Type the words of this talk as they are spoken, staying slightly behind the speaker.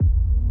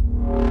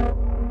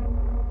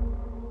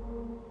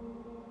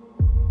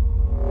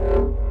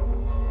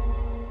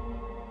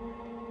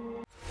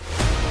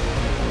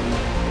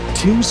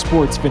two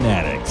sports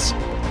fanatics,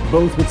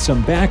 both with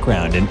some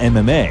background in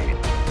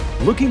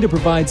MMA, looking to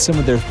provide some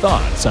of their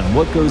thoughts on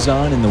what goes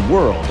on in the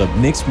world of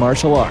mixed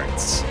martial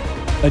arts.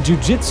 A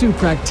jiu-jitsu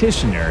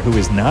practitioner who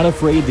is not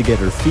afraid to get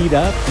her feet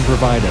up and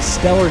provide a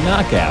stellar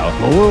knockout,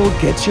 Laurel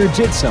Gets Your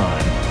Jits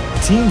On,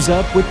 teams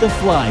up with the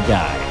Fly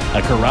Guy,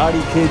 a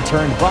karate kid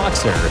turned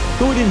boxer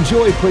who would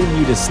enjoy putting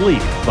you to sleep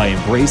by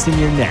embracing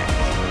your neck.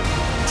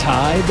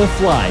 Ty the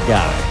Fly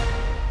Guy.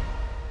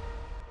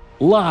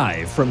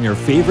 Live from your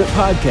favorite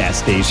podcast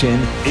station,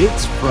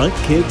 it's Front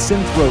Kicks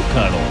and Throat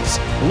Cuddles,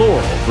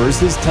 Laurel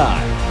versus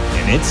Ty,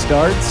 and it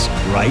starts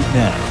right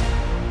now.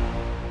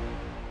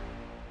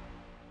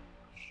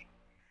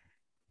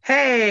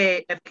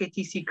 Hey,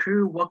 FKTC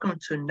crew, welcome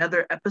to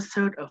another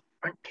episode of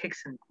Front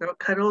Kicks and Throat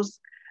Cuddles,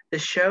 the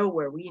show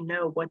where we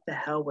know what the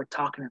hell we're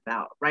talking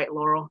about. Right,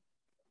 Laurel?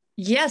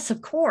 Yes,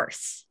 of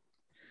course.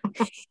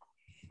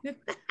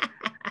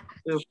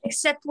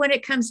 Except when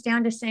it comes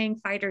down to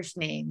saying fighters'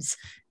 names,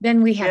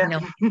 then we have no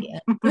idea.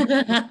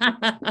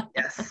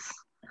 Yes.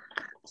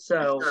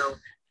 So,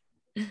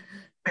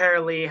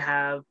 apparently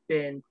have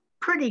been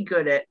pretty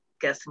good at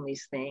guessing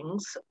these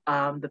things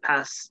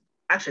last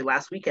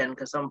weekend,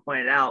 because someone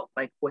pointed out,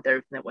 like, with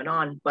everything that went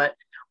on, but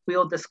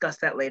we'll discuss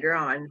that later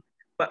on.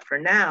 But for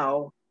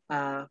now,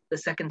 the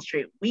second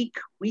straight week,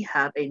 we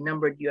have a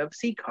numbered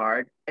UFC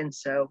card. And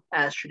so,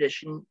 as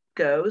tradition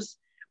goes,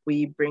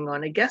 we bring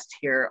on a guest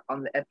here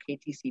on the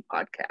FKTC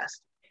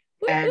podcast.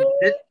 And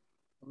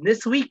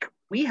this week,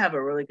 we have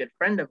a really good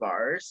friend of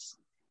ours,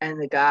 and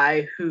the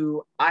guy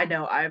who I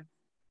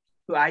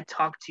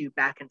talk to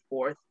back and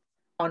forth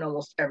on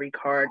almost every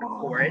card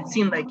for it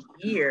seemed like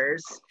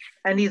years.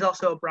 And he's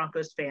also a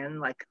Broncos fan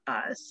like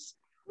us.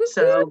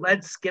 So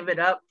let's give it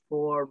up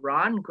for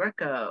Ron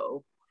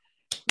Greco.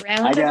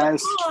 Hi,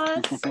 guys.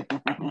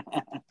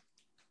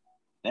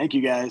 Thank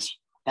you, guys.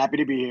 Happy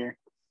to be here.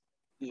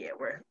 Yeah,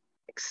 we're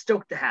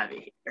stoked to have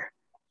you here.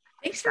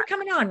 Thanks for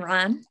coming on,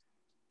 Ron.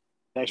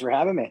 Thanks for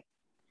having me.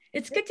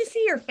 It's good to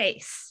see your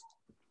face.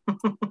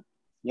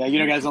 Yeah,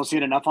 you guys don't see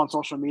it enough on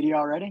social media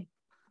already?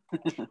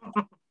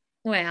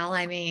 Well,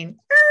 I mean,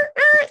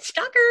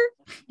 stalker.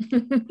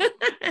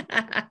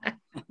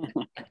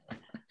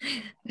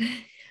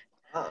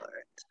 All right.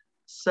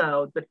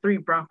 So the three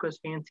Broncos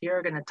fans here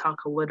are going to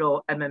talk a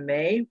little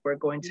MMA. We're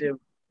going to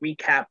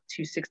recap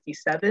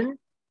 267.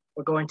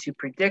 We're going to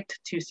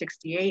predict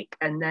 268.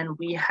 And then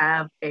we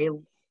have a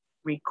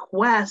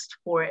request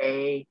for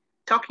a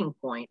talking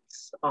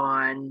points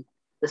on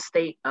the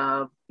state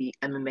of the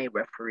MMA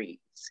referees.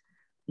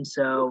 And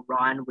so,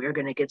 Ron, we're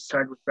going to get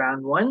started with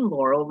round one.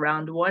 Laurel,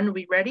 round one.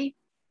 We ready?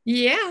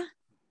 Yeah.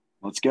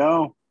 Let's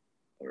go.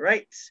 All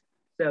right.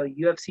 So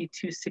UFC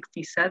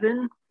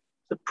 267. It's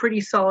a pretty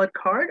solid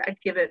card.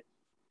 I'd give it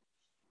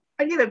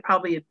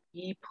probably a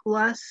B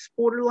plus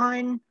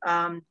borderline,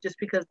 just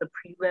because the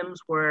prelims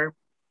were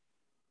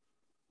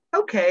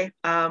okay.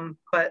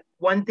 But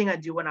one thing I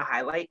do want to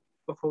highlight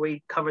before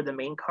we cover the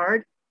main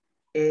card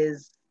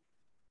is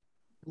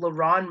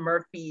LaRon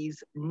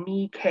Murphy's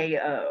knee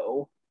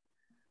KO.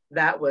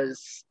 That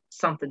was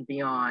something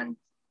beyond,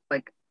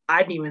 like, I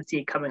didn't even see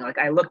it coming. Like,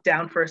 I looked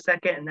down for a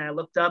second and then I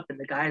looked up and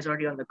the guy's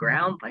already on the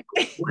ground. Like,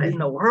 what in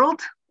the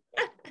world?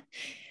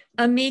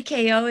 A me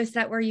KO, is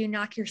that where you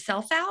knock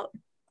yourself out?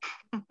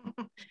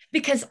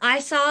 Because I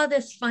saw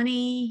this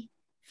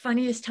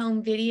funniest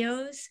home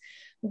videos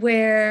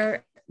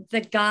where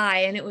the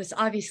guy, and it was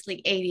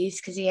obviously 80s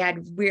because he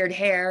had weird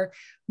hair,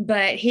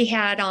 but he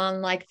had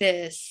on like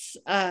this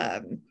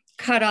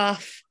cut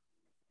off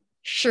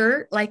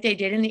shirt like they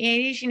did in the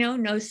 80s,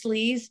 no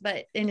sleeves,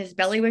 but then his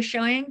belly was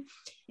showing,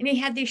 and he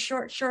had these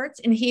short shorts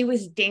and he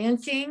was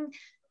dancing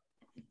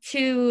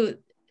to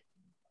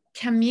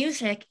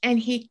music, and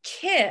he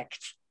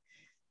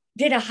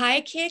did a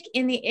high kick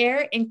in the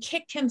air and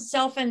kicked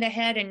himself in the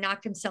head and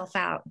knocked himself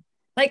out,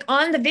 like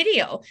on the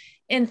video.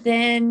 And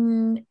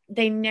then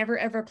they never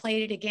ever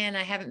played it again.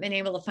 I haven't been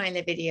able to find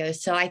the video,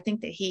 so I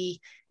think that he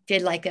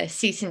did like a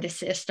cease and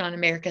desist on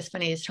America's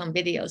Funniest Home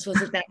Videos.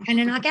 Was it that kind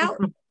of knockout?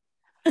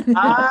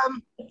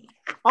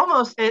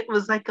 Almost. It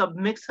was like a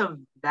mix of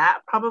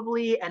that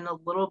probably and a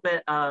little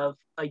bit of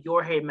a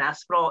Jorge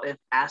Masvidal if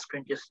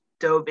Askren just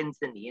dove into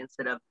the knee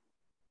instead of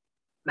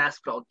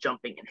Masvidal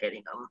jumping and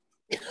hitting him.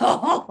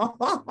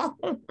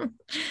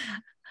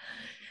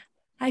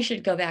 I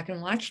should go back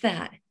and watch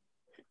that.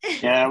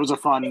 Yeah, it was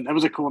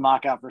a cool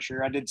knockout for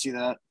sure. I did see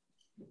that.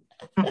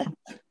 I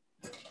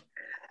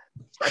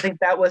think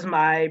that was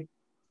my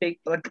big,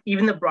 like,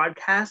 even the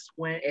broadcast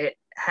when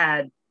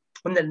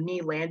the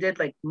knee landed,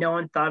 like, no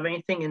one thought of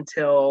anything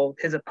until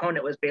his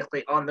opponent was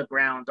basically on the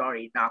ground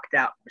already knocked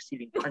out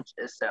receiving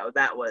punches. So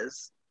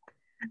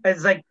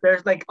it's like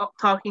there's like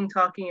talking,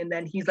 and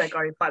then he's like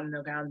already flat on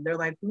the ground. And they're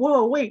like,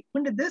 whoa, wait,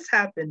 when did this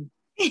happen?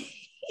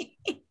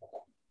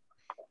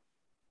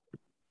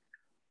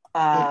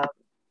 But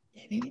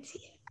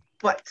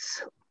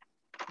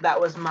that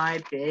was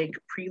my big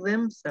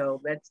prelim.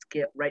 So let's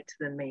get right to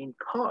the main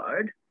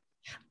card.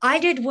 I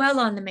did well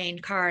on the main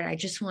card. I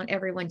just want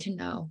everyone to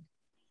know.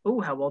 Oh,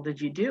 how well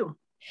did you do?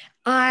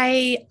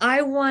 I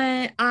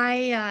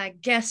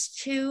guessed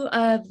two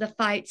of the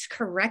fights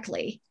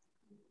correctly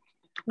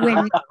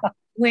when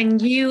when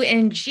you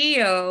and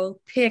Gio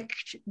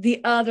picked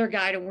the other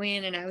guy to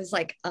win, and I was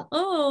like,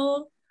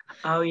 oh.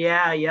 Oh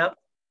yeah, yep.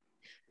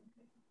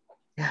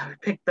 Yeah, I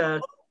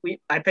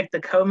picked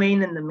the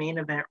co-main and the main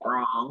event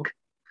wrong,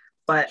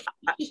 but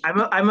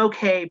I'm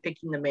okay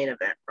picking the main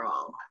event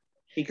wrong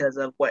because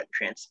of what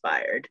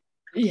transpired.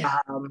 Yeah.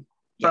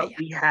 But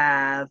we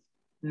have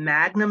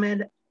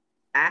Magomed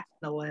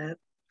Ankalaev.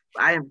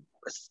 I am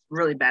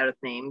really bad with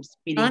names.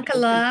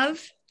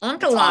 Ankalaev.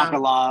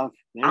 Ankalaev.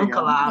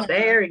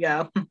 There we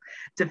go.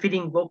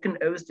 Defeating Volkan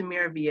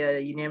Ozdemir via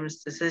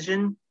unanimous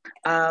decision.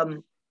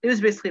 It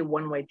was basically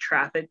one-way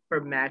traffic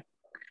for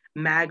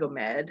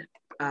Magomed.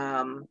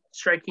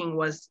 Striking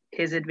was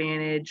his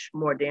advantage,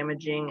 more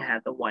damaging,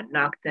 had the one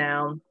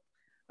knockdown.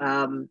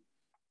 We'll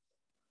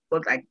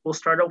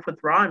start off with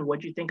Ron.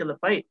 What do you think of the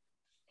fight?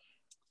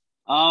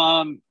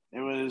 It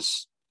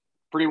was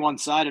pretty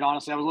one-sided,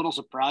 honestly. I was a little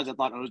surprised. I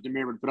thought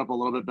Ozdemir would put up a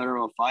little bit better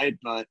of a fight,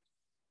 but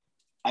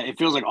it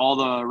feels like all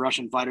the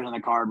Russian fighters on the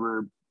card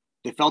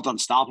they felt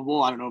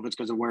unstoppable. I don't know if it's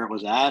because of where it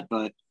was at,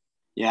 but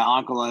yeah,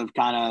 Ankalaev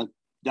kind of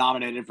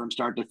dominated from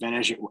start to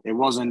finish. It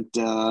wasn't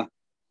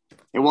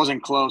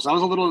close. I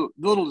was a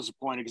little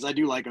disappointed because I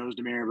do like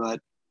Ozdemir, but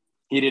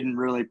he didn't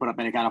really put up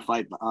any kind of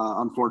fight,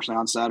 unfortunately,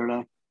 on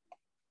Saturday.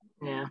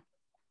 Yeah.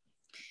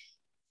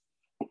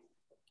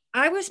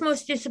 I was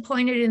most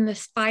disappointed in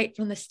this fight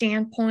from the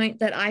standpoint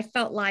that I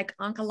felt like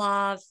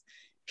Ankalaev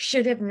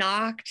should have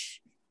knocked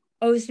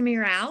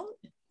Ozdemir out,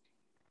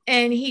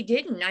 and he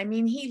didn't. I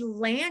mean, he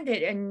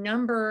landed a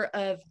number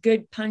of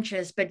good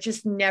punches, but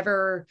just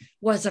never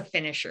was a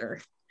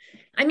finisher.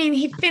 I mean,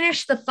 he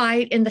finished the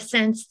fight in the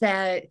sense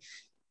that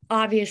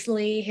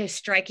obviously his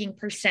striking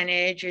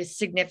percentage, his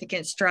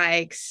significant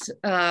strikes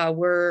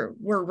were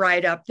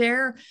right up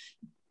there,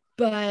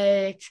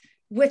 but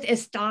with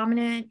as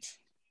dominant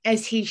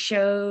as he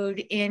showed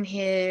in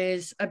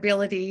his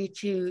ability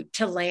to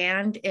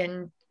land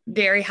in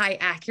very high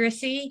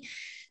accuracy,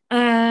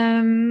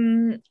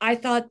 I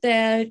thought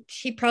that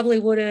he probably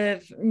would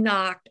have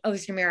knocked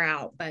Ozdemir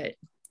out. But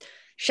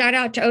shout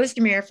out to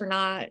Ozdemir for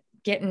not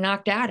getting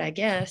knocked out, I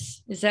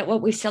guess. Is that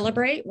what we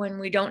celebrate when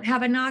we don't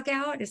have a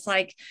knockout? It's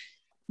like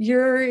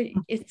your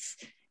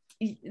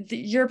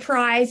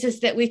prize is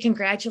that we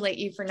congratulate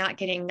you for not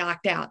getting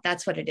knocked out.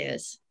 That's what it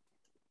is.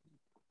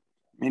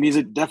 I mean, he's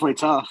definitely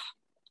tough.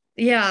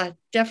 Yeah,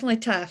 definitely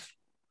tough.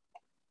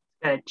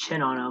 Got a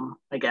chin on him,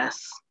 I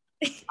guess.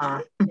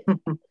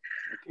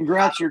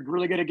 Congrats, you're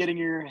really good at getting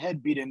your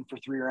head beat in for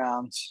 3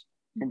 rounds.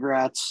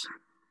 Congrats.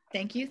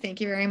 Thank you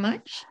very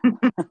much.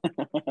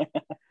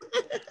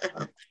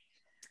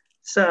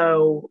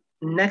 So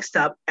next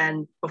up,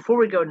 and before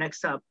we go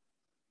next up,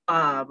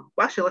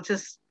 actually, let's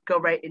just go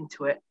right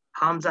into it.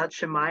 Khamzat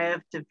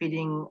Chimaev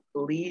defeating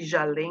Li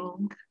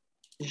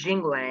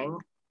Jinglang,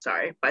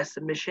 by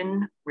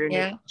submission, rear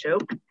naked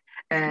choke.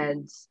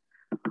 And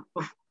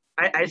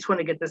I just want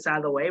to get this out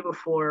of the way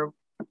before,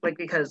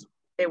 because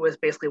it was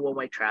basically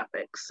one-way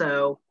traffic.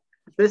 So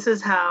this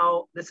is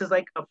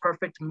like a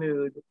perfect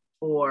mood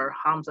for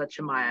Khamzat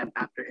Chimaev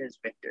after his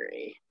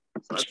victory.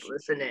 So let's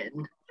listen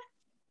in.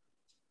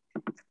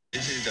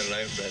 This is the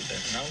life, brother.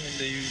 Now in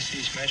the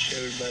UFC, smash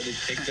everybody,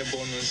 take the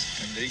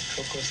bonus, and drink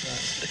Coco's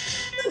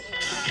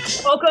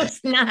nuts.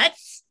 Coco's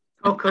nuts?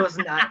 Coco's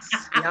nuts,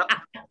 yep.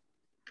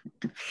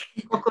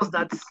 Coco's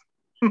nuts.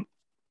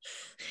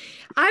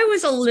 I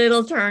was a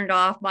little turned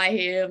off by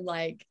him,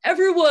 like,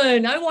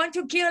 everyone, I want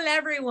to kill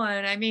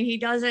everyone. I mean, he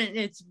doesn't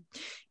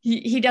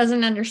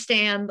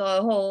understand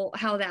the whole,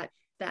 how that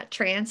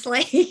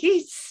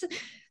translates,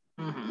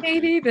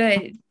 maybe,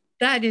 but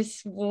that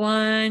is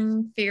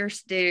one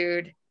fierce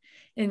dude.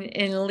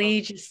 And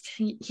Lee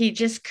he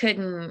just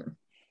couldn't.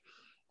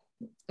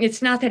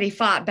 It's not that he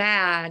fought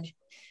bad.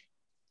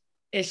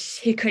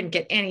 He couldn't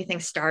get anything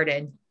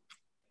started.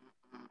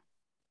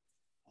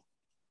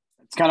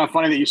 It's kind of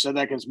funny that you said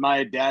that because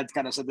my dad's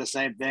kind of said the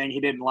same thing. He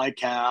didn't like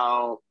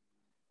how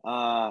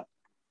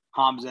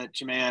Khamzat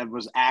Chimaev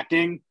was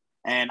acting.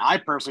 And I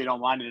personally don't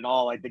mind it at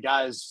all. Like, the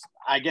guys,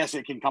 I guess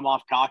it can come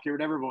off cocky or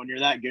whatever, but when you're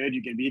that good,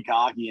 you can be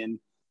cocky. And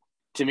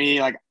to me,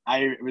 like,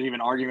 I was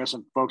even arguing with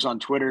some folks on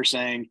Twitter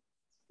saying,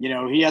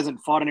 he hasn't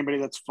fought anybody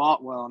that's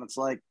fought well. And it's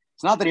like,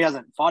 it's not that he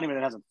hasn't fought anybody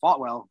that hasn't fought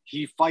well.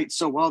 He fights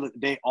so well that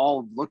they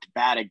all looked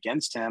bad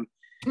against him.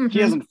 Mm-hmm. He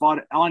hasn't fought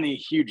on any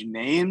huge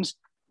names,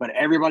 but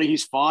everybody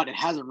he's fought, it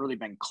hasn't really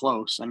been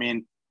close. I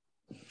mean,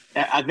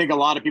 I think a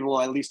lot of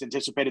people at least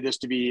anticipated this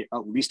to be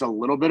at least a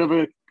little bit of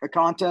a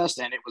contest,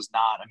 and it was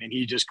not. I mean,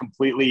 he just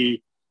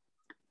completely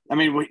 –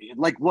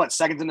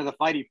 seconds into the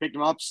fight, he picked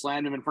him up,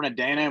 slammed him in front of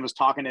Dana, and was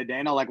talking to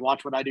Dana, like,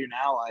 watch what I do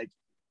now. Like,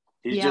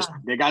 he's just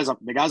 – the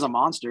guy's a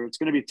monster. It's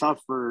going to be tough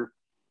for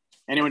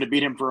anyone to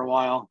beat him for a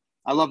while.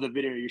 I love the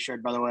video you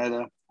shared, by the way,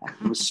 the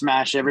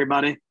smash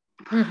everybody.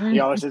 Mm-hmm. He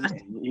always says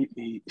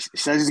he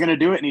says he's going to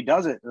do it, and he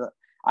does it.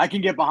 I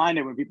can get behind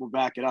it when people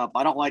back it up.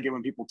 I don't like it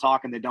when people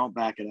talk and they don't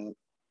back it up.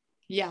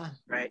 Yeah.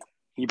 Right.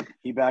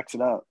 He backs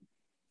it up.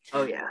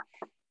 Oh, yeah.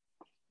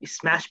 we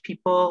smash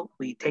people,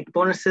 we take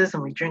bonuses,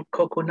 and we drink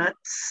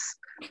coconuts,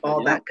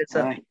 all that good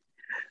stuff. Right.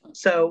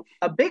 So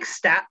a big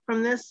stat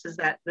from this is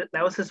that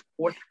was his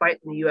 4th fight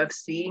in the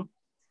UFC.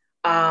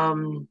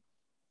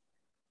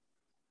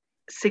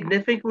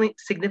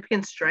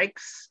 Significant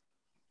strikes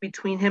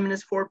between him and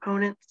his 4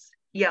 opponents.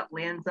 He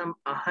outlands them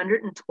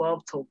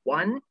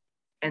 112-1,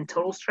 and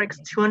total strikes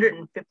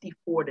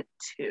 254-2.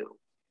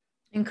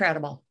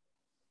 Incredible.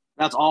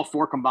 That's all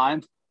 4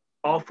 combined?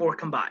 All 4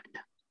 combined.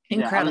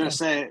 Incredible. Yeah, I was going to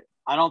say,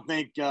 I don't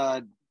think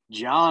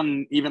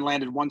John even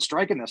landed 1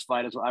 strike in this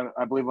fight, is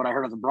I believe what I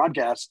heard on the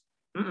broadcast.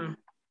 I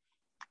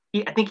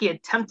think he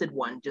attempted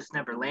one, just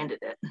never landed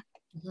it.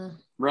 Mm-hmm.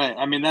 Right.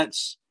 I mean,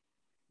 that's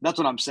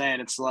what I'm saying.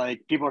 It's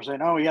like people are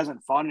saying, oh, he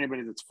hasn't fought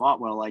anybody that's fought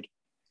well. Like,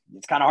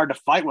 it's kind of hard to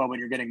fight well when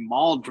you're getting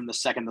mauled from the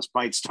second this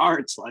fight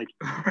starts. Like,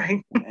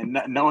 right. And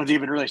no one's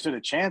even really stood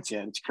a chance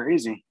yet. It's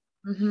crazy.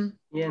 Mm-hmm.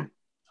 Yeah.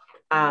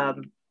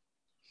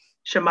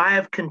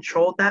 Chimaev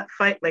controlled that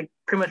fight, like,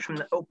 pretty much from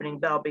the opening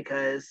bell,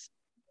 because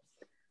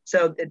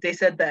so they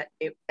said that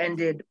it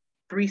ended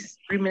 3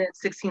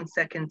 minutes, 16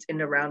 seconds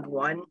into round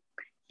 1.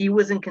 He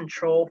was in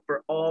control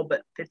for all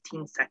but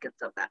 15 seconds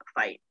of that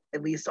fight,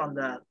 at least on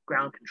the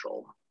ground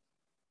control.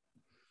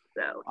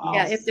 So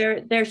yeah, if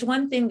there's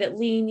one thing that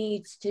Lee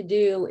needs to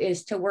do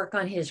is to work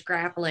on his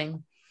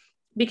grappling,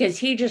 because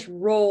he just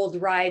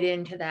rolled right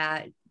into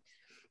that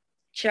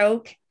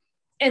choke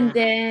and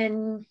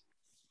then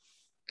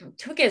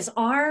took his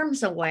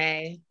arms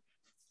away,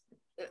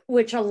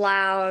 which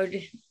allowed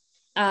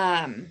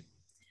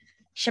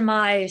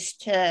Chimaev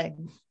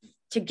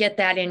to get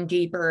that in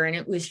deeper. And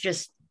it was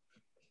just,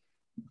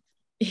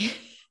 you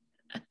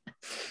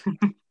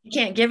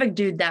can't give a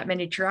dude that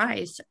many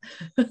tries.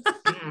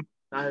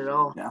 Not at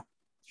all.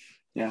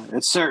 Yeah.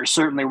 It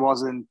certainly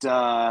wasn't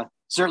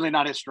certainly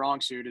not his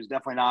strong suit. It's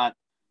definitely not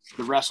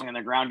the wrestling and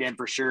the ground game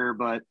for sure.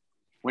 But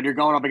when you're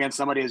going up against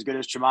somebody as good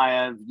as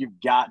Chimaev,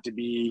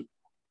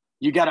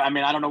 I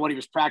mean, I don't know what he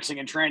was practicing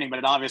in training, but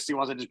it obviously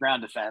wasn't his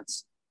ground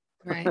defense.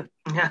 Right.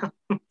 Yeah.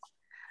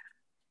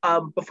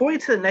 Before we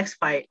get to the next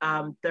fight,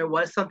 there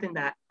was something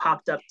that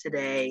popped up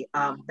today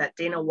that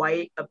Dana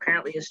White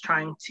apparently is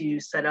trying to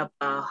set up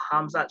a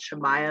Khamzat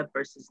Chimaev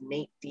versus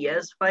Nate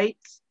Diaz fight.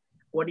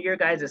 What are your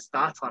guys'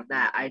 thoughts on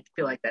that? I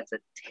feel like that's a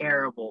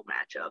terrible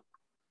matchup.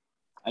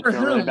 I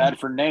feel really bad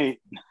for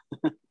Nate.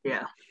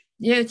 Yeah.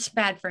 Yeah, it's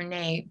bad for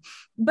Nate.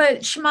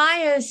 But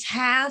Chimaev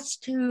has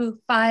to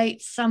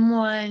fight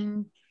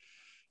someone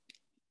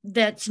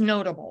that's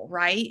notable,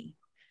 right?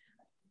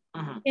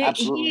 Mm-hmm.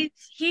 Absolutely.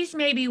 He's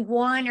maybe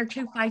 1 or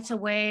 2 fights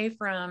away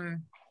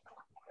from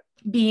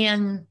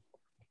being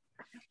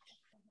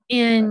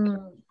in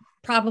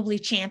probably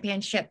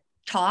championship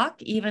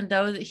talk, even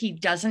though he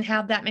doesn't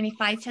have that many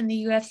fights in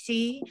the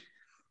UFC.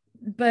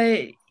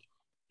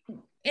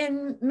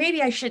 And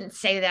maybe I shouldn't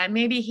say that.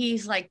 Maybe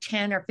he's like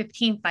 10 or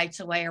 15 fights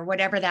away or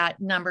whatever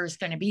that number is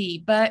going to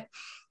be. But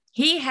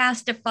he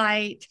has to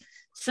fight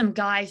some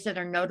guys that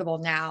are notable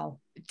now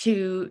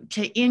to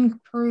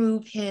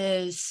improve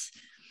his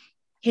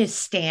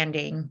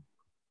standing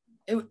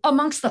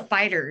amongst the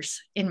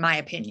fighters, in my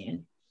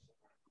opinion.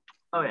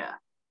 Oh, yeah.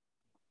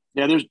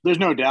 Yeah, there's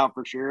no doubt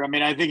for sure. I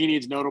mean, I think he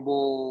needs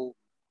notable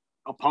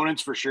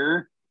opponents for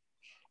sure.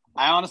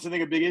 I honestly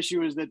think a big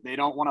issue is that they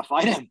don't want to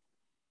fight him.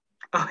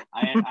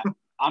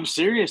 I'm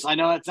serious. I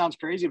know that sounds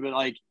crazy, but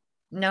like,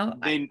 no,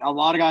 a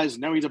lot of guys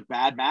know he's a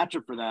bad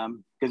matchup for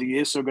them because he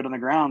is so good on the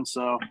ground.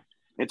 So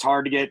it's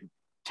hard to get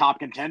top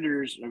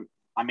contenders.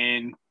 I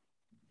mean,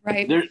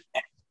 right.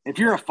 If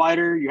you're a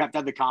fighter, you have to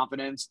have the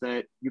confidence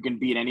that you can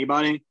beat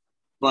anybody,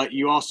 but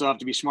you also have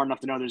to be smart enough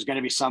to know there's going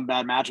to be some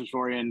bad matchups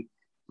for you. And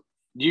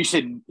you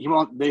said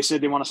they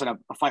said they want to set up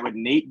a fight with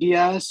Nate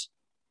Diaz.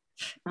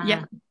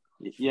 Yeah.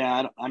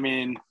 Yeah. I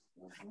mean,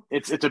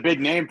 it's a big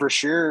name for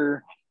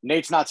sure.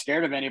 Nate's not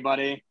scared of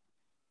anybody,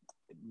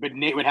 but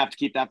Nate would have to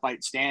keep that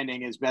fight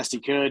standing as best he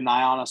could. And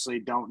I honestly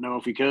don't know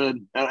if he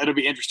could. It'll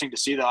be interesting to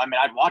see though. I mean,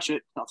 I'd watch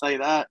it. I'll tell you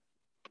that.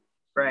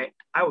 Right.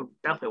 I would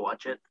definitely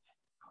watch it.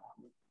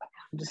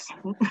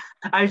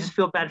 I just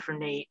feel bad for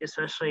Nate,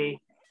 especially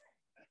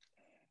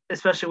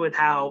with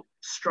how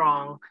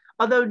strong.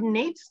 Although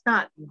Nate's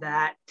not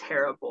that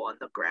terrible on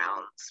the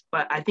grounds,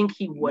 but I think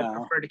he would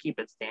prefer to keep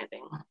it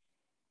standing.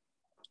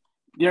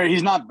 Yeah,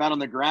 he's not bad on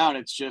the ground.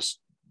 It's just,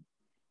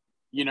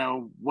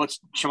 what's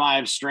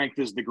Chimaev's strength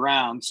is the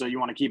ground, so you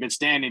want to keep it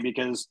standing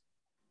because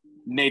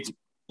Nate's,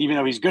 even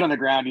though he's good on the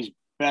ground, he's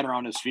better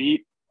on his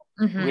feet.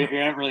 Mm-hmm. We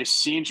haven't really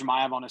seen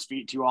Chimaev on his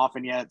feet too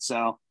often yet,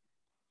 so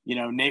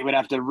Nate would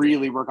have to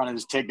really work on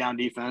his takedown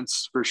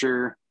defense for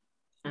sure.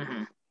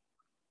 Mm-hmm.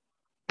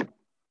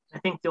 I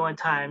think the only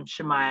time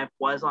Chimaev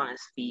was on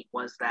his feet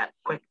was that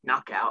quick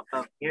knockout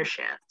of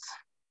Meerschaert.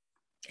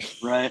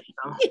 Right.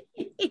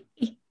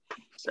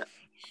 So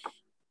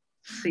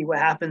see what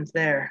happens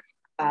there.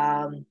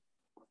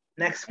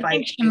 Next fight. I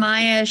think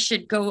Chimaev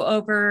should go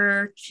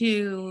over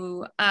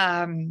to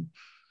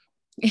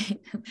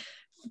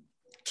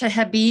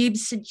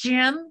Habib's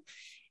gym.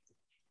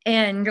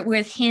 And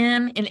with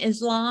him and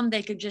Islam,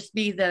 they could just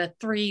be the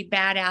 3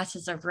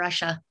 badasses of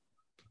Russia.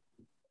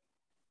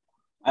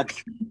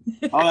 That's,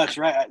 oh, that's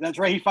right. That's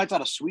right. He fights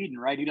out of Sweden,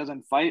 right? He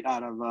doesn't fight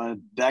out of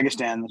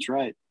Dagestan. That's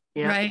right.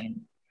 Yeah. Right.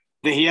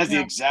 He has the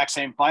Yeah. exact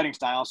same fighting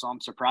style, so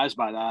I'm surprised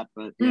by that.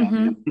 But yeah.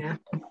 Mhm. Yeah.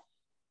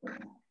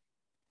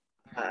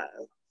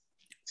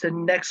 So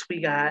next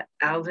we got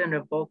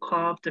Alexander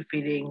Volkov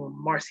defeating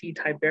Marci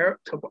Tybura,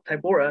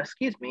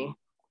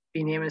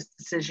 unanimous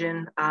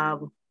decision. I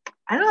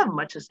don't have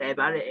much to say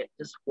about it. It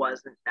just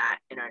wasn't that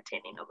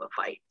entertaining of a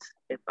fight,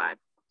 if I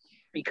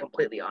be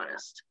completely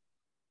honest.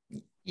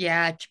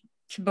 Yeah,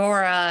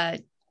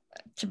 Tybura,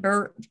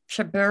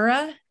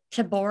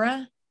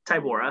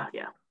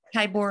 Yeah.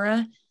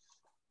 Tybura.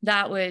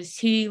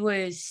 He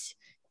was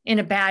in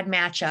a bad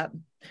matchup.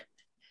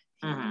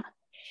 Mm-hmm.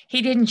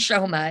 He didn't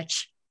show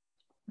much.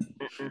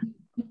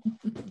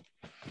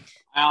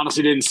 I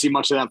honestly didn't see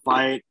much of that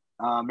fight.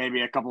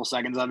 Maybe a couple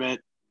seconds of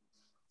it.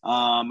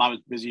 I was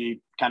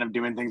busy kind of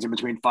doing things in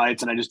between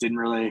fights, and I just didn't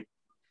really.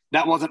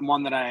 That wasn't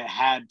one that I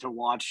had to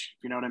watch.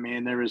 You know what I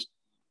mean? There was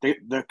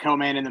the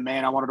co-main and the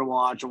main I wanted to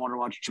watch. I wanted to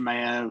watch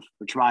Chimaev.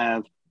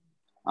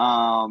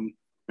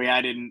 But yeah,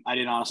 I didn't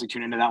honestly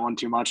tune into that one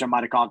too much. I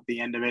might have caught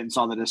the end of it and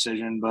saw the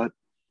decision, but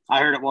I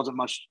heard it wasn't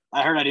much.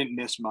 I heard I didn't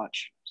miss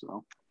much.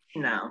 So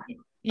no.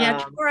 Yeah,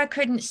 Tybura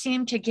couldn't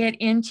seem to get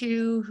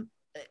into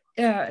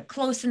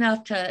close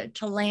enough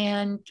to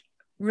land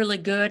really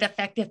good,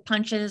 effective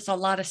punches, a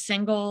lot of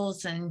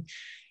singles, and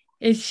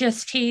it's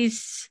just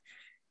he's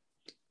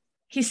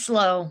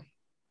slow.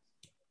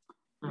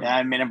 Yeah,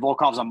 I mean, and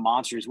Volkov's a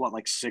monster. He's what,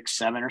 like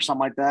 6'7" or something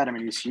like that. I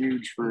mean, he's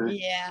huge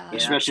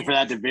especially for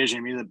that division.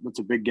 I mean, that's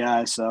a big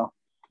guy. So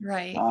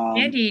right,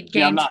 and he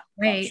gained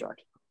weight.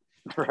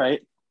 Right?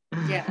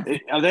 Yeah.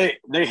 Are they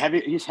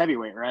heavy? He's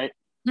heavyweight, right?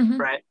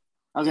 Mm-hmm. Right.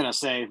 I was gonna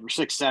say for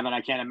 6'7",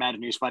 I can't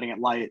imagine he's fighting at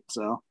light.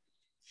 So.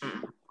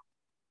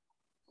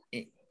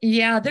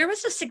 Yeah, there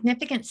was a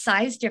significant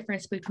size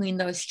difference between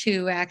those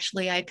two,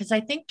 actually. Because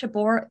I think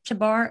Tybura,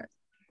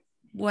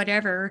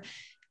 Bora.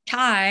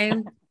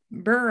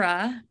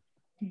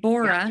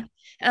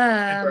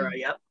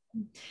 Yep.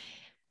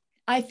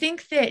 I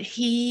think that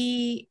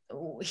he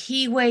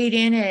weighed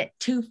in at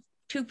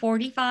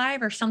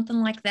 245 or something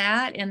like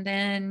that, and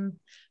then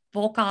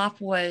Volkov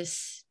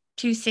was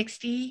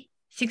 260,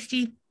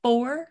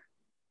 64.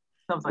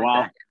 Something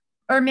like that.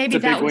 Or maybe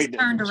that was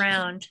turned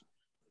around.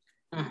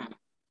 Mm-hmm.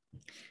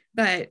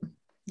 But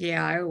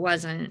yeah, it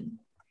wasn't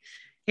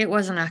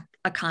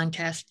a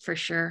contest for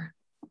sure.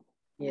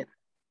 Yeah.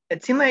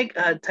 It seemed like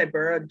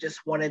Tybura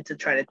just wanted to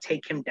try to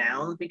take him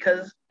down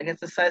because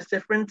against the size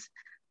difference,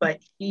 but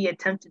he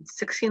attempted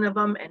 16 of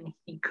them and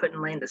he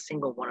couldn't land a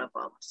single one of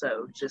them.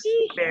 So just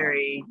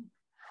very,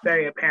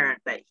 very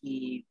apparent that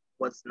he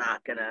was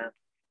not going to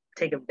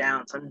take him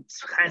down. So I'm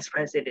kind of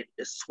surprised they didn't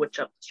just switch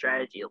up the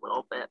strategy a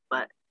little bit.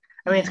 But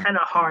I mean, it's kind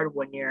of hard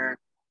when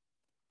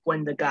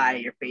the guy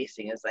you're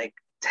facing is like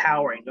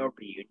towering over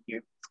you.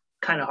 You're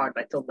kind of hard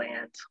like to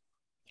land.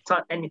 It's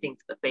not anything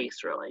to the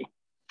face, really.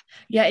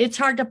 Yeah, it's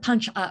hard to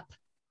punch up.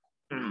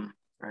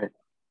 Right.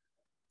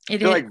 I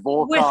feel like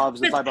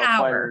Volkov's the type of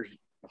fighter.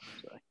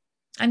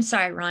 I'm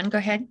sorry, Ron. Go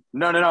ahead.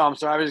 No. I'm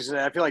sorry. I was just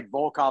saying, I feel like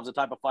Volkov's the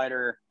type of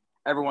fighter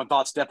everyone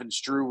thought Stefan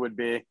Struve would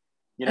be.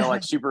 You know,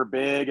 like super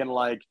big and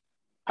like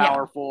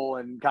powerful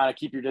and kind of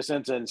keep your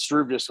distance. And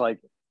Struve just like,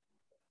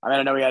 I mean,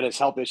 I know he had his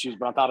health issues,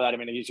 but on top of that, I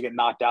mean, he used to get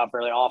knocked out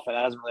fairly often.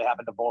 That hasn't really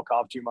happened to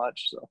Volkov too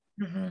much. So.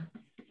 Mm-hmm.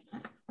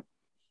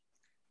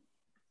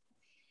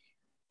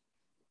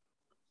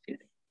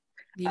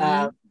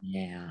 Yeah.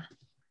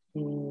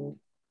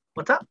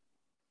 What's up?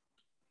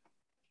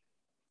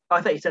 Oh,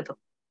 I thought you said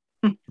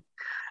something.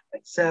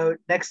 So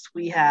next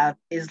we have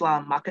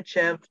Islam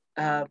Makhachev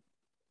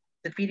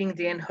defeating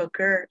Dan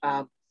Hooker.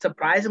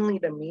 Surprisingly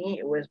to me,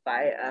 it was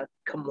by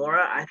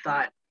Kimura. I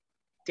thought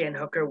Dan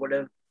Hooker would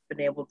have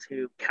been able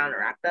to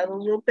counteract that a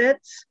little bit.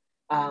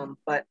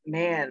 But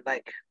man,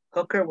 like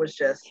Hooker was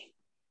just,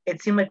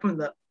 it seemed like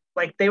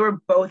they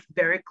were both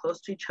very close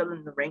to each other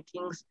in the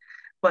rankings,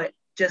 but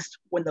just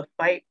when the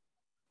fight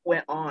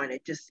went on,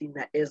 it just seemed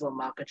that Islam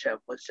Makhachev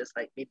was just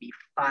like maybe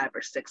 5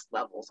 or 6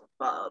 levels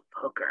above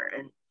Hooker.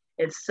 And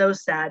it's so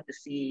sad to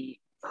see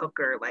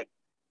Hooker like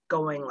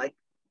going like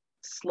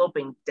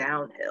sloping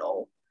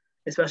downhill,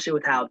 especially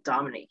with how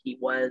dominant he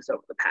was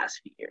over the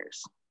past few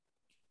years.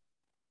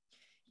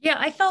 Yeah,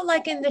 I felt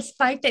like in this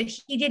fight that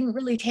he didn't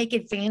really take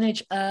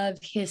advantage of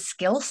his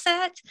skill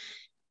set.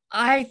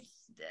 I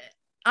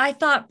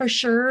thought for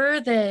sure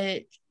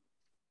that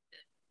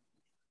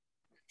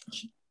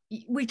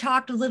we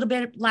talked a little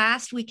bit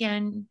last week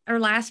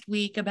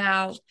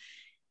about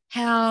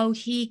how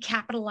he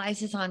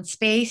capitalizes on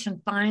space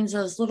and finds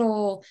those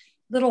little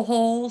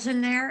holes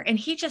in there. And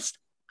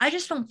I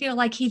just don't feel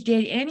like he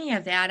did any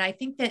of that. I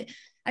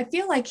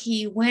feel like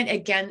he went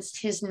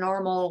against his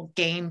normal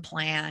game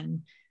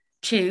plan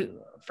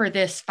for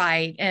this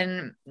fight.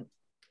 And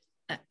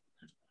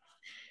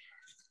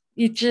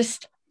it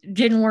just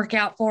didn't work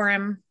out for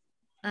him.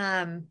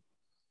 I'm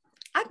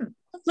a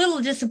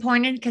little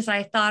disappointed because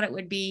I thought it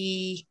would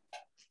be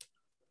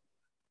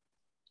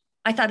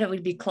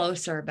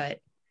closer, but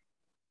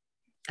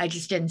I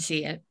just didn't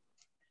see it.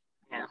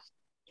 Yeah.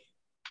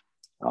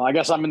 Well, I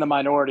guess I'm in the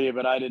minority,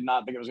 but I did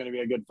not think it was going to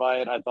be a good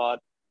fight. I thought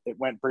it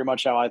went pretty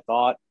much how I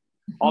thought.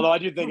 Although I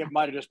do think it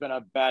might have just been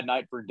a bad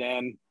night for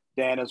Dan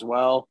as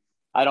well.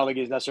 I don't think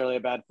he's necessarily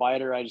a bad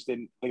fighter. I just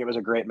didn't think it was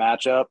a great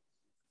matchup.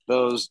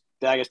 Those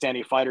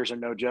Dagestani fighters are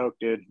no joke,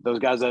 dude. Those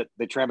guys that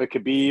they train with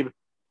Khabib,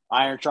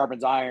 iron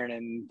sharpens iron,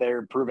 and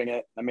they're proving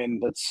it. I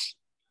mean, it's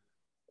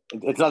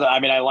not. I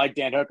mean, I like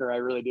Dan Hooker, I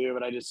really do,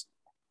 but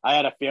I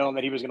had a feeling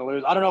that he was going to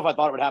lose. I don't know if I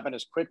thought it would happen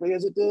as quickly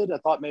as it did. I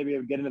thought maybe it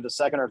would get into the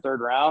second or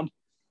third round,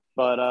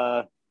 but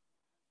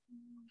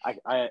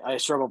I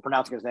struggle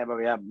pronouncing his name. But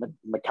yeah,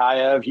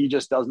 Mikhaev, he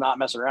just does not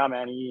mess around,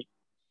 man. He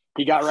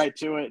got right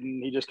to it,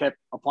 and he just kept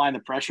applying the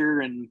pressure.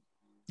 And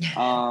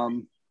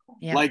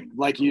Yeah.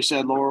 like you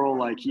said, Laurel,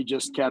 like he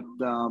just kept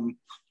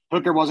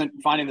Hooker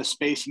wasn't finding the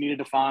space he needed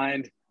to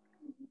find.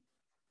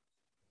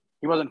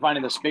 He wasn't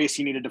finding the space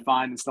he needed to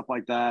find and stuff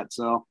like that.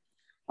 So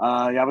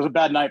yeah, it was a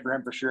bad night for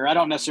him for sure. I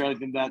don't necessarily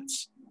think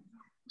that's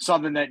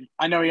something that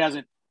I know he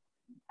hasn't,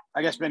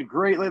 I guess, been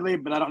great lately,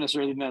 but I don't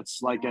necessarily think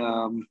that's like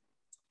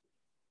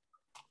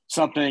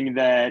something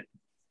that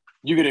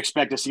you could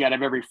expect to see out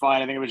of every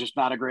fight. I think it was just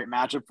not a great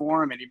matchup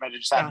for him, and he might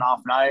have just had an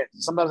off night.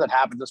 Sometimes that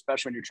happens,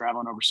 especially when you're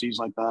traveling overseas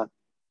like that.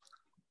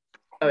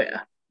 Oh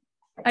yeah.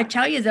 I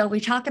tell you though, we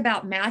talk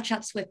about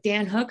matchups with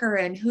Dan Hooker,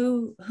 and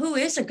who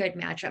is a good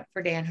matchup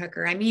for Dan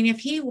Hooker. I mean, if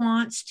he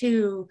wants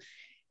to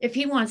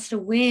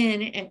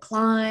win and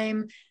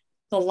climb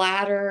the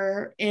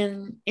ladder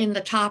in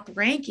the top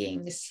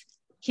rankings,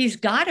 he's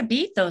got to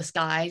beat those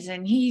guys,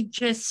 and he's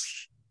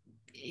just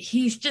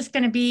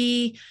going to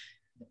be.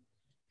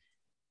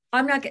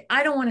 I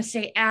don't want to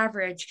say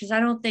average, because I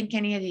don't think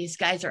any of these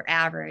guys are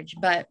average,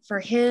 but for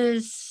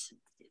his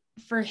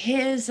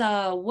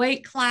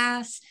weight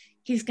class,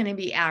 he's going to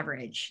be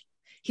average.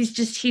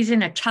 He's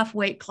in a tough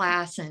weight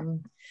class,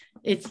 and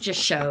it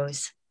just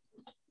shows.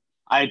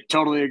 I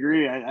totally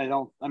agree. I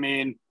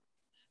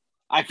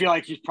feel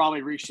like he's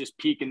probably reached his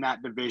peak in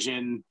that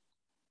division,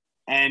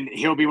 and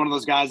he'll be one of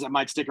those guys that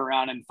might stick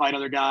around and fight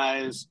other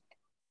guys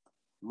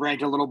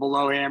ranked a little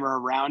below him or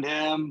around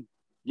him,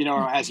 you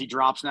know, as he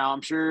drops now,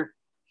 I'm sure.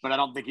 But I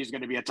don't think he's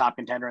going to be a top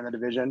contender in the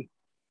division.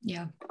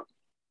 Yeah.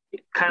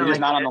 Kind of he's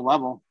like not on the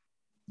level.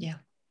 Yeah.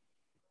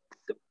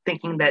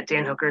 Thinking that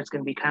Dan Hooker is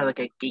going to be kind of like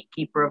a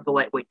gatekeeper of the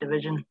lightweight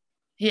division.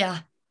 Yeah.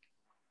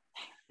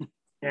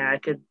 Yeah, I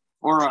could.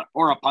 Or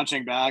a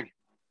punching bag.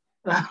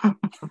 Ouch.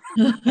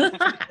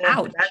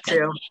 That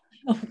too.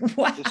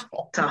 Wow.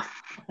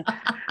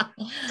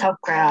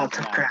 Tough crowd.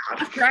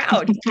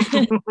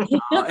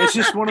 It's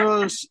just one of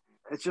those.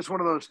 It's just one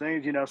of those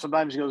things, you know.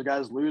 Sometimes those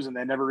guys lose and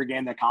they never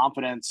regain their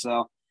confidence.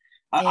 So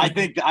I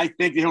think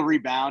he'll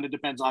rebound. It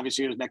depends,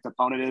 obviously, who his next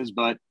opponent is,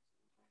 but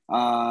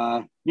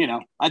you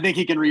know, I think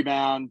he can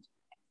rebound.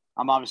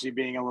 I'm obviously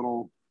being a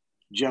little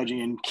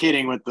judgy and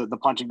kidding with the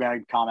punching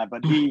bag comment,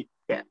 but I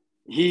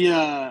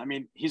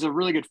mean, he's a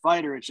really good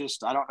fighter. It's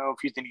just I don't know if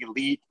he's an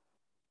elite.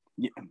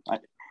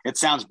 It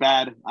sounds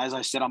bad, as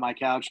I sit on my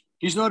couch.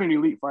 He's not an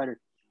elite fighter.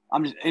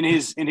 I'm just in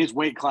his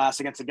weight class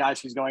against the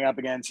guys he's going up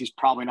against. He's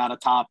probably not a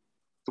top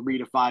 3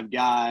 to 5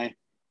 guy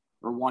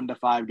or 1 to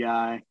 5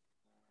 guy.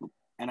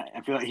 And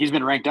I feel like he's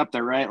been ranked up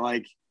there, right?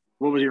 Like,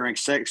 what was he ranked?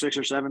 6 or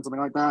 7, something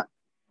like that.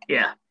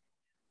 Yeah.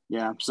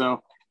 Yeah.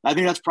 So I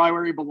think that's probably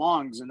where he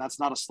belongs. And that's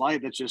not a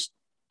slight.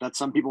 That's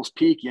some people's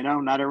peak, you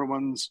know, not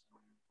everyone's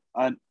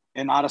an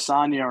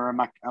Adesanya or a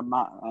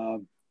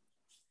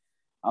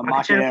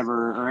Makhachev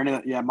or any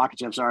of yeah,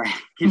 Makhachev, sorry.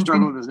 Keep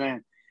struggling with his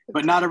name.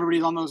 But not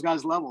everybody's on those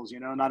guys' levels, you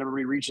know. Not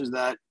everybody reaches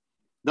that.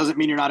 Doesn't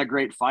mean you're not a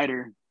great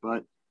fighter.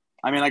 But,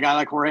 I mean, a guy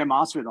like Jorge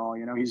Masvidal,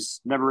 you know,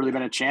 he's never really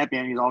been a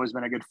champion. He's always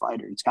been a good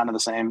fighter. It's kind of the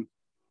same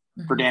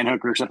for Dan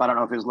Hooker, except I don't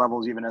know if his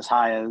level is even as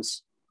high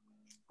as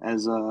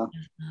someone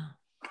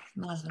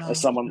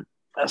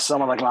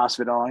like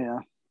Masvidal,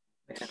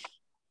 yeah.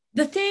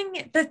 The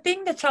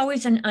thing that's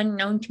always an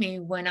unknown to me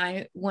when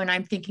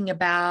I'm thinking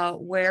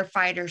about where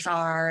fighters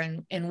are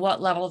and what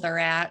level they're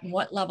at and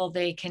what level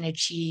they can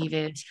achieve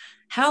is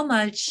how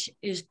much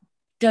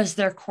does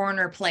their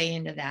corner play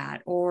into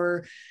that,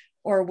 or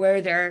where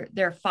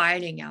they're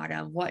fighting out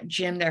of, what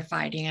gym they're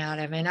fighting out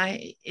of. And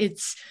I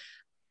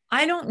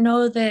don't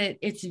know that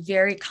it's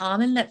very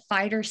common that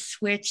fighters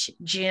switch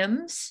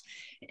gyms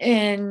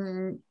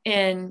and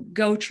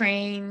go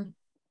train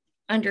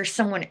under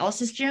someone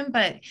else's gym,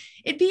 but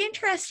it'd be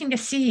interesting to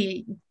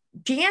see.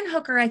 Dan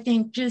Hooker, I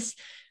think, just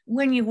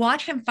when you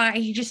watch him fight,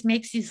 he just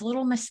makes these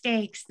little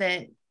mistakes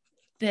that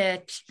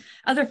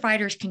other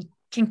fighters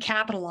can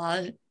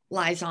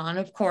capitalize on,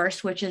 of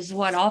course, which is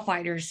what all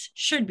fighters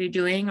should be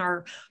doing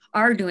or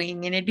are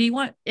doing. And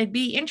it'd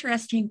be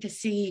interesting to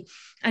see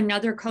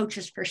another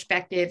coach's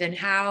perspective and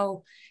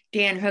how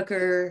Dan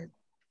Hooker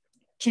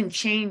can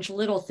change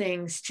little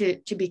things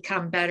to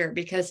become better,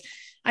 because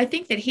I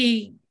think that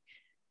he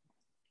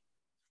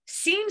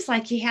seems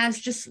like he has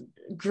just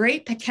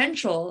great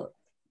potential,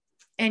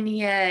 and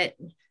yet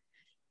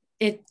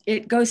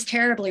it goes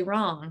terribly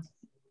wrong.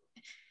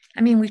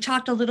 I mean, we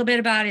talked a little bit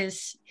about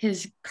his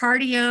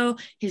cardio,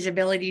 his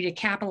ability to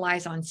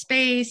capitalize on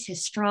space,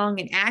 his strong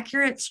and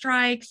accurate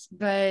strikes,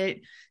 but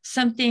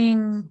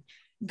something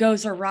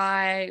goes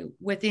awry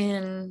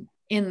within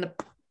in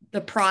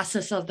the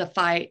process of the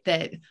fight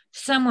that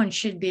someone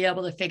should be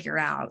able to figure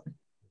out.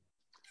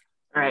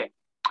 All right.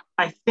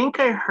 I think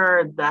I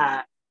heard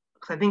that,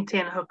 because I think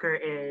Dan Hooker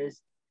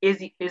is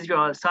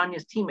Israel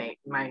Adesanya's teammate.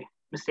 Am I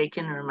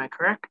mistaken or am I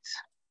correct?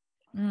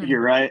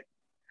 You're right.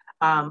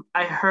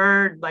 I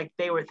heard like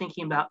they were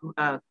thinking about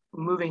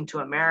moving to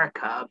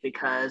America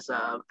because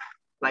of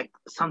like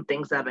some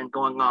things that have been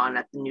going on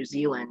at the New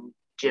Zealand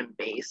gym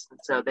base. And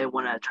so they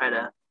want to try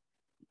to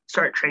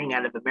start training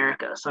out of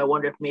America. So I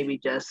wonder if maybe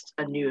just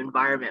a new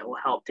environment will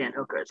help Dan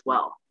Hooker as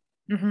well.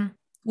 Mm-hmm.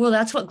 Well,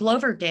 that's what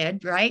Glover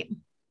did, right?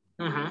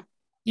 Mm-hmm.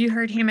 You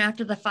heard him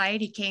after the fight.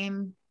 He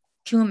came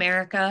to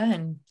America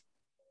and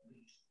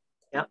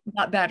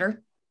got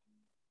better.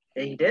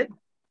 Yeah, he did.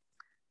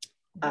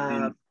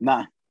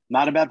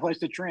 Not a bad place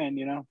to train,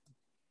 you know.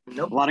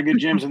 Nope. A lot of good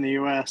gyms in the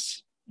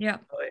U.S. Yeah.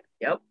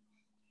 Yep.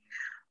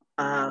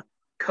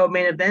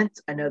 Co-main event.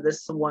 I know this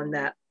is the one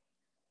that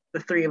the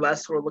three of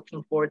us were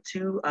looking forward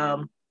to.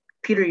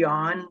 Peter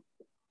Yan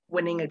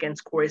winning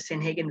against Corey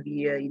Sandhagen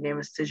via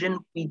unanimous decision.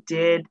 We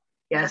did.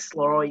 Yes,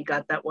 Laurel, you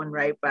got that one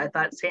right. But I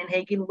thought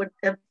Sandhagen would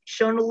have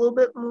shown a little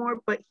bit more,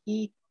 but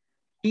he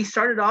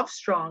started off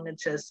strong.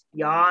 It's just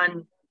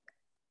Yan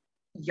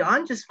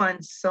just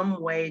finds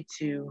some way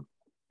to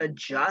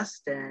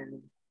adjust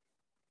and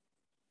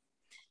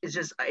is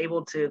just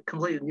able to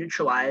completely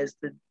neutralize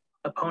the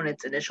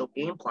opponent's initial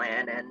game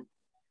plan and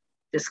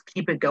just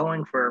keep it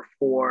going for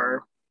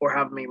 4 or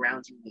however many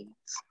rounds he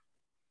needs.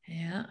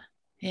 Yeah.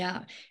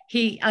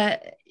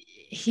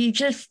 He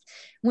just,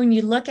 when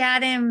you look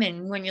at him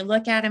and when you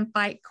look at him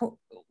fight,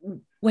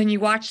 when you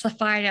watch the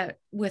fight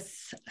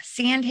with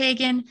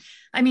Sandhagen,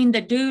 I mean,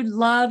 the dude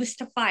loves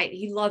to fight.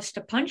 He loves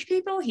to punch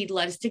people. He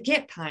loves to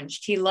get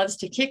punched. He loves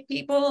to kick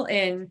people.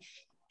 And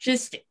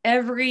just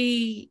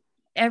every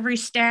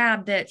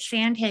stab that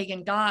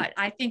Sandhagen got,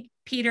 I think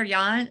Peter,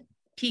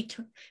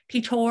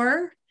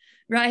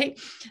 right?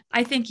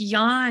 I think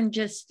Yan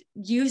just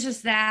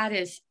uses that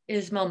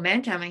as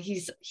momentum, and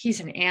he's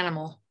an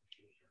animal.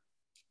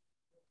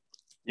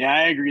 Yeah,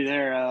 I agree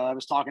there. I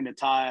was talking to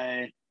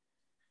Ty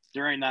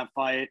during that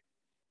fight,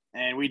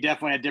 and we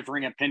definitely had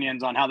differing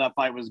opinions on how that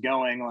fight was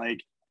going. Like,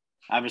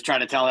 I was trying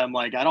to tell him,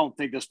 like, I don't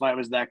think this fight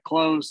was that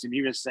close, and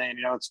he was saying,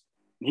 you know,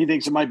 he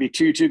thinks it might be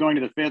 2-2 going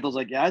to the fifth. I was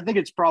like, yeah, I think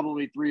it's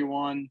probably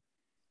 3-1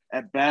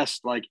 at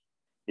best. Like,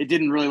 it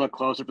didn't really look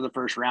closer for the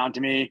first round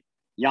to me.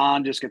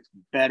 Yan just gets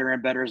better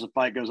and better as the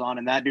fight goes on,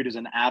 and that dude is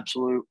an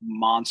absolute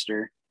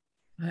monster.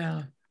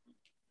 Yeah.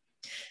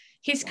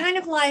 He's kind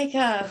of like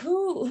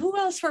who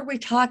else were we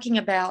talking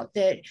about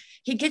that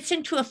he gets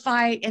into a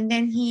fight and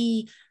then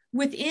he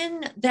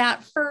within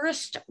that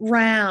first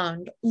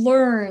round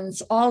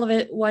learns all of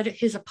it, what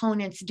his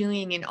opponent's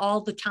doing and all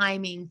the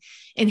timing,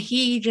 and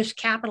he just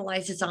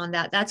capitalizes on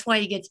that. That's why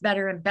he gets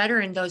better and better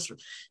in those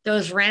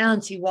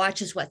rounds. He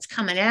watches what's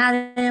coming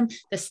at him,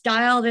 the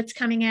style that's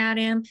coming at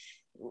him,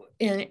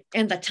 and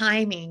the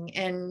timing.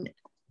 And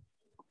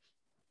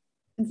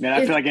man,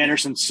 I feel like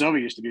Anderson Silva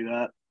used to do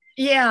that.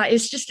 Yeah,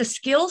 it's just a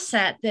skill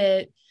set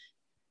that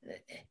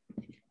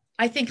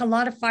I think a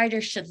lot of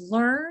fighters should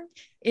learn.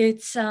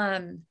 It's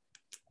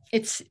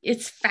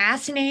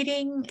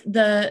fascinating.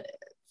 The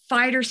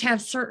fighters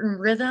have certain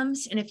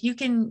rhythms, and if you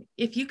can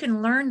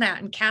learn that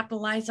and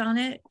capitalize on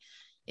it,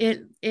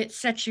 it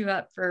sets you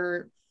up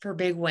for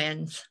big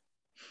wins.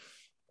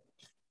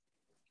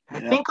 I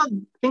think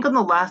on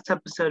the last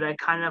episode, I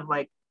kind of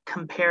like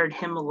compared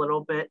him a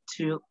little bit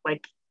to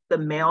like the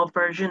male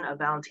version of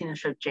Valentina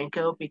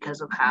Shevchenko because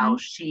of how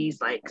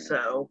she's like,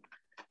 so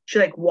she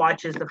like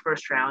watches the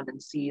first round and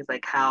sees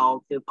like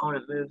how the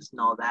opponent moves and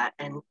all that.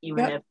 And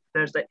even if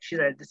there's like, she's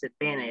at a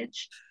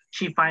disadvantage,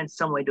 she finds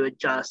some way to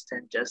adjust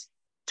and just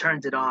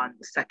turns it on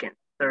the second,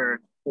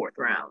 third, fourth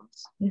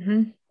rounds.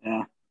 Mm-hmm.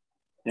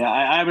 Yeah,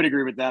 I would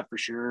agree with that for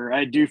sure.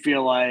 I do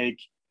feel like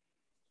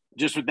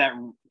just with that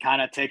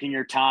kind of taking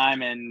your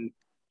time and,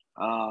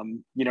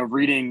 you know,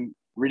 reading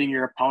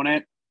your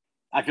opponent,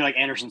 I feel like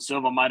Anderson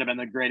Silva might have been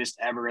the greatest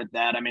ever at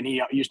that. I mean,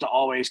 he used to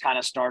always kind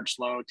of start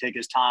slow, take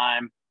his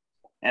time,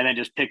 and then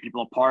just pick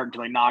people apart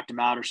until he knocked them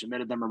out or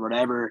submitted them or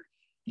whatever.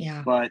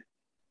 Yeah. But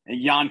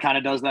Yan kind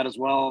of does that as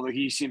well.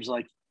 He seems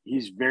like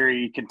he's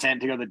very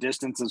content to go the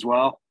distance as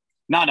well.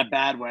 Not in a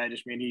bad way. I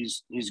just mean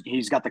he's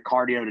got the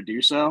cardio to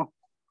do so.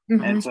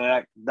 Mm-hmm. And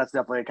so that's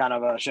definitely kind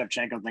of a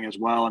Shevchenko thing as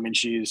well. I mean,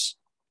 she's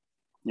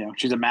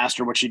a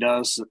master of what she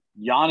does.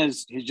 Yan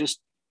he's just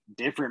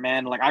different,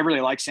 man. Like, I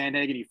really like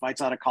Sandhagen. He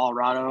fights out of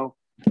Colorado.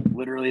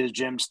 Literally, his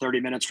gym's 30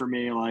 minutes from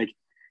me. Like,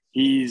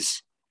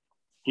 he's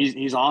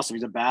awesome.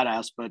 He's a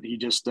badass, but he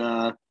just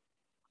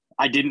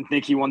I didn't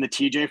think he won the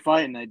TJ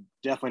fight, and I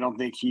definitely don't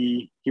think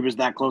he was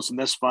that close in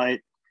this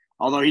fight.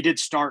 Although he did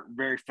start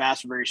very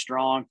fast and very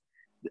strong.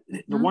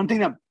 The one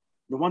thing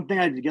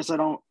I guess I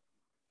don't,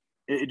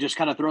 it just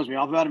kind of throws me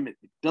off about him. It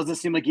doesn't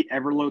seem like he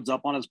ever loads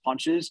up on his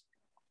punches.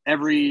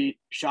 every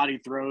shot he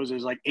throws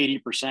is like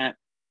 80%,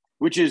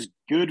 which is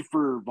good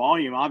for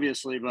volume,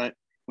 obviously. But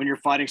when you're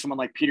fighting someone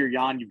like Peter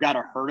Yan, you've got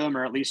to hurt him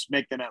or at least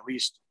make them at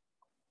least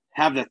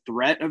have the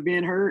threat of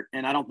being hurt.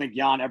 And I don't think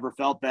Yan ever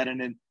felt that.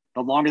 And then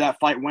the longer that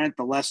fight went,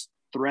 the less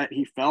threat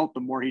he felt, the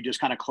more he just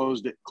kind of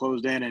closed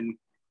in, and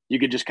you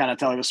could just kind of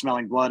tell he was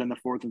smelling blood in the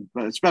fourth,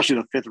 but especially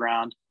the fifth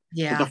round.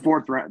 Yeah. But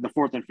the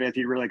fourth and fifth,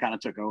 he really kind of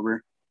took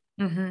over.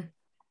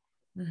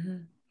 Mm-hmm. Mm-hmm.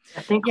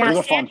 I think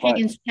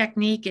Sandhagen's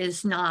technique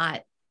is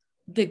not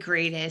the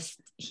greatest.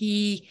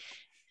 He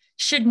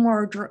should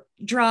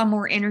draw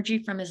more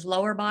energy from his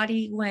lower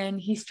body when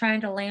he's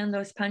trying to land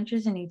those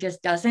punches, and he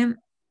just doesn't.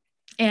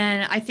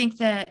 And I think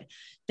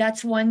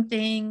that's one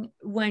thing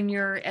when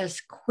you're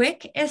as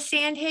quick as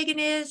Sandhagen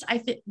is. I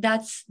think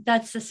that's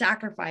the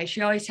sacrifice.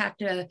 You always have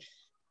to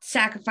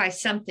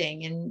sacrifice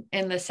something,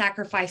 and the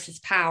sacrifice is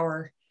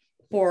power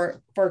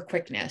for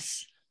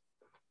quickness.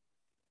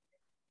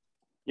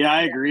 Yeah,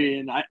 I agree.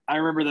 And I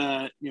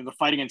remember the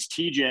fight against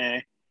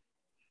TJ,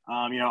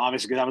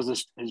 obviously because that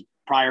was his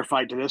prior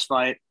fight to this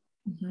fight.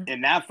 Mm-hmm.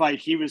 In that fight,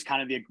 he was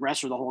kind of the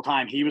aggressor the whole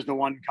time. He was the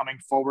one coming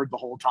forward the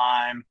whole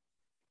time.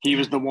 He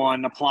was the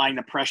one applying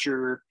the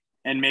pressure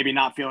and maybe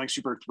not feeling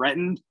super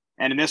threatened.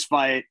 And in this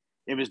fight,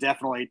 it was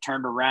definitely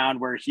turned around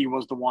where he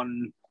was the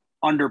one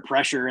under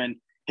pressure. And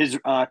his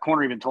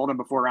corner even told him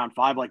before round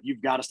 5, like,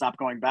 you've got to stop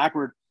going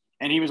backward.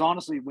 And he was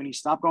honestly, when he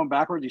stopped going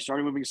backwards, he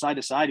started moving side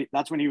to side.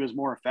 That's when he was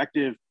more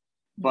effective.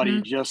 But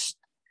Mm-hmm.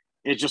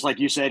 it's just like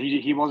you said,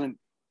 he wasn't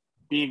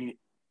being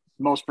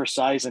most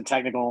precise and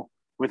technical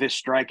with his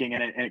striking,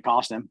 and it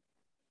cost him.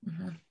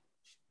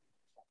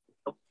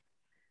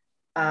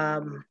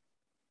 Mm-hmm.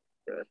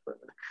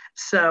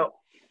 So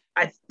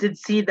I did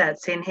see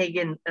that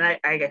Sandhagen, and I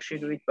actually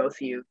agree with both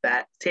of you,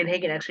 that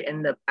Sandhagen actually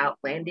ended up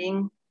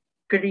outlanding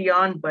Peter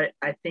Yan, but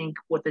I think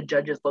what the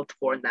judges looked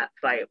for in that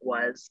fight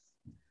was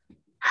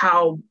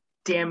how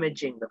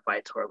damaging the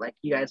fights were. Like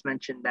you guys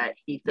mentioned that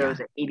he throws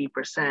at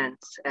 80%,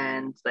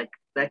 and like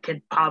that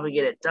could probably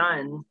get it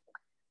done.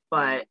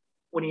 But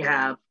when you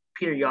have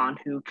Peter Yan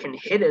who can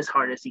hit as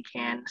hard as he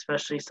can,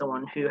 especially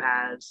someone who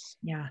has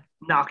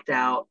knocked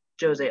out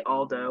Jose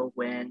Aldo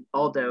when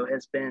Aldo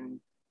has been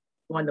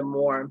one of the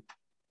more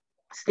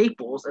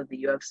staples of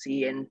the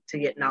UFC, and to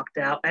get knocked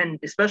out, and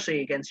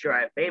especially against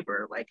Uriah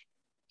Faber, like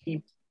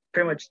he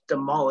pretty much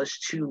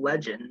demolished 2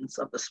 legends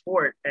of the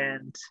sport.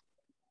 And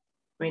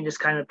I mean, just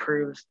kind of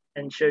proves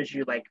and shows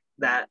you like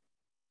that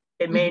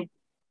it may,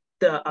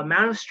 the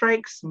amount of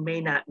strikes may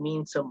not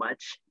mean so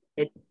much.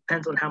 It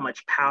depends on how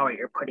much power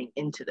you're putting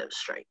into those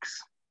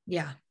strikes.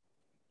 Yeah.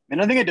 And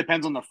I think it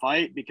depends on the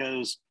fight,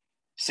 because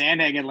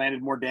Sandhagen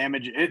landed more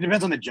damage. It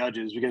depends on the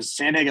judges, because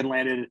Sandhagen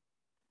landed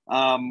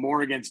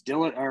more against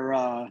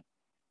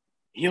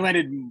he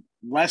landed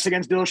less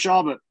against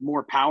Dillashaw, but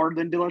more powered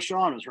than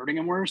Dillashaw, and was hurting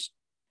him worse.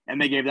 And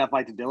they gave that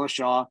fight to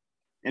Dillashaw.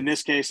 In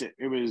this case, it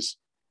was,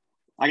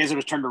 I guess it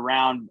was turned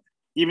around.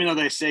 Even though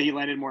they say he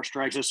landed more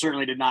strikes, it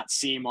certainly did not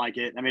seem like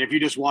it. I mean, if you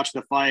just watch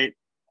the fight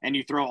and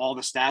you throw all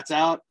the stats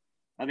out,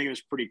 I think it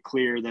was pretty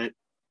clear that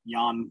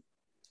Yan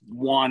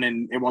won,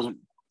 and it wasn't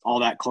all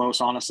that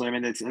close, honestly. I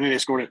mean, I think they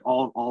scored it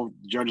all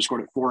the judges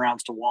scored it 4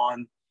 rounds to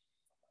 1.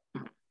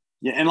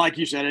 Yeah, and like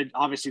you said,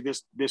 obviously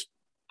this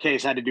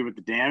case had to do with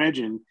the damage.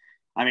 And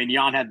I mean,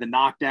 Yan had the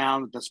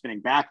knockdown, the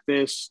spinning back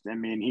fist. I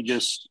mean,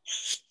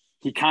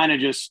 he kind of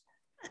just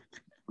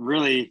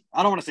really,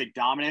 I don't want to say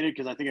dominated,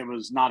 because I think it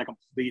was not a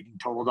complete and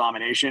total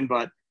domination,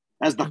 but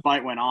as the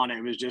fight went on,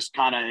 it was just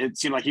kind of, it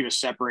seemed like he was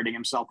separating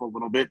himself a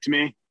little bit to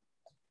me.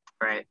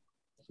 Right.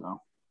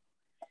 So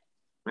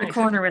The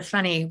corner was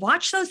funny.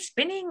 Watch those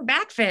spinning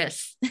back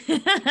fists.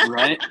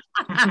 Right.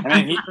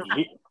 I mean,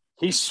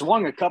 he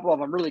swung a couple of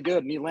them really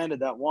good, and he landed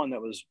that one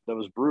that was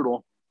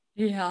brutal.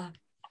 Yeah.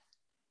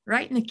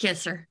 Right in the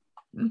kisser.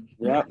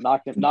 Yeah,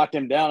 knocked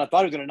him down. I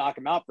thought he was going to knock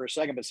him out for a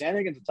second, but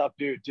Sandhagen's a tough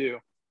dude too.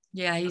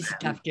 Yeah, he's a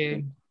tough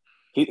dude.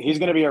 He's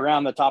going to be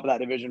around the top of that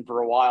division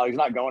for a while. He's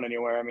not going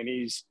anywhere. I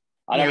mean,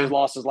 I know he's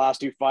lost his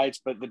last 2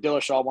 fights, but the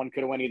Dillashaw one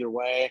could have went either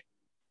way.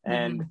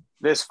 And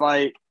this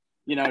fight,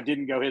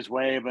 didn't go his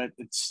way, but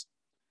it's,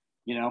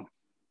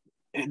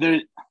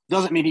 there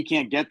doesn't mean he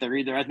can't get there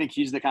either. I think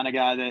he's the kind of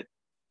guy that,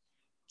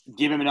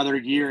 give him another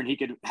year and he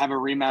could have a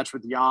rematch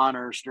with Yan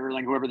or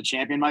Sterling, whoever the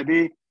champion might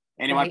be,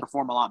 and he might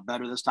perform a lot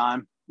better this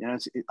time.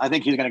 I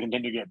think he's going to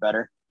continue to get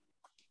better.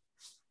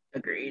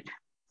 Agreed.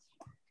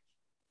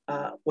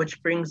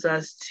 Which brings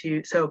us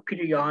to, so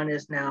Peter Yan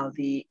is now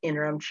the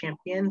interim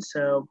champion.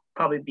 So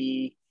we'll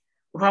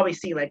probably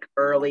see like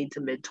early to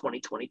mid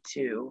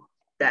 2022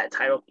 that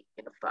title being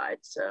unified.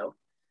 So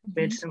it'll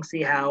be interesting to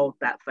see how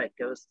that fight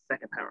goes the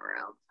second time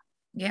around.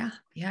 Yeah.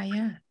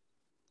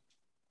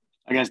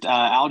 Against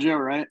Aljo,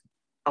 right?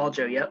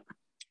 Aljo, yep.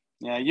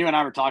 Yeah, you and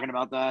I were talking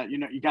about that.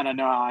 You kind of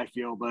know how I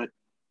feel, but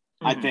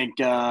I think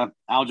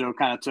Aljo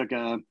kind of took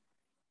the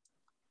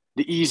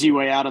easy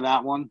way out of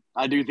that one.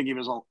 I do think he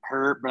was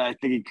hurt, but I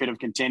think he could have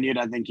continued.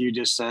 I think he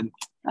just said,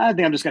 I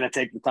think I'm just going to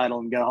take the title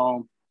and go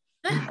home.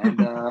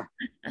 And I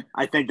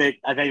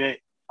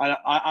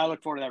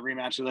look forward to that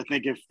rematch, because I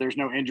think if there's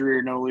no injury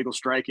or no illegal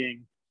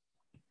striking,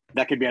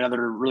 that could be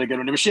another really good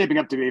one. It was shaping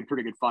up to be a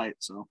pretty good fight,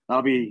 so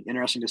that'll be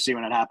interesting to see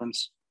when it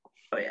happens.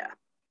 Oh yeah.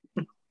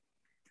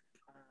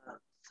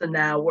 So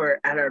now we're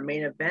at our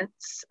main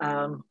events.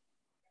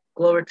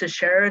 Glover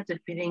Teixeira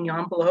defeating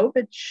Jan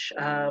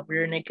Blachowicz,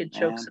 rear naked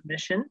choke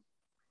submission.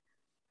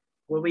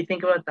 What do we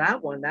think about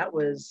that one? That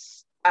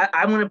was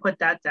I'm going to put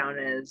that down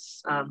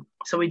as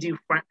so we do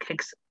front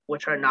kicks,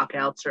 which are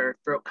knockouts or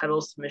throat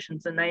cuddle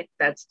submissions tonight.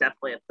 That's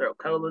definitely a throat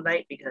cuddle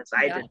tonight because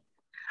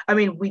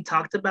we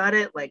talked about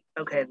it like,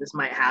 okay, this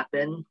might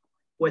happen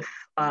with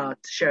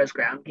Teixeira's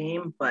ground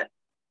game, but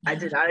I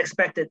did not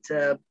expect it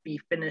to be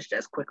finished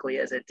as quickly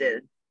as it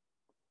did.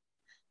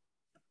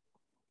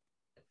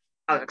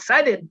 I was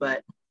excited,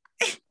 but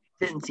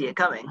didn't see it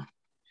coming.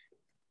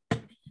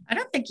 I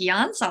don't think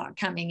Jan saw it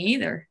coming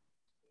either.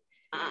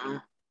 Uh-uh.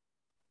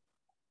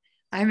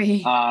 I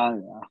mean, I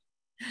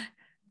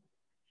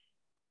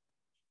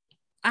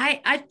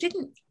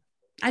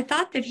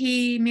thought that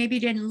he maybe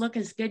didn't look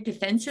as good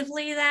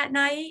defensively that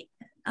night.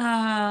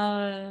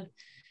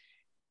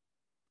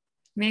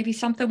 Maybe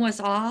something was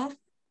off.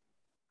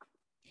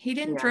 He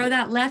didn't throw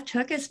that left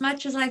hook as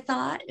much as I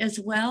thought as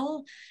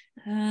well.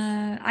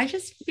 I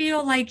just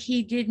feel like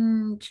he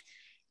didn't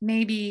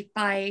maybe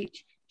fight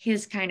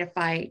his kind of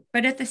fight.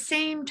 But at the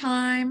same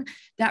time,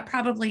 that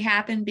probably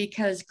happened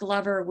because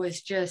Glover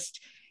was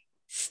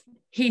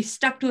he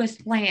stuck to his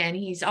plan.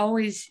 He's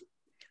always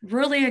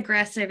really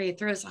aggressive. He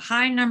throws a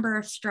high number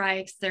of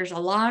strikes. There's a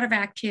lot of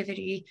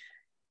activity.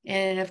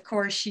 And of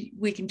course,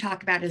 we can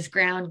talk about his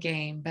ground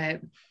game.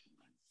 But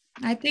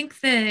I think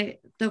I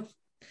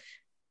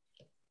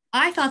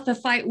thought the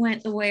fight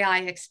went the way I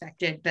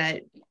expected,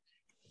 but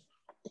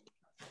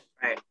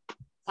right.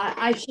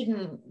 I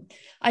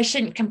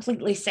shouldn't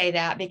completely say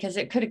that because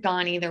it could have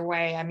gone either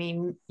way. I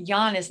mean,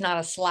 Jan is not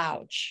a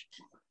slouch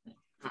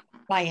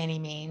by any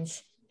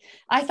means.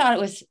 I thought it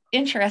was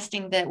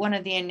interesting that one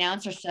of the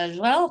announcers says,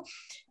 well,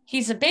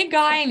 he's a big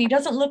guy and he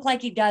doesn't look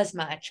like he does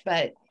much,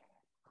 but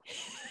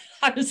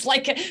I was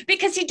like,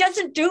 because he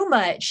doesn't do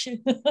much.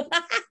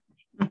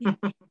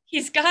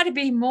 He's got to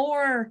be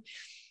more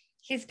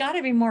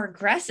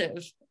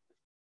aggressive.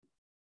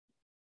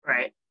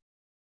 Right.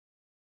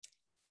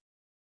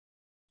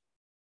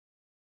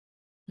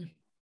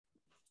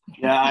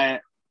 Yeah,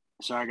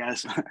 sorry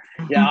guys.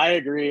 Yeah, I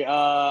agree.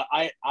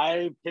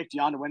 I picked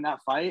Jan to win that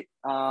fight.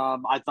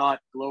 I thought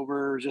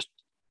Glover was just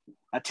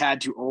a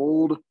tad too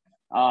old.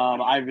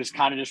 I was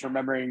kind of just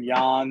remembering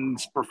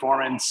Jan's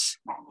performance.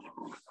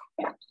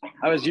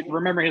 I was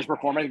remembering his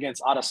performance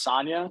against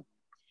Adesanya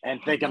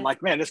and thinking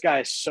like, man, this guy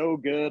is so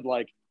good.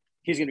 Like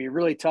he's going to be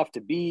really tough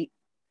to beat.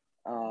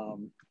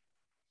 And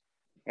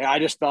I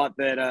just thought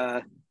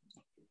that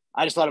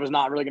it was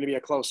not really going to be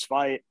a close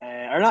fight,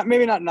 or not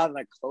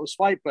like close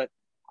fight, but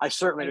I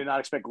certainly did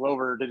not expect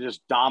Glover to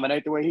just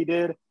dominate the way he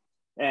did.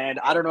 And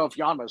I don't know if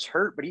Jan was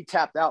hurt, but he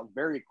tapped out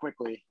very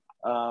quickly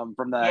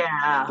from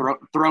that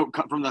throat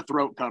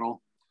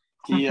cuddle.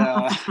 He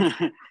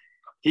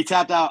he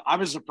tapped out. I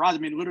was surprised. I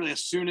mean, literally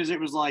as soon as it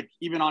was like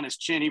even on his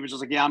chin, he was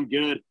just like, "Yeah, I'm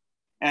good."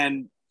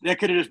 And that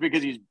could have just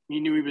because he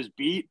knew he was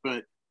beat,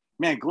 but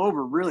man,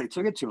 Glover really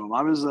took it to him.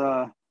 I was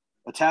a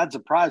tad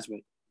surprised, but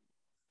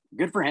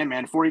good for him,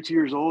 man. 42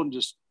 years old and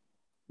just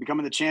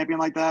becoming the champion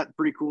like that.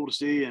 Pretty cool to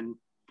see. And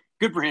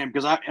good for him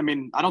because, I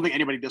mean, I don't think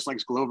anybody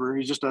dislikes Glover.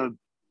 He's just a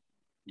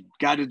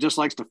guy that just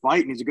likes to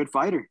fight, and he's a good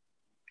fighter.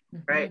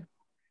 Right.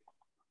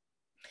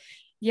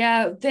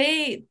 Yeah,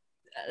 the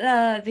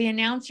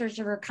announcers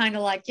were kind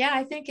of like, yeah,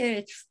 I think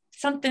it's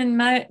something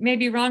may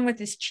be wrong with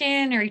his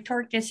chin or he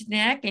torqued his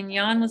neck. And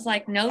Jan was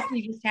like, nope,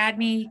 he had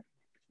me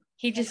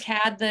deep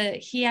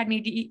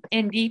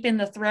in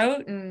the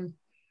throat. And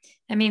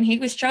I mean, he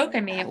was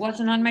choking me. It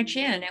wasn't on my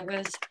chin. It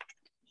was,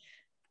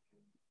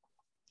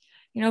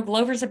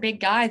 Glover's a big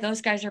guy.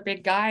 Those guys are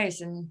big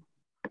guys. And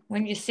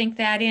when you sink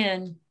that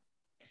in,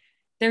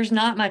 there's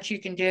not much you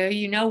can do.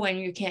 When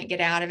you can't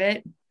get out of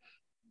it.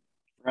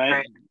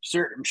 Right.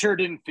 I'm sure it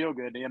didn't feel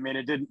good. I mean,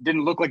 it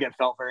didn't look like it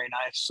felt very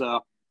nice.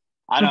 So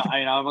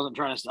I wasn't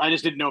trying to, I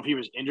just didn't know if he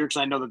was injured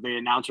because I know that the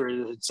announcer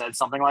had said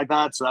something like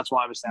that. So that's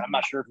why I was saying, I'm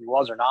not sure if he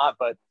was or not,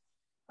 but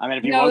I mean,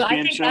 if he was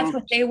being shown. That's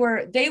what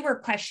they were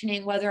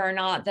questioning whether or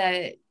not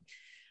that.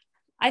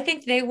 I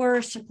think they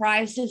were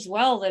surprised as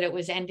well that it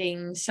was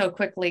ending so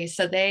quickly.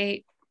 So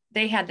they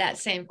had that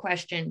same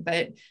question,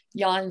 but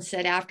Jan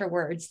said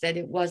afterwards that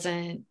it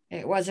wasn't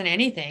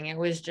anything. It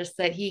was just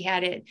that he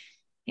had it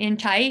in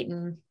tight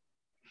and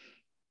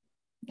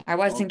I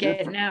wasn't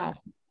getting out.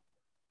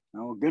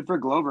 No, good for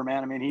Glover,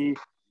 man. I mean,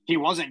 he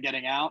wasn't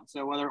getting out.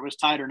 So whether it was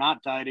tight or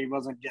not tight, he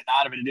wasn't getting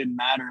out of it. It didn't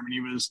matter. I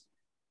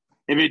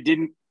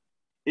mean,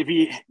 if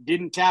he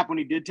didn't tap when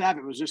he did tap,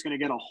 it was just going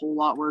to get a whole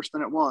lot worse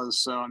than it was.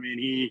 So, I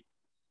mean,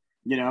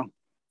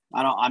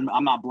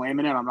 I'm not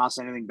blaming him. I'm not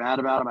saying anything bad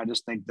about him. I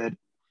just think that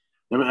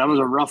was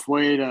a rough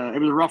it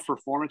was a rough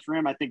performance for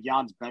him. I think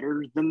Jan's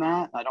better than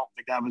that. I don't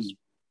think that was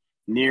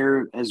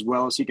near as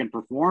well as he can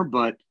perform,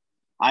 but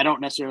I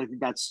don't necessarily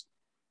think that's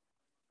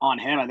on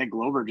him. I think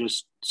Glover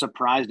just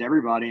surprised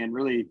everybody and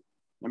really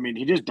I mean,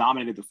 he just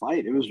dominated the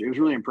fight. It was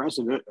really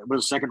impressive. It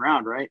was the second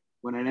round, right,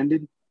 when it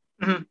ended?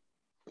 Mhm.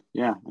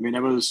 Yeah, I mean,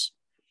 it was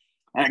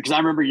because I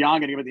remember Jan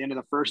getting up at the end of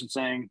the first and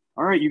saying,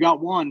 "All right, you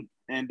got one,"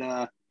 and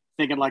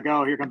thinking like,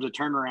 "Oh, here comes a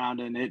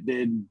turnaround," and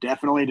it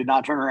definitely did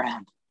not turn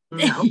around.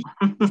 No,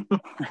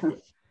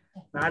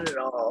 not at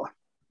all.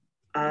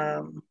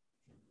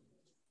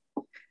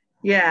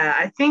 Yeah,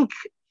 I think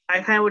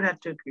I kind of would have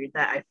to agree with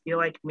that. I feel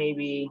like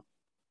maybe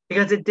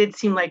because it did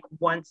seem like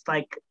once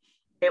like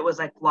it was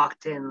like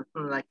locked in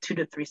like 2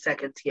 to 3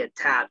 seconds he had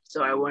tapped.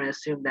 So I want to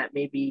assume that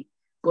maybe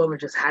Glover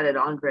just had it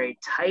on very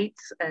tight.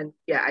 And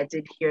yeah, I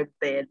did hear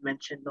they had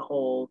mentioned the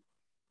whole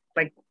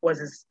like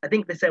I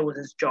think they said was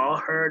his jaw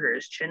hurt or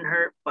his chin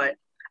hurt, but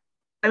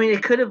I mean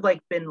it could have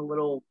like been a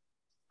little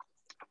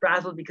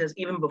frazzled because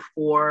even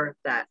before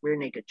that rear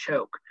naked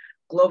choke,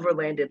 Glover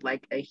landed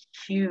like a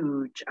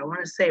huge, I want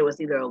to say it was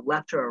either a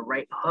left or a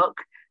right hook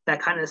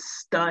that kind of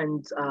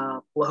stunned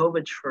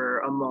Blachowicz for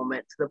a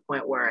moment to the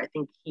point where I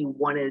think he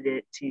wanted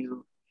it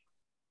to,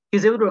 he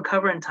was able to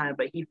recover in time,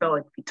 but he felt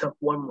like if he took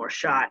one more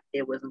shot,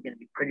 it wasn't going to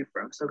be pretty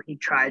for him. So he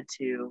tried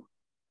to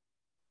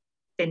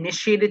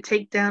initiate a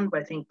takedown,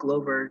 but I think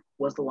Glover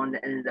was the one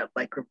that ended up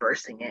like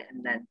reversing it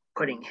and then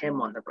putting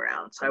him on the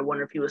ground. So I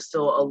wonder if he was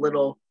still a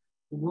little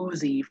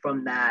woozy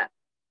from that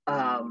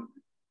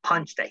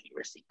punch that he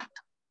received.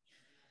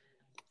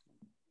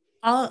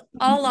 I'll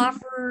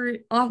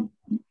offer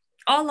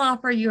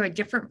you a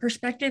different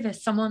perspective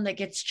as someone that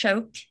gets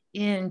choked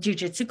in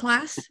jiu-jitsu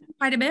class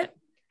quite a bit.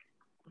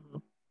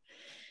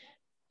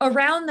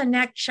 Around the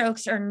neck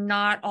chokes are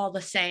not all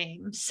the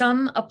same.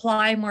 Some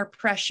apply more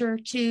pressure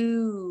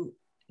to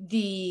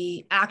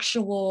the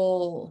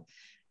actual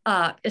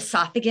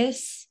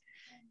esophagus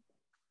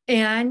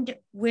and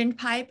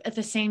windpipe at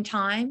the same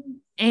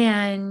time.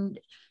 And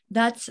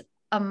that's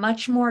a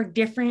much more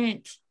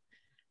different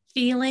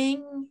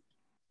feeling.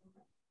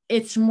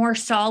 It's more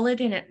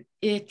solid and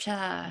it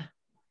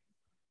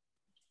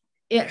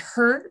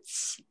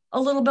hurts a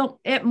little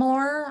bit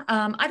more.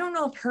 I don't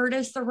know if hurt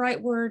is the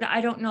right word.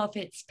 I don't know if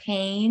it's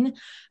pain,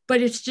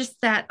 but it's just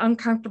that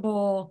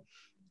uncomfortable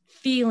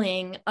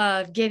feeling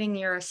of getting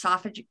your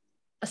esophagus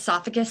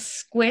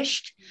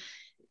squished.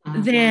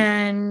 Mm-hmm.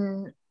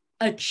 Than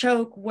a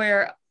choke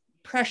where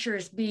pressure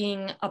is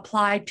being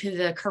applied to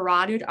the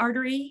carotid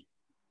artery,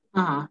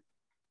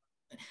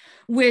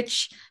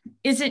 which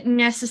isn't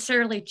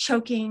necessarily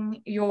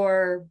choking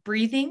your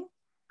breathing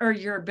or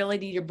your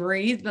ability to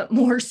breathe, but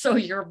more so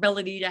your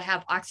ability to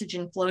have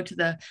oxygen flow to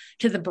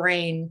the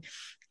brain.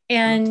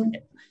 And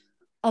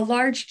a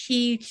large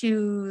key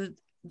to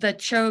the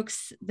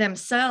chokes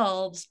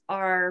themselves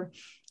are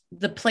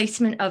the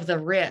placement of the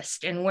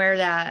wrist and where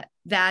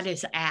that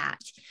is at.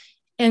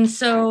 And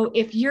so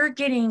if you're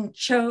getting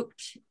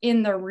choked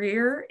in the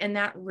rear and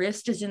that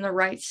wrist is in the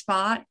right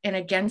spot and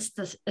against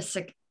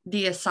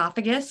the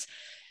esophagus,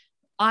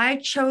 I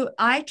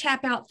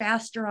tap out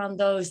faster on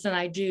those than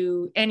I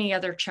do any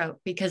other choke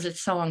because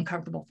it's so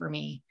uncomfortable for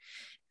me.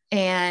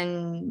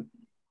 And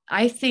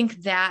I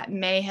think that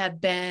may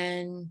have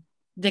been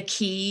the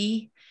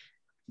key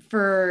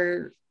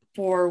for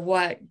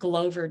what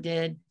Glover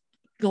did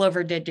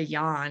to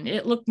Jan.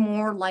 It looked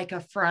more like a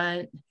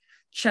front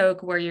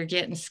choke where you're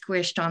getting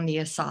squished on the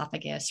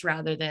esophagus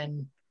rather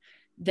than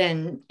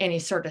any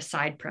sort of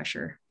side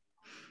pressure.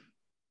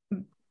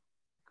 Way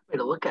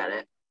to look at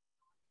it.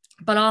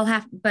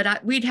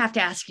 But we'd have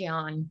to ask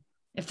Jan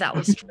if that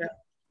was true.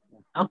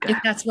 Okay. If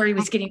that's where he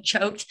was getting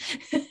choked.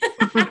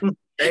 But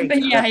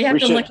yeah, you have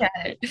to look at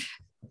it.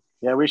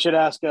 Yeah, we should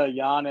ask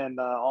Jan and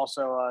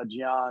also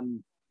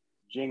Jian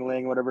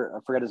Jingling, whatever, I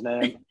forget his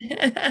name.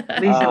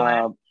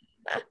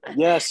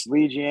 Yes,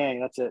 Li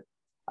Jiang, that's it.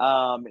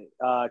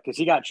 Because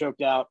he got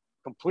choked out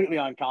completely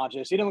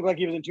unconscious. He didn't look like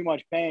he was in too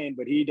much pain,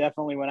 but he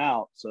definitely went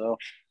out. So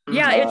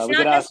yeah, it's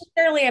not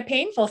necessarily a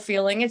painful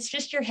feeling. It's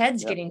just your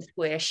head's getting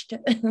squished.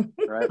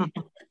 Right.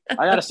 I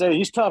gotta say,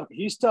 he's tough.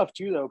 He's tough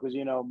too, though, because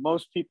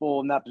most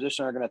people in that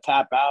position are going to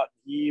tap out.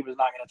 He was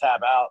not going to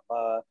tap out.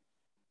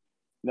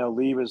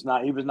 Lee was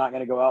not. He was not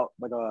going to go out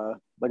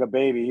like a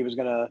baby. He was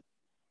going to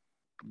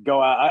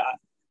go out.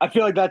 I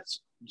feel like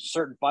that's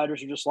certain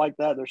fighters are just like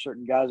that. There's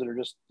certain guys that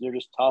they're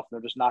just tough.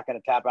 They're just not going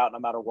to tap out no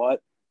matter what.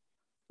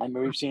 I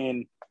mean, we've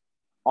seen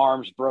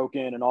arms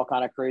broken and all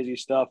kind of crazy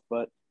stuff,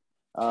 but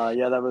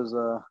yeah, that was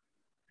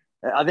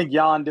I think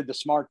Jan did the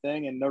smart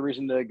thing and no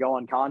reason to go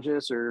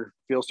unconscious or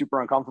feel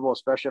super uncomfortable,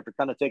 especially after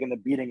kind of taking the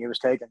beating he was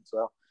taking.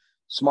 So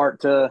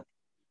smart to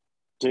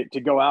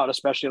go out,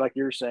 especially like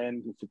you're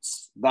saying, if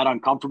it's that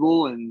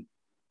uncomfortable. And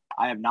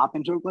I have not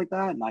been choked like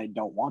that, and I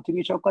don't want to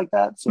be choked like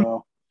that.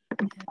 So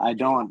I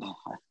feel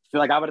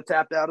like I would have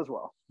tapped out as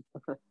well.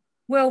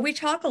 Well, we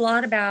talk a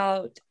lot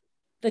about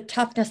the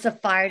toughness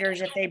of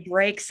fighters if they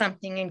break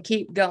something and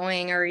keep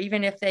going, or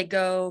even if they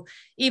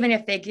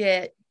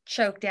get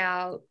choked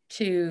out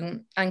to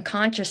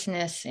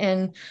unconsciousness.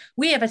 And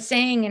we have a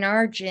saying in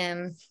our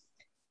gym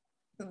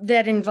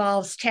that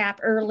involves tap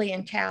early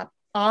and tap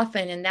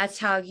often. And that's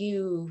how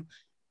you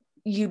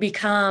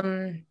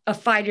become a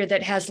fighter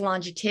that has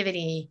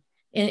longevity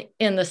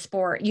in the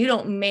sport. You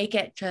don't make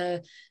it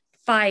to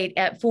fight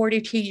at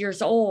 42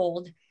 years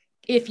old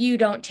if you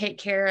don't take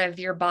care of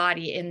your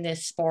body in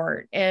this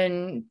sport.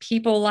 And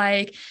people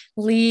like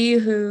Lee,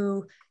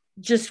 who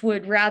just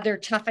would rather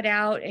tough it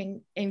out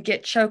and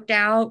get choked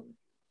out.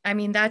 I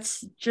mean,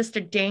 that's just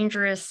a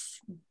dangerous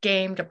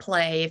game to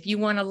play. If you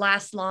want to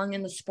last long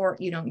in the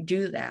sport, you don't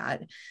do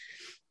that.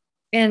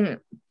 And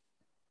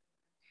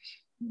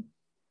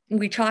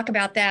we talk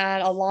about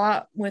that a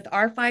lot with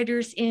our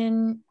fighters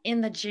in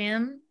the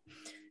gym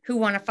who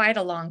want to fight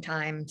a long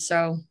time.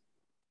 So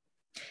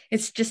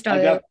it's just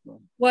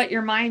what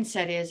your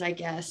mindset is, I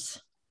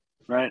guess.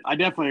 Right. I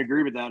definitely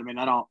agree with that. I mean,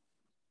 I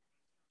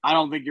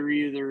don't think you're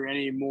either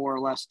any more or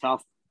less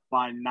tough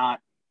by not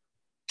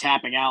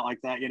tapping out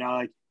like that. You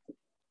know,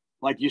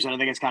 like you said, I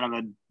think it's kind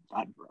of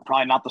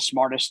probably not the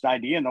smartest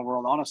idea in the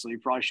world. Honestly, you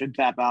probably should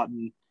tap out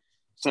and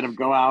instead of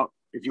go out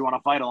if you want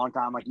to fight a long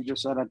time, like you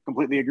just said. I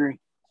completely agree.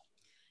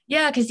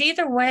 Yeah, because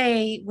either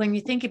way, when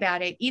you think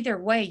about it, either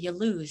way you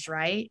lose,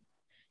 right?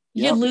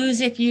 You Yep.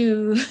 lose if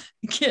you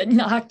get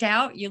knocked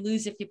out, you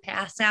lose if you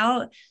pass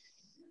out,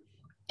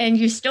 and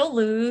you still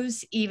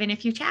lose even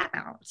if you tap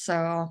out.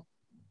 So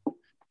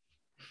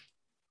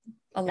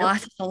a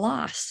loss is a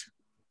loss.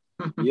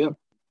 Yep.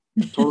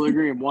 Totally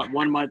agree. And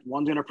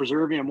one's gonna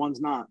preserve you and one's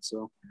not.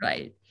 So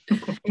Right.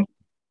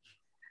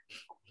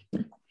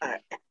 I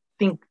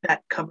think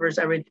that covers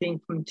everything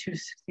from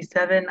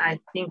 267. I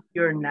think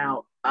you're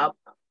now up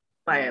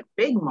by a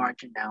big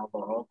margin now,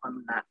 Laurel, if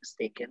I'm not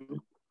mistaken.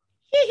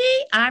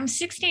 I'm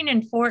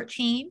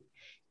 16-14,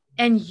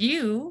 and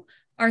you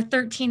are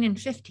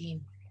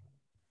 13-15.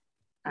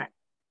 All right.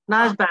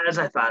 Not as bad as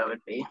I thought it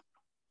would be.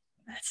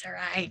 That's all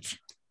right.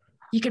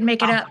 You can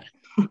make it up.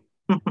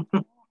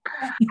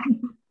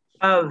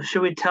 Oh,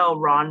 should we tell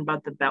Ron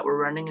about the bet we're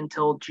running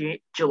until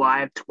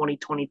July of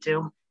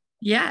 2022?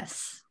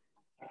 Yes.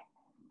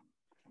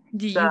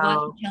 Do you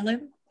want to tell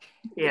him?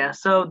 Yeah,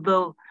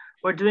 so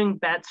we're doing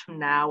bets from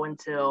now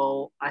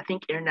until I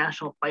think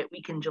International Fight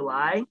Week in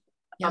July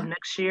of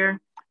next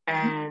year,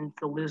 and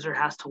the loser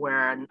has to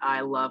wear an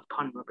I Love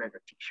Conor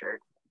McGregor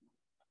t-shirt.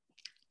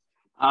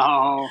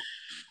 Oh,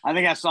 I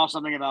think I saw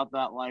something about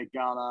that like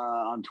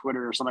on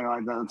Twitter or something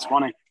like that. It's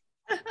funny.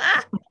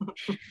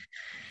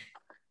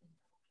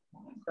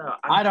 So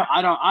I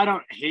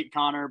don't hate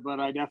Conor, but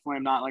I definitely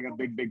am not like a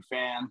big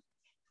fan.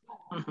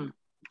 Mm-hmm.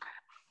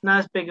 Not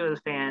as big of a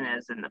fan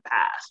as in the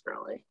past,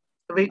 really.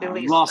 At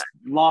least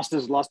lost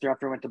his luster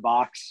after I went to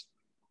box.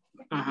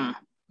 Mm-hmm.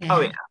 Yeah.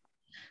 Oh yeah.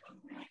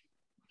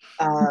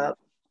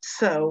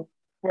 So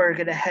we're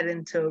gonna head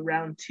into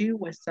round 2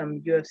 with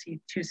some UFC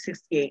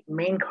 268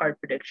 main card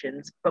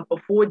predictions. But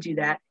before we do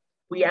that,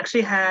 we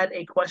actually had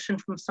a question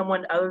from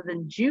someone other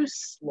than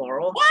Juice,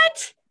 Laurel.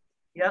 What?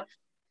 Yep.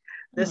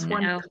 This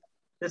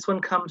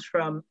one comes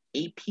from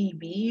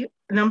APB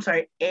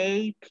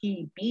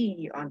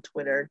on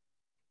Twitter,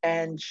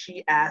 and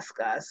she asked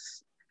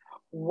us,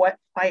 what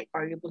fight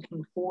are you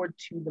looking forward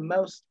to the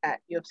most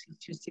at UFC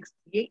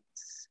 268?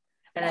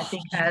 And I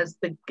think as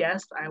the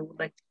guest, I would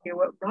like to hear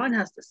what Ron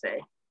has to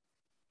say.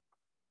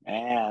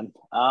 And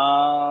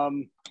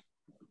the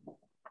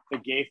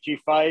Gaethje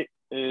fight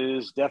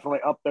is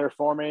definitely up there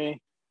for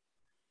me,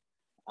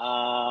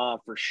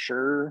 for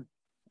sure.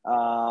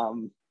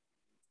 But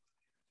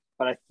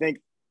I think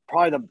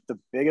probably the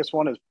biggest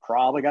one is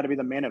probably got to be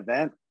the main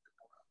event.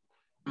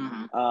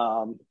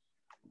 Mm-hmm.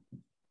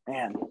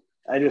 Man,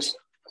 it's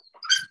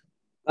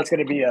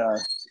gonna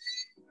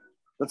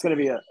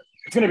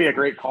be a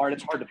great card.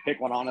 It's hard to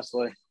pick one,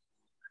 honestly.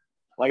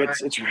 Like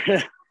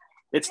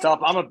it's tough.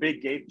 I'm a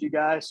big Gaethje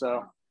guy,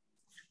 so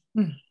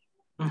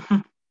Mm-hmm.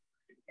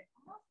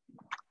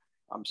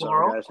 I'm sorry,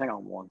 Laurel? guys. Hang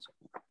on one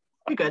second.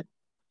 You're good.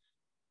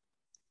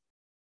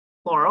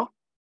 Laurel?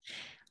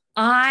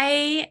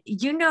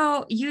 You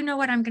know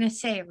what I'm gonna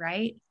say,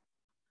 right?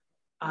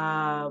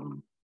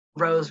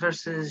 Rose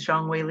versus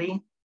Zhang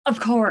Weili. Of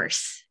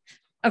course.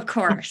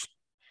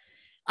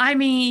 I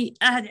mean,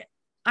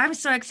 I'm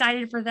so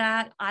excited for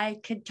that. I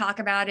could talk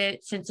about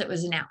it since it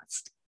was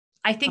announced.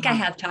 I think I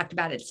have talked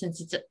about it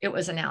since it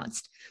was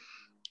announced.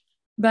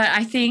 But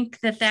I think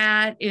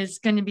that is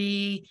going to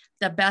be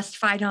the best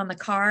fight on the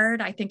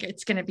card. I think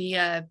it's going to be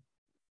a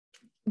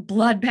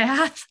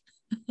bloodbath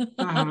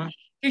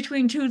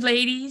between two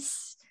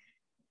ladies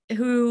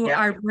who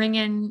are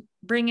bringing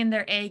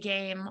their A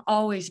game,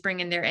 always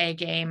bringing their A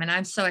game. And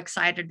I'm so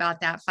excited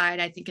about that fight.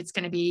 I think it's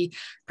going to be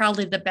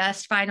probably the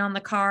best fight on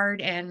the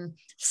card and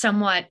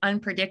somewhat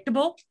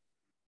unpredictable.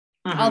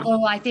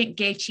 Although I think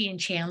Gaethje and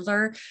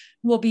Chandler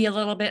will be a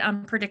little bit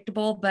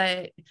unpredictable,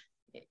 but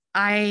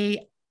I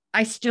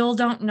still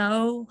don't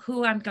know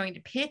who I'm going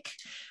to pick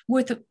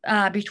with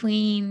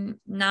between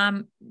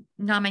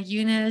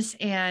Namajunas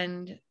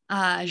and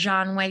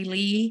Zhang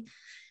Weili.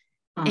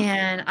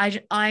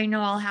 And I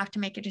know I'll have to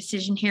make a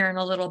decision here in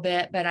a little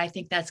bit, but I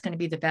think that's going to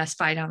be the best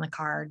fight on the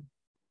card.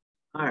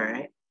 All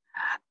right.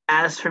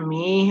 As for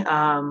me,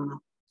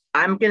 I'm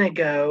going to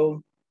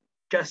go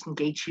Justin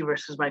Gaethje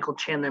versus Michael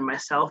Chandler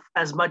myself.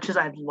 As much as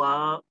I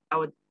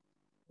would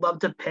love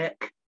to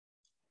pick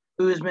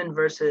Usman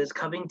versus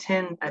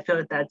Covington. I feel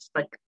like that's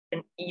like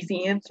an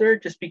easy answer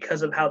just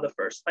because of how the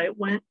first fight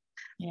went.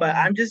 Yeah. But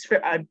I'm just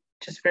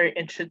very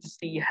interested to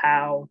see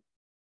how,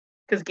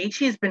 because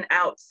Gaethje has been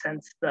out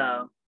since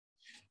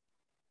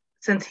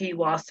he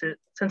lost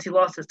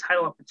his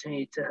title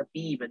opportunity to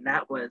Khabib, and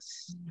that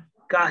was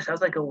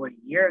like over a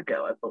year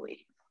ago, I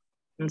believe.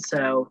 And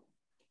so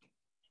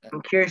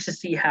I'm curious to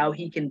see how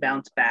he can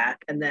bounce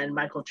back. And then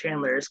Michael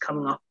Chandler is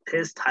coming off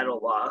his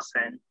title loss,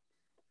 and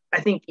I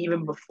think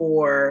even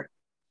before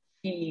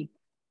he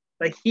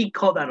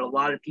called out a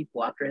lot of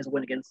people after his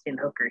win against Dan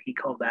Hooker. He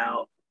called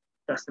out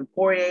Dustin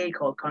Poirier, he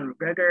called Conor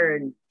McGregor,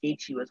 and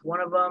Gaethje was one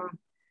of them.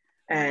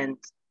 And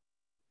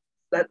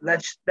that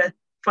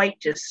fight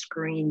just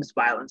screams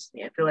violence to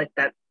me. I feel like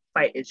that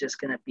fight is just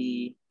going to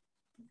be.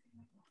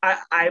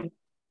 I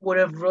would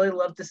have really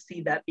loved to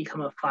see that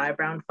become a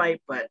 5-round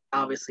fight, but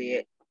obviously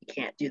you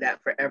can't do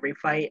that for every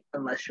fight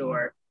unless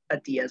you're a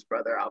Diaz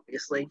brother,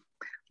 obviously.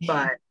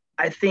 But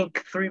I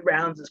think 3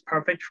 rounds is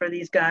perfect for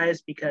these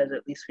guys because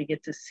at least we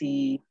get to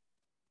see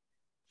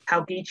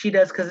how Gaethje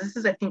does. Because this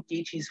is, I think,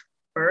 Gaethje's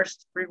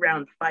first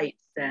 3-round fight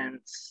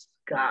since,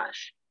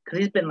 because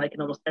he's been like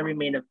in almost every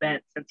main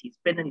event since he's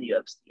been in the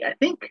UFC. I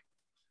think,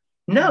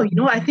 no,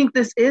 I think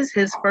this is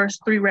his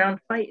first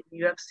 3-round fight in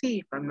the UFC,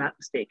 if I'm not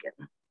mistaken.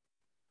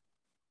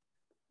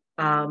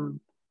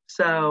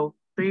 So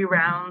 3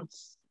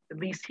 rounds, at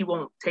least he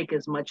won't take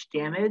as much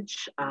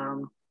damage.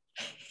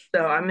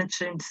 So I'm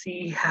interested to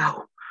see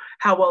how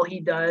well he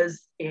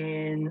does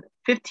in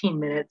 15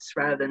 minutes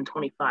rather than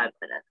 25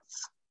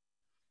 minutes.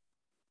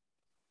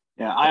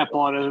 Yeah, I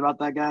apologize about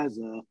that, guys.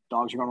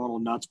 Dogs are going a little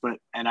nuts,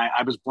 and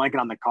I was blanking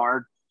on the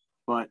card,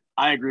 but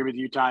I agree with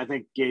you, Ty. I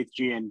think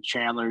Gaethje and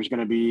Chandler is going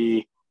to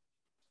be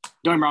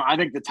 – don't get me wrong, I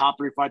think the top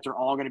 3 fights are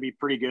all going to be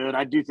pretty good.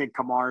 I do think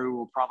Kamaru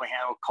will probably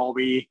handle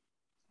Colby,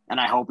 and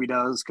I hope he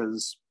does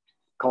because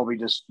Colby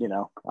just, I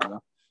don't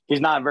know. He's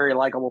not a very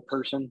likable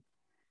person.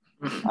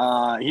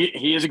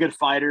 He is a good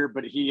fighter,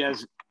 but he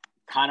has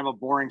kind of a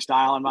boring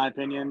style, in my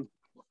opinion.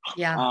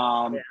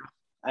 Yeah.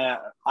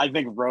 I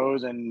think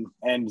Rose and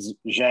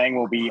Zhang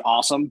will be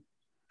awesome.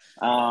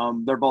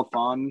 They're both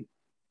fun.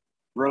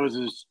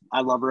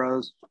 I love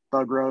Rose,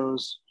 Thug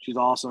Rose. She's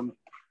awesome.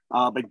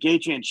 But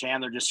Gaethje and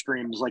Chandler just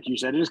screams, like you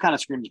said, it just kind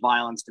of screams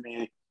violence to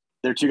me.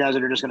 They're 2 guys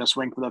that are just going to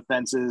swing for the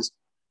fences.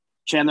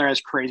 Chandler has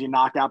crazy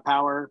knockout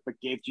power, but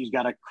Gaethje's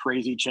got a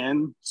crazy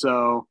chin.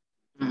 So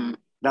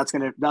that's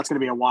gonna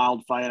be a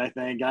wild fight, I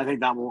think. I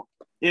think that will,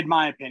 in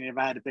my opinion, if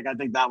I had to pick, I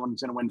think that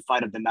one's gonna win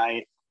fight of the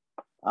night.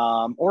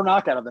 Or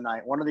knockout of the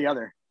night, one or the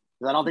other.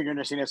 Because I don't think you're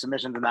gonna see any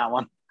submissions in that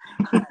one.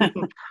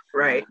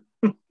 Right.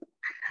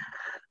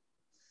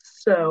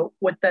 So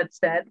with that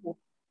said, we'll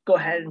go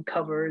ahead and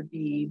cover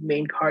the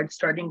main card,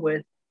 starting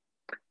with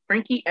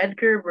Frankie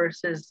Edgar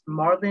versus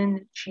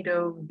Marlon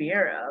Chito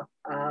Vieira.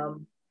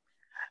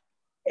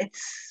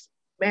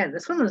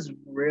 This one was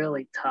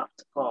really tough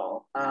to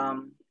call.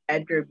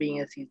 Edgar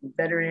being a seasoned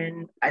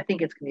veteran, I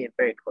think it's going to be a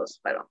very close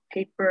fight on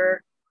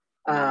paper.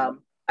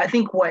 I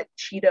think what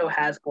Chito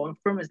has going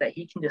for him is that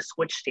he can just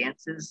switch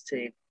stances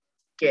to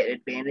get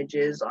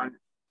advantages on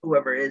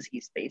whoever it is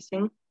he's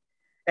facing.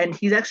 And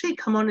he's actually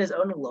come on his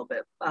own a little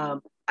bit.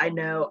 I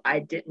know I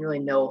didn't really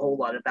know a whole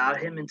lot about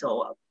him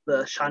until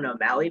the Sean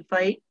O'Malley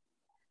fight.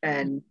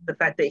 And the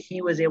fact that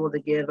he was able to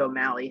give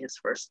O'Malley his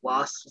first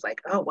loss was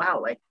like, oh, wow,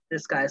 like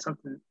this guy is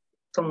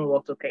someone will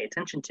have to pay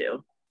attention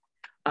to.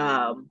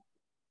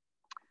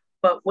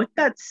 But with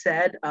that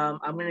said, I'm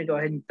going to go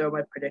ahead and throw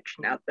my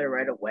prediction out there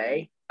right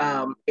away.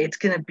 It's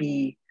going to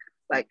be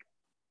like,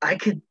 I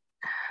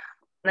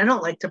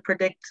don't like to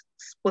predict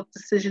split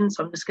decisions,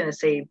 so I'm just going to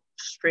say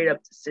straight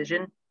up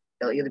decision.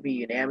 It'll either be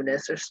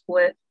unanimous or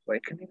split, or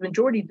it could be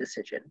majority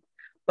decision.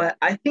 But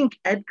I think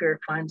Edgar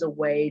finds a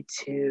way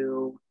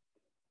to,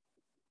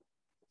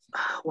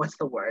 what's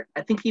the word?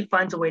 I think he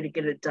finds a way to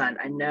get it done.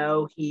 I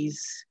know he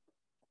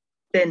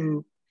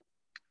hasn't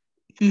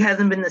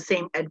been the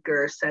same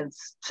Edgar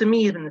since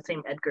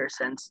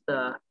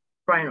the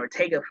Brian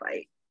Ortega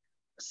fight.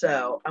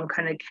 So I'm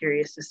kind of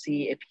curious to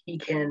see if he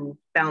can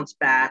bounce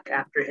back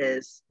after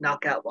his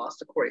knockout loss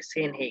to Corey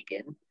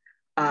Sandhagen.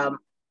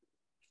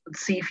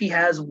 Let's see if he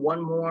has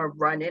one more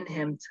run in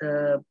him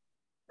to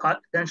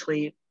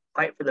potentially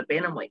fight for the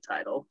bantamweight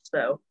title.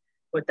 So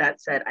with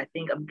that said, I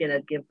think I'm going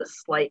to give the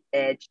slight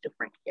edge to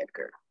Frankie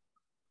Edgar.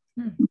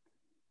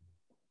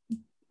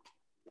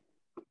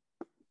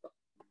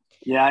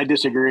 Yeah, I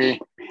disagree.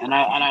 And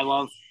I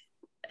love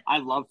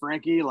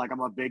Frankie. Like, I'm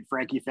a big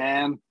Frankie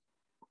fan.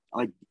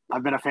 Like,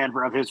 I've been a fan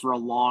of his for a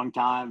long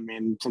time. I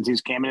mean, since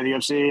he's came into the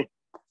UFC.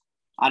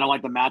 I don't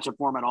like the matchup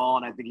for him at all,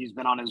 and I think he's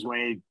been on his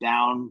way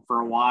down for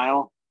a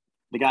while.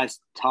 The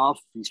guy's tough.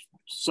 He's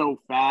so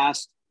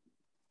fast.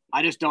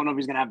 I just don't know if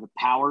he's going to have the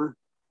power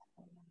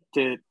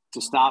to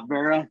stop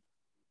Vera.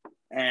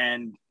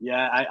 And,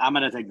 yeah, I'm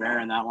going to take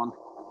Vera in that one.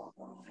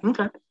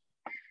 Okay.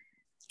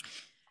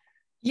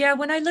 Yeah,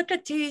 when I looked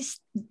at these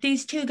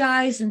 2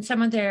 guys and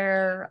some of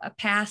their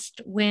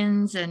past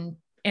wins and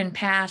in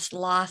past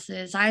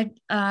losses. I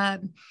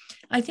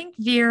think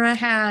Vera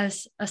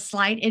has a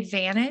slight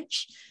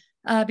advantage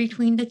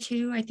between the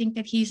two. I think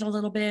that he's a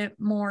little bit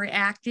more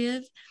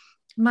active.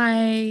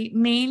 My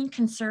main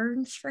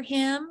concerns for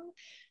him,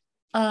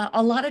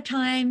 a lot of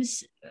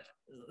times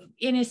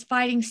in his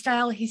fighting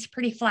style, he's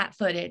pretty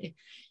flat-footed.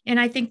 And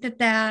I think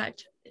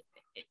that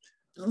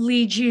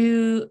makes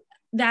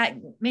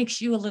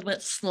you a little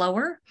bit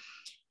slower.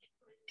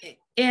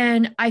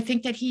 And I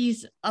think that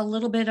he's a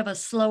little bit of a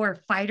slower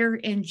fighter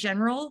in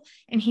general,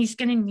 and he's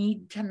going to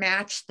need to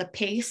match the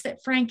pace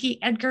that Frankie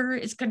Edgar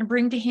is going to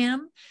bring to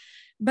him.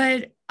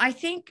 But I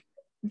think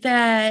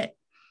that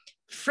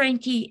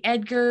Frankie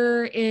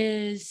Edgar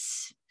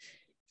is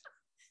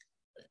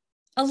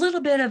a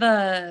little bit of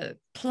a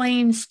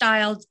plain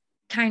style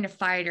kind of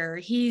fighter.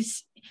 He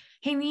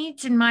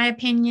needs, in my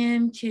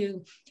opinion,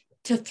 to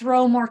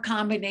throw more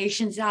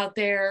combinations out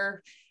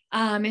there.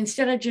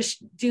 Instead of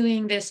just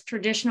doing this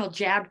traditional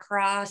jab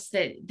cross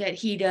that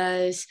he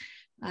does,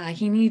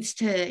 he needs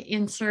to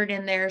insert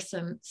in there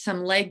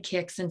some leg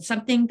kicks and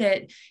something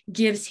that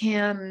gives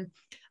him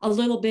a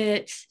little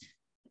bit,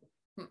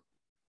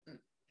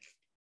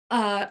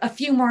 a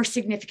few more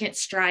significant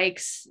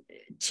strikes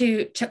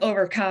to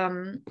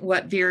overcome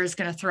what Vera is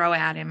going to throw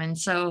at him. And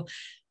so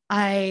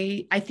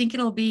I think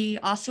it'll be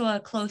also a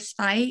close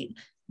fight,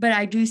 but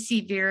I do see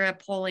Vera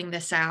pulling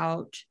this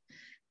out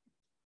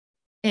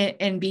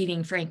and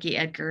beating Frankie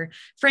Edgar.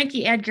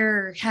 Frankie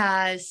Edgar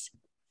has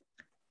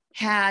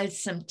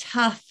some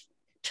tough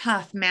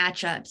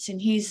matchups, and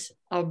he's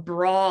a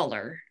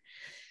brawler.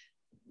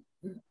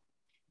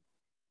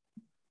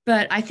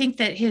 But I think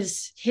that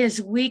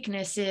his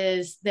weakness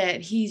is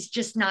that he's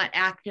just not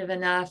active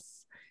enough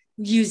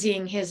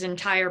using his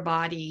entire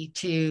body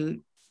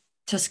to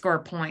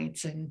score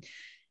points. And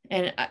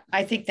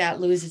I think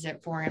that loses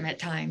it for him at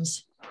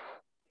times.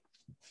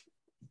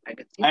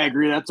 I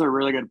agree. That's a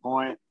really good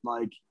point.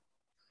 Like,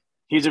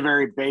 he's a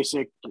very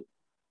basic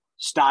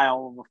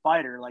style of a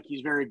fighter. Like,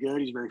 he's very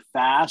good. He's very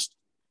fast,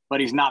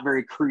 but he's not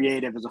very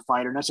creative as a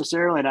fighter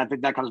necessarily. And I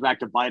think that comes back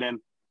to bite him.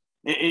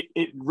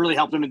 It really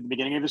helped him at the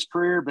beginning of his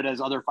career, but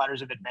as other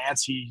fighters have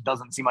advanced, he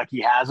doesn't seem like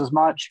he has as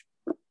much.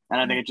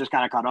 And I think it just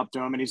kind of caught up to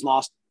him. And he's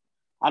lost.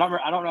 I don't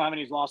know how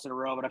many he's lost in a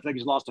row, but I think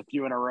he's lost a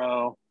few in a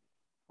row,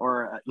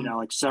 or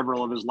like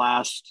several of his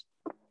last,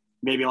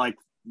 maybe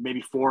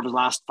 4 of his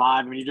last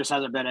 5. I mean, he just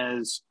hasn't been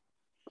as,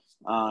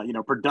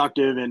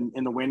 productive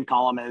in the win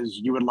column as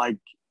you would like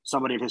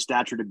somebody of his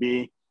stature to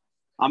be.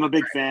 I'm a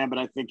big fan, but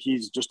I think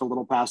he's just a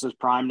little past his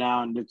prime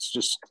now. And it's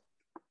just,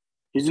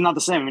 he's not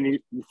the same. I mean,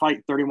 you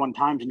fight 31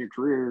 times in your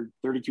career,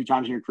 32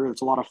 times in your career.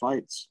 That's a lot of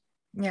fights.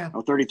 Yeah.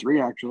 Oh, 33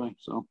 actually.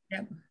 So.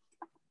 Yep.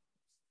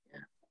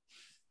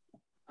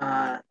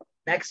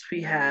 Next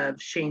we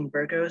have Shane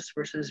Burgos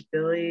versus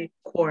Billy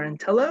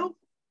Quarantillo.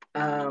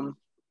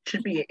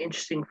 Should be an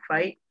interesting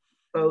fight.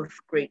 Both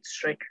great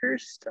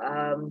strikers.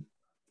 How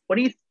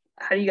do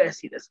you guys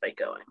see this fight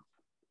going?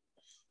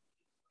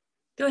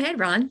 Go ahead,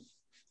 Ron.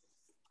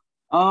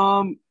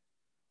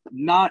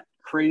 Not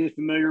crazy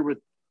familiar with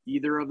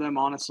either of them,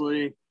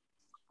 honestly.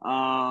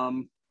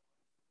 I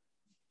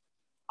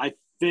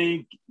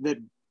think that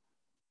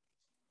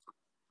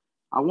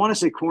I want to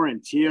say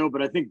Quarantillo,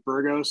 but I think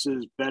Burgos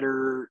is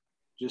better,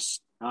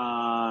 just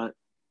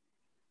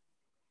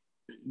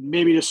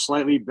maybe just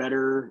slightly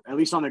better, at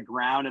least on the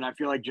ground. And I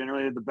feel like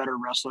generally the better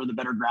wrestler, the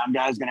better ground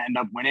guy is going to end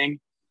up winning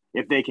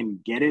if they can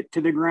get it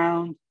to the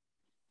ground.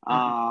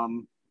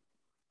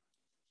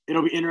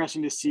 It'll be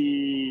interesting to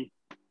see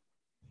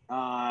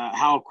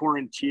how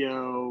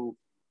Quarantillo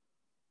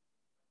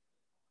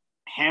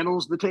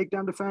handles the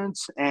takedown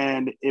defense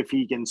and if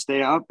he can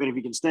stay up. And if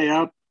he can stay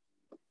up,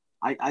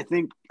 I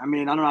think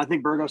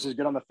Burgos is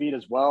good on the feet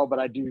as well, but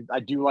I do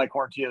like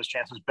Quarantillo's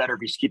chances better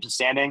if he keeps it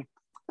standing.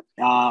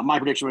 My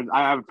prediction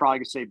I would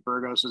probably say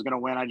Burgos is going to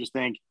win. I just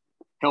think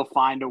he'll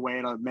find a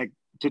way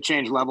to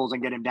change levels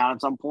and get him down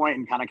at some point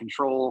and kind of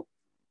control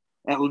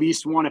at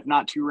least 1, if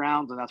not 2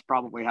 rounds. And that's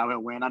probably how he'll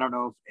win. I don't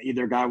know if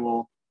either guy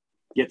will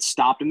get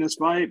stopped in this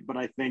fight, but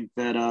I think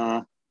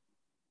that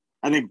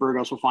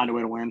Burgos will find a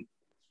way to win.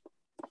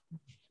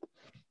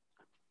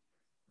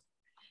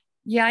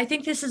 Yeah, I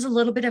think this is a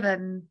little bit of a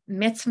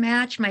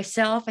mismatch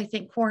myself. I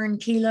think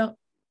Quarantillo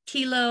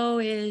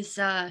is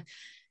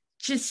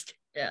just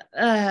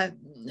a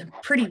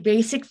pretty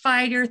basic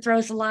fighter,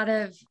 throws a lot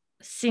of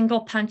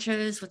single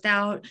punches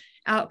without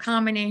out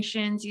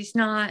combinations. He's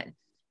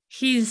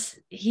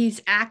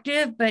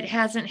active, but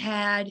hasn't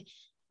had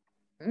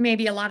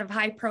maybe a lot of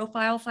high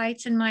profile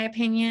fights, in my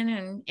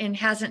opinion, and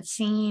hasn't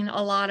seen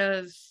a lot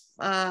of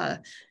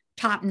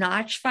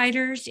top-notch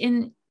fighters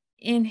in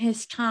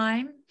his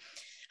time.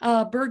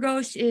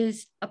 Burgos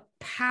is a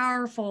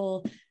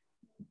powerful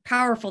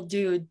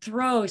dude,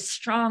 throws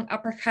strong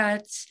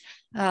uppercuts,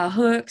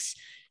 hooks.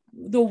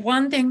 The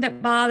one thing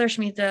that bothers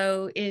me,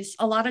 though, is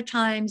a lot of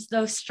times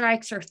those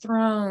strikes are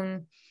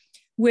thrown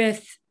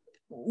with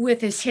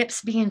his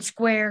hips being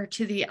square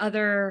to the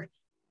other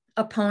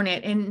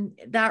opponent, and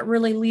that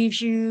really leaves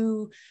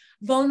you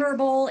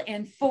vulnerable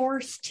and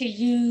forced to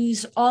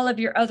use all of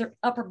your other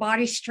upper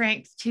body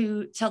strength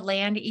to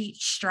land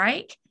each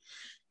strike.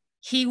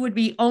 He would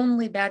be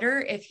only better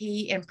if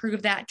he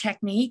improved that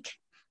technique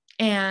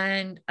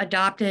and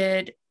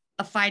adopted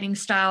a fighting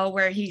style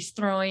where he's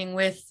throwing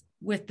with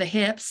the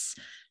hips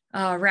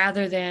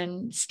rather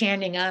than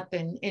standing up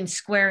and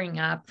squaring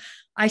up.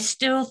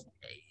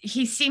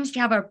 He seems to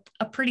have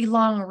a pretty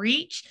long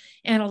reach,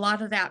 and a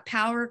lot of that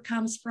power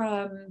comes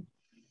from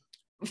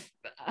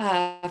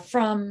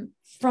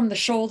the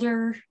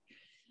shoulder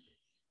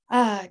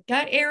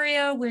gut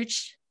area,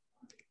 which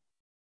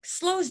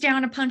slows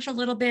down a punch a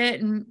little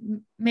bit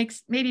and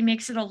makes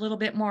it a little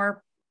bit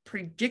more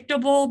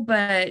predictable,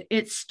 but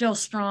it's still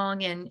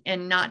strong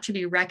and not to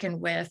be reckoned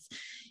with.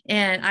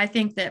 And I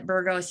think that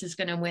Burgos is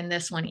going to win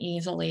this one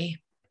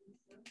easily.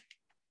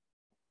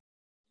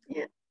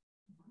 Yeah.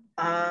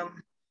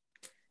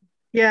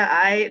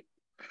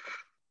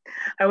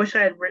 I wish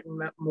I had written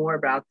more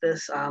about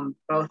this.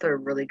 Both are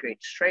really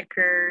great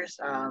strikers.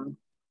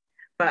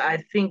 But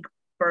I think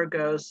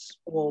Burgos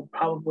will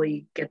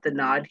probably get the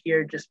nod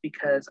here just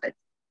because I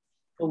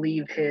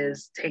believe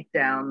his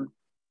takedown,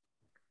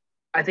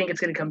 I think it's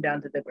going to come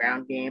down to the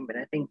ground game, and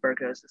I think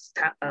Burgos'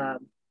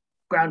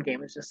 ground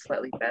game is just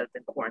slightly better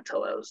than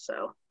Quarantillo's.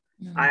 So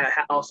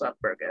I also have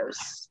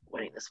Burgos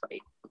winning this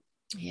fight.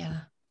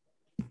 Yeah.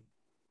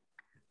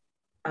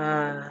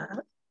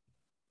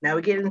 Now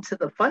we get into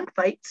the fun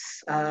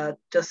fights.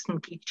 Justin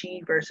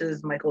Gaethje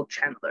versus Michael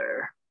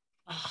Chandler.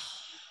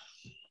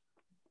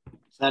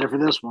 Excited for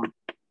this one.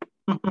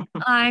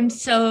 I'm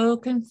so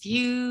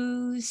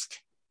confused.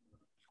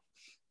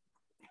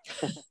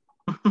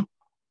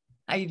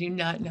 I do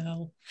not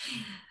know.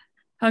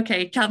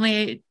 Okay, tell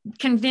me,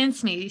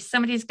 convince me.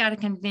 Somebody's got to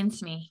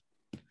convince me.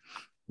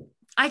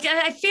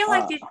 I feel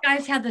like these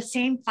guys have the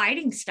same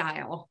fighting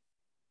style.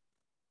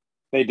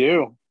 They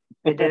do.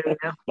 They do.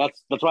 Yeah.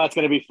 That's why it's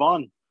going to be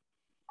fun.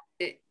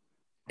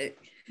 I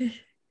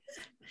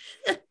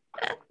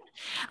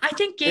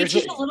think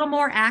Gaethje's a little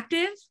more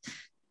active,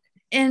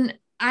 and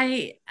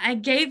I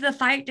gave the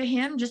fight to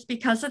him just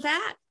because of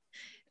that.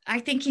 I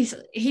think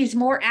he's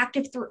more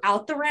active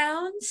throughout the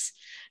rounds,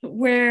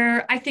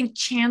 where I think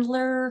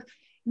Chandler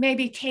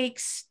maybe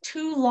takes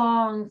too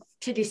long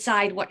to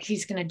decide what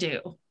he's going to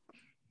do.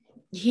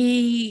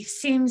 He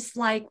seems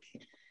like,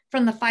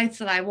 from the fights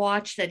that I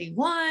watched that he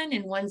won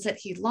and ones that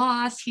he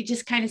lost, he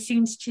just kind of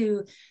seems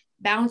to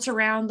bounce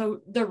around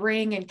the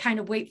ring and kind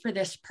of wait for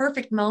this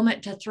perfect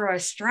moment to throw a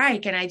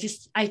strike. And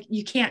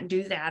you can't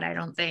do that, I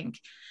don't think.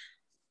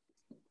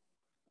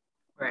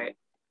 Right.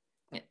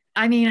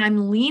 I mean,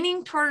 I'm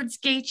leaning towards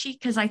Gaethje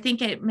because I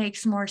think it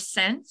makes more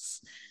sense,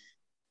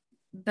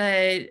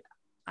 but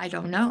I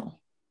don't know.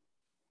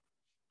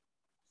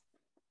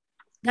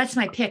 That's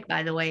my pick,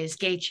 by the way, is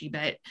Gaethje,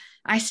 but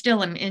I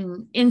still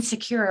am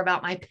insecure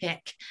about my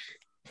pick.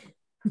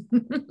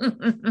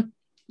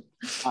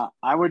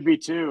 I would be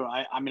too.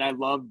 I mean, I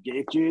love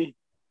Gaethje.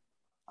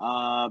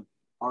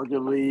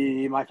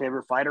 Arguably my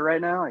favorite fighter right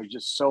now. He's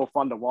just so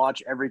fun to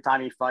watch. Every time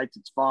he fights,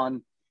 it's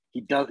fun.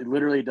 He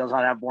literally does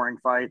not have boring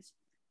fights.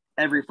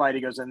 Every fight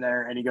he goes in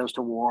there and he goes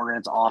to war, and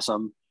it's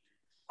awesome.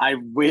 I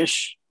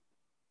wish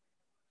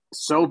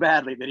so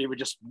badly that he would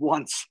just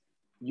once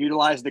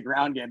utilize the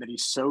ground game that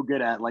he's so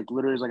good at. Like,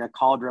 literally is like a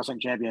college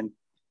wrestling champion.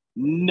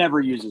 Never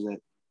uses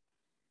it.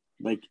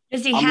 Like,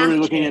 does he I'm have really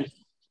to? looking at.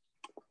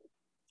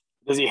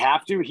 Does he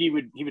have to? He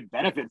would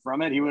benefit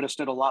from it. He would have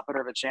stood a lot better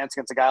of a chance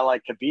against a guy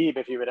like Khabib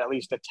if he would at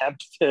least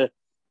attempt to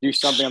do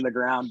something on the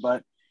ground.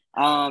 But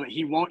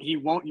he won't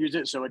use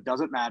it, so it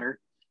doesn't matter.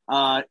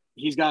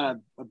 He's got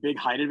a big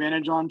height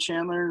advantage on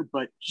Chandler,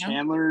 but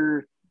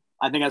Chandler,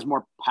 I think, has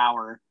more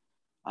power.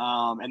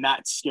 And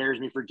that scares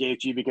me for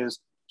Gaethje because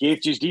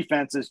Gaethje's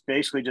defense is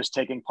basically just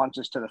taking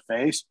punches to the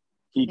face.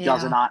 He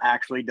does not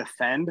actually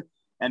defend,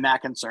 and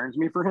that concerns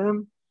me for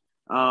him.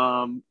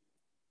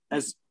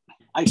 As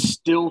I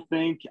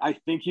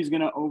think he's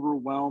going to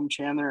overwhelm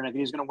Chandler, and I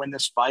think he's going to win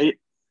this fight.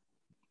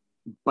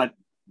 But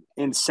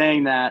in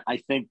saying that, I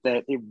think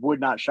that it would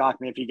not shock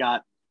me if he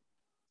got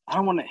 – I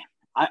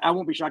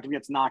won't be shocked if he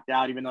gets knocked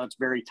out, even though it's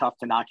very tough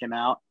to knock him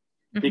out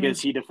because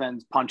he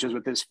defends punches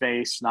with his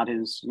face, not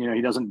his –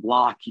 he doesn't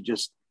block. He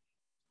just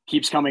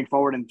keeps coming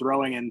forward and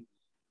throwing. And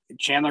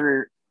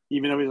Chandler,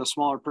 even though he's a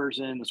smaller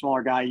person, a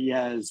smaller guy, he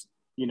has,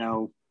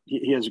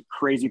 he has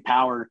crazy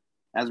power,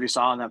 as we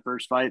saw in that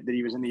first fight that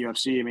he was in the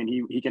UFC. I mean,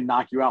 he can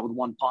knock you out with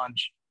one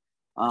punch.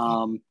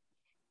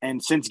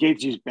 And since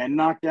Gaethje's been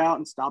knocked out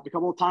and stopped a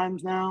couple of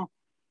times now,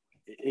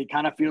 it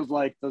kind of feels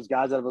like those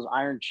guys that have those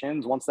iron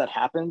chins, once that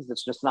happens,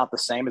 it's just not the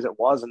same as it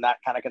was. And that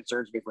kind of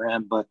concerns me for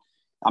him. But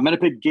I'm going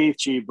to pick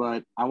Gaethje,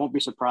 but I won't be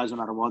surprised no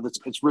matter what.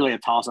 It's really a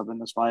toss-up in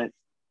this fight.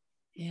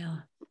 Yeah.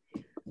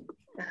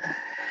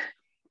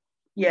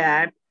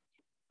 Yeah,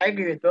 I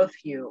agree with both of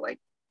you. Like,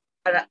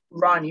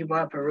 Ron, you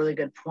brought up a really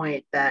good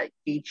point that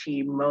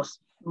Gaethje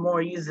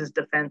more uses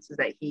defenses,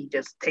 that he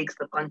just takes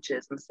the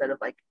punches instead of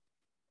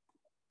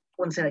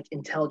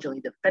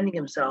intelligently defending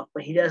himself,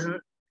 but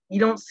you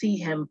don't see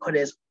him put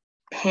his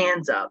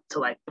hands up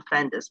to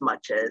defend as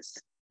much as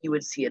you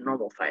would see a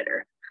normal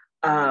fighter.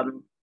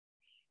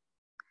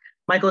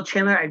 Michael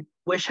Chandler, I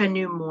wish I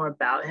knew more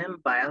about him,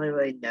 but I only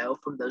really know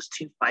from those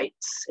 2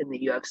 fights in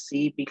the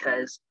UFC,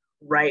 because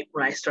right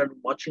when I started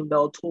watching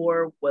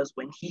Bellator was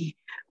when he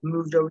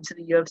moved over to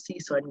the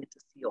UFC, so I didn't get to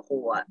see a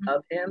whole lot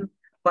of him.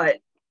 But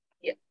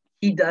yeah,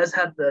 he does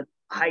have the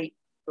height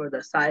or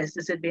the size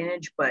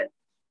disadvantage, but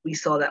we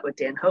saw that with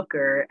Dan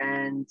Hooker,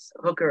 and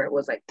Hooker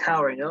was like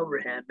towering over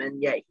him,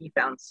 and yet he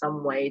found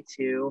some way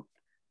to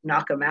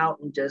knock him out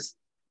and just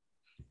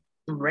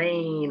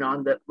rain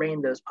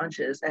those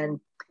punches. And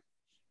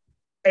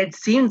it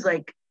seems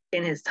like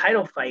in his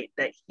title fight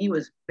that he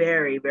was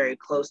very, very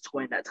close to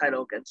winning that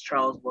title against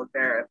Charles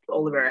Oliveira.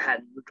 Oliveira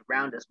hadn't moved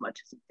around as much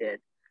as he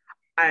did.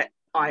 I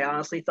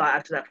honestly thought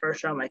after that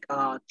first round, like,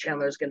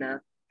 Chandler's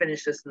gonna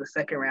finish this in the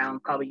second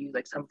round, probably use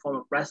like some form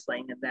of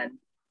wrestling, and then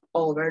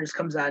Oliveira just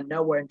comes out of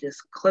nowhere and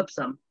just clips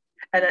him.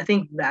 And I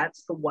think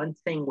that's the one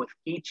thing with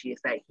Gaethje,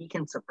 is that he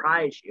can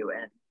surprise you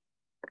and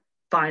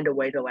find a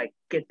way to like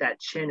get that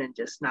chin and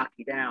just knock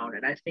you down.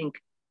 And I think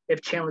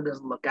if Chandler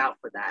doesn't look out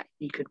for that,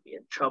 he could be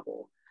in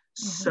trouble.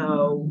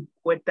 So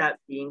with that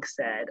being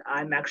said,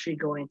 I'm actually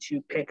going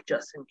to pick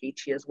Justin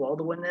Gaethje as well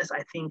to win this.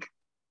 I think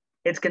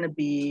it's going to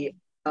be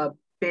a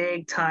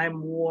big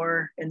time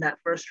war in that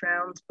first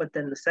round, but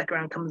then the second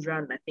round comes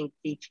around and I think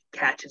Gaethje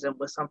catches him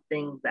with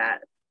something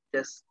that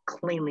just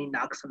cleanly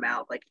knocks him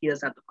out. Like, he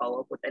doesn't have to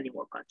follow up with any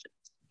more punches.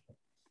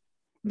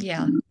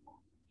 Yeah.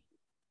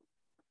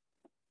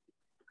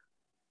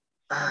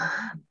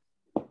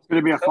 It's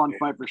going to be a fun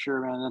fight for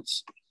sure, man.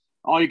 That's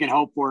all you can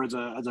hope for is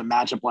a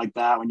matchup like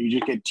that, when you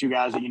just get 2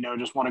 guys that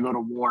just want to go to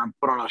war and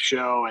put on a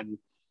show, and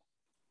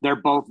they're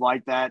both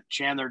like that.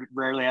 Chandler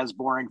rarely has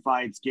boring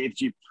fights.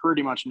 Gaethje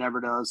pretty much never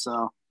does.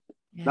 So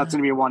that's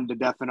going to be one to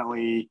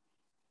definitely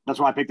 – that's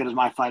why I picked it as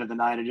my fight of the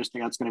night. I just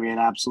think that's going to be an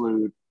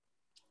absolute –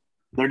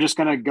 they're just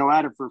going to go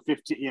at it for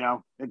 15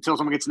 – until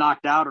someone gets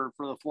knocked out, or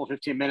for the full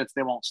 15 minutes,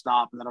 they won't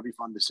stop, and that'll be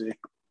fun to see.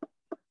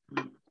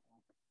 All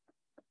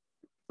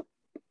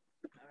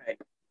right.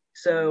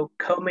 So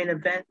co-main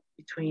event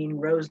between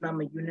Rose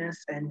Namajunas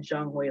and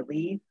Zhang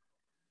Weili.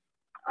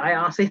 I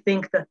honestly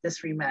think that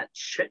this rematch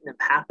shouldn't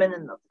have happened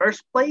in the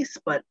first place,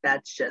 but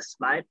that's just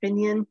my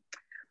opinion.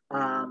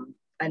 I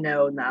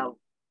know now,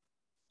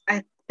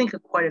 I think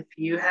quite a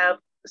few have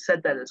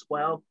said that as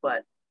well,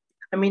 but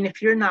I mean,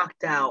 if you're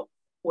knocked out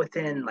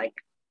within like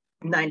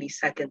 90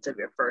 seconds of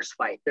your first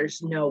fight,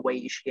 there's no way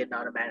you should get an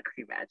automatic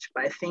rematch.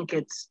 But I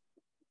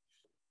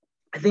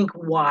think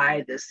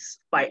why this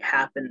fight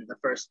happened in the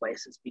first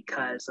place is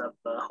because of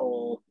the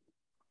whole,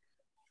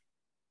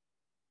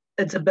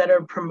 it's a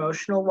better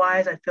promotional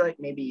wise. I feel like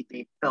maybe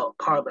they felt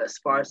Carla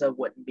Esparza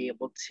wouldn't be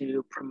able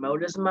to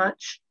promote as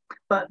much,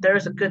 but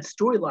there's a good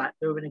storyline.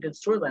 There would have been a good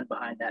storyline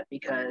behind that,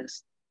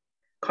 because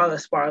Carla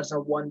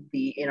Esparza won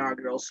the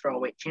inaugural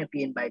strawweight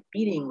champion by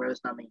beating Rose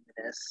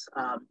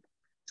Namajunas.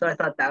 So I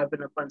thought that would have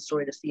been a fun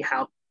story to see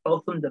how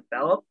both of them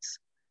developed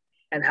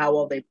and how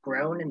well they've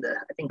grown in the,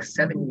 I think,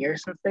 7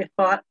 years since they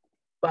fought.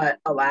 But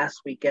alas,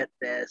 we get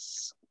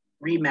this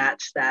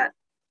rematch that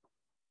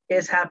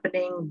is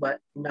happening,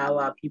 but not a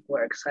lot of people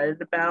are excited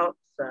about.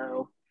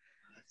 So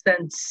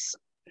since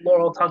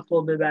Laurel talked a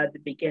little bit about it at the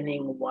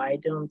beginning, why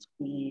don't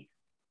we,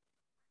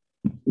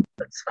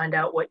 let's find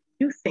out what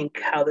you think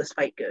how this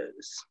fight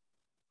goes.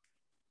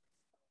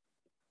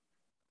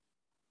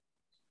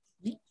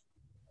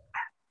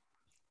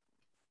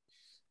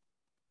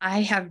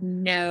 I have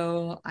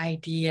no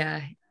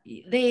idea.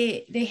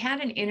 They had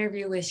an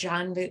interview with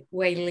Zhang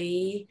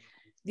Weili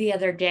the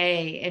other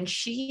day, and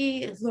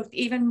she looked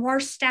even more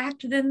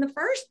stacked than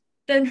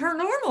her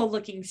normal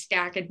looking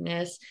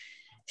stackedness.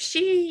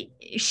 She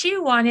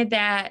wanted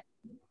the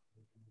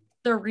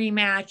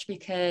rematch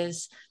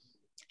because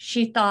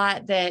she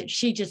thought that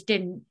she just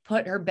didn't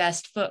put her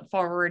best foot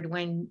forward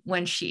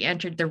when she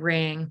entered the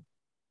ring.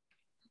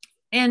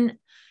 And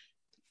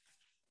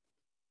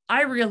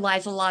I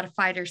realize a lot of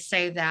fighters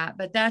say that,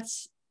 but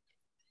that's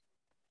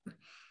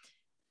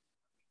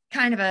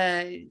kind of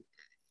a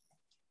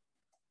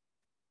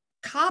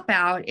cop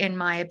out in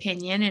my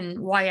opinion, and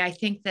why I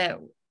think that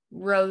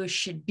Rose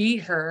should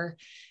beat her,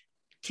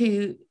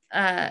 to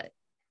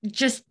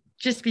just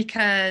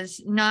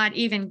because not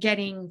even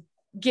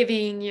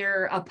giving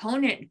your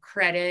opponent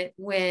credit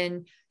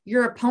when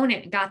your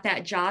opponent got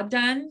that job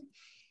done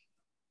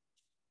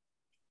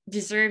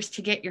deserves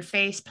to get your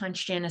face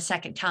punched in a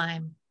second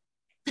time.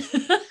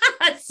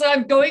 So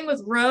I'm going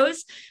with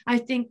Rose. I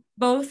think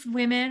both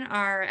women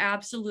are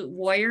absolute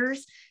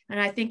warriors, and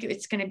I think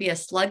it's going to be a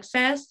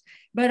slugfest.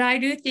 But I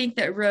do think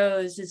that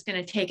Rose is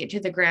going to take it to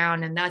the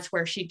ground, and that's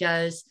where she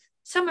does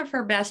some of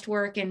her best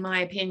work, in my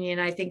opinion.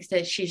 I think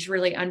that she's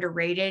really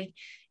underrated.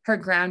 Her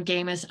ground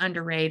game is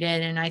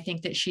underrated, and I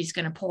think that she's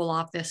going to pull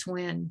off this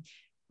win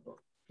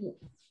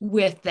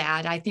with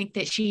that. I think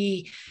that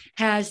she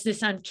has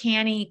this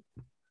uncanny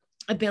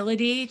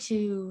ability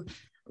to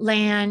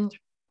land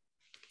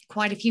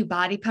quite a few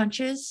body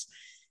punches,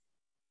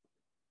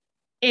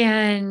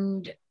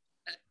 and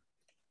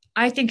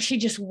I think she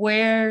just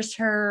wears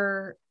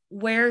her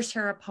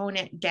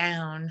opponent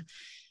down.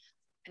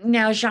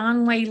 Now,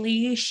 Zhang Wei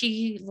Li,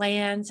 she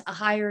lands a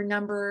higher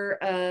number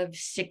of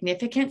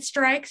significant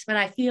strikes, but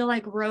I feel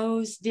like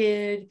Rose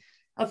did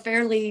a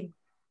fairly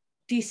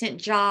decent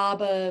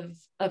job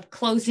of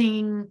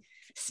closing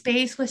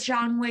space with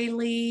Zhang Wei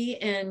Li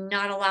and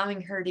not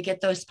allowing her to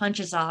get those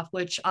punches off,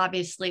 which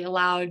obviously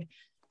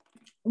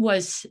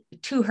was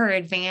to her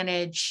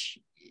advantage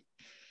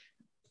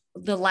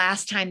the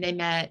last time they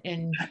met,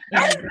 and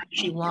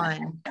she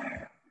won.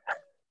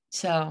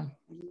 So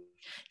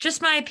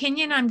just my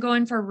opinion, I'm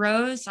going for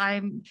Rose.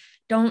 I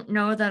don't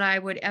know that I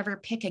would ever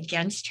pick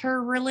against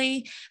her,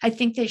 really. I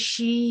think that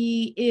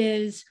she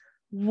is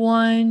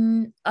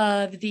one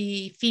of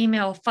the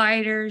female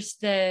fighters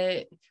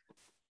that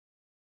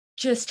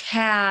just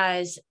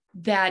has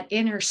that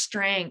inner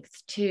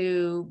strength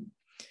to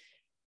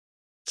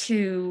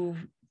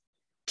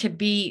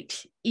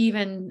beat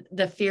even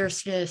the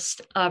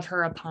fiercest of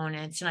her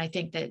opponents. And I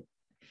think that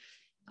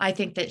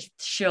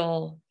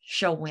she'll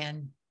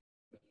win.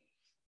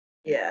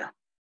 Yeah.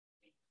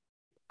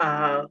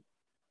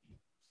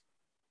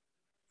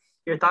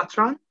 Your thoughts,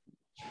 Ron?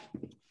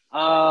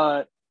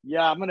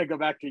 Yeah, I'm gonna go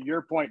back to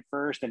your point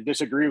first and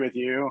disagree with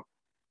you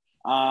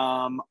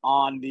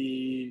on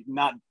the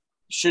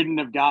shouldn't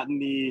have gotten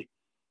the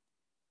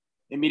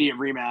immediate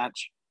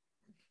rematch.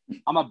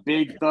 I'm a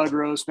big Thug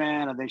Rose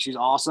fan. I think she's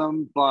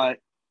awesome, but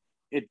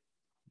it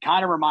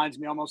kind of reminds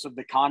me almost of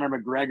the Conor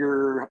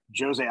McGregor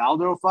Jose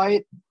Aldo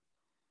fight,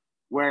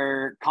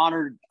 where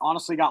Conor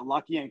honestly got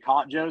lucky and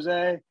caught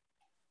Jose,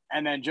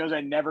 and then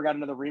Jose never got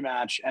another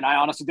rematch. And I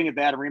honestly think if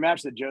they had a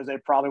rematch, that Jose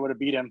probably would have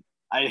beat him.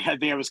 I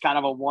think it was kind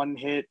of a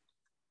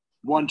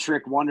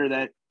one-trick wonder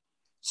that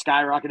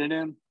skyrocketed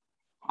him.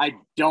 I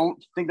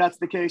don't think that's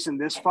the case in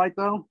this fight,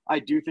 though. I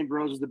do think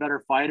Rose is the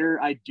better fighter.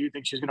 I do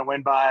think she's going to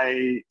win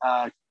by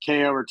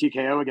KO or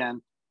TKO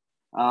again.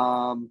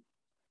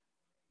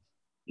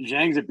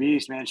 Zhang's a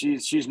beast, man.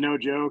 She's no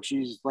joke.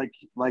 She's like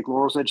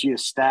Laurel said, she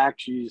is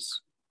stacked. She's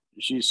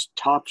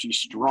tough. She's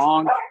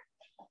strong.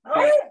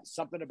 But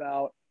something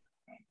about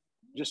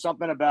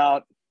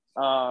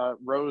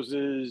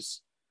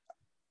Rose's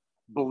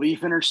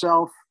belief in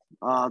herself,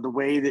 the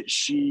way that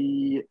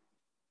she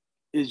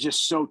is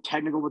just so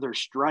technical with her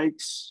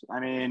strikes. I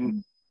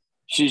mean,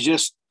 she's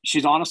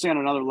honestly on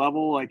another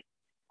level. Like,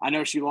 I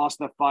know she lost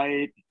the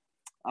fight.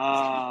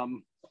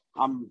 I'm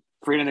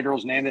forgetting the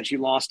girl's name that she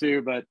lost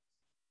to, but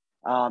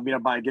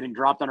by getting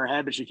dropped on her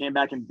head, but she came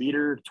back and beat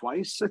her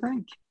twice, I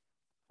think.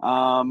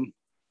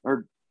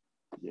 Or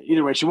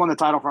either way, she won the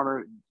title from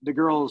her.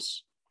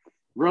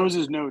 Rose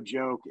is no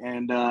joke.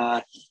 And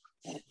I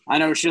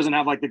know she doesn't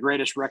have like the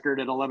greatest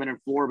record at 11-4,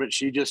 but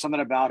something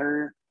about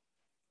her,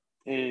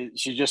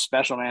 she's just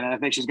special, man. And I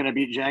think she's going to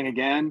beat Zhang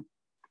again.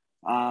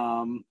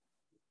 And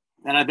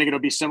I think it'll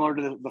be similar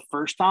to the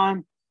first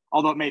time,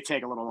 although it may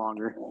take a little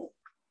longer.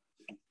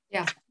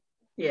 Yeah.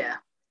 Yeah.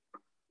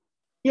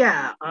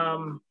 Yeah.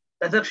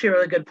 That's actually a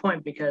really good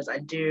point because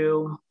it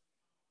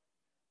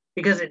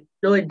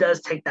really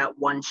does take that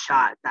one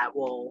shot that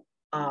will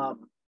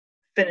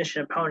finish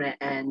an opponent.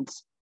 And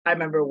I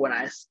remember when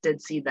I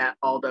did see that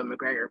Aldo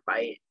McGregor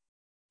fight,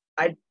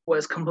 I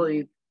was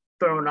completely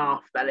thrown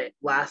off that it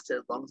lasted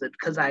as long as it,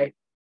 because it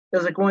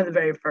was like one of the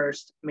very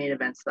first main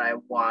events that I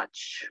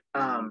watched.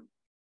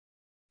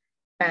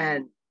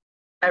 And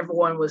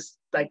everyone was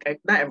like,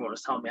 not everyone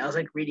was telling me, I was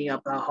like reading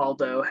up how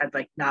Aldo had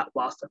like not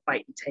lost a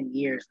fight in 10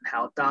 years and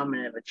how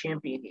dominant of a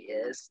champion he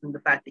is. And the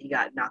fact that he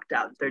got knocked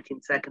out in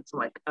 13 seconds, I'm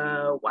like,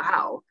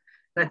 wow.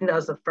 And I think that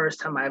was the first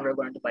time I ever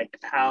learned like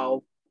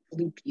how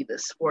fluky the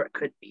sport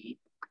could be.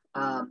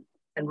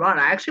 And Ron,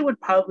 I actually would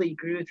probably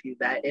agree with you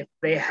that if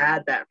they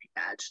had that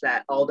rematch,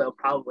 that Aldo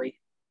probably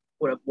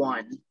would have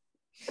won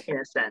in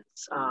a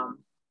sense.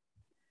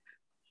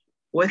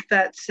 With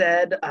that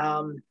said,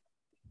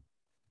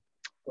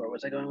 where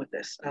was I going with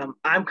this?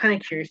 I'm kind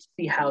of curious to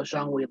see how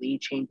Zhang Wei Li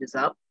changes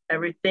up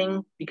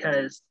everything,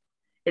 because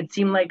it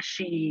seemed like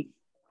she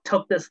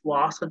took this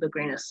loss with a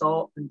grain of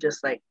salt and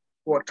just like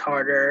worked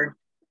harder.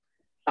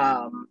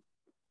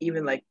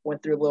 Even like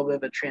went through a little bit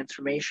of a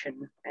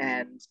transformation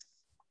and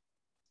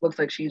looks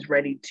like she's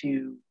ready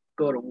to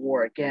go to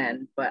war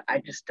again. But I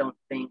just don't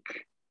think,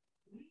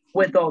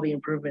 with all the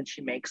improvements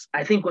she makes,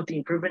 I think with the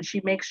improvements she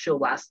makes, she'll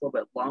last a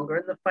little bit longer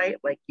in the fight,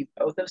 like you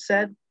both have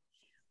said.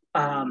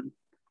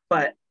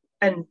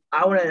 And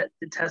I want to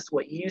test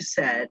what you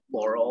said,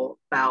 Laurel,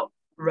 about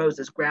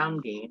Rose's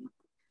ground game.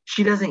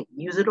 She doesn't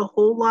use it a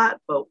whole lot,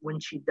 but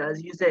when she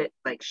does use it,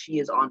 like she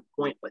is on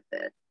point with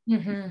it.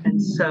 Mm-hmm. And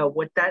so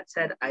with that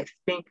said, I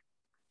think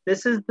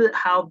this is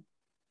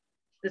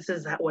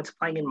what's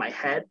playing in my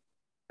head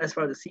as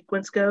far as the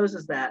sequence goes,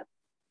 is that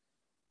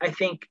I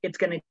think it's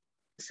going to be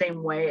the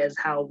same way as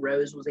how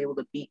Rose was able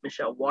to beat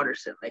Michelle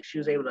Waterson. Like she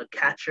was able to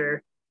catch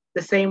her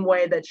the same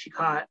way that she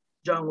caught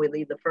Zhang Wei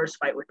Li the first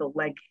fight with the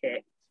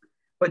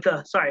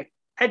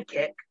head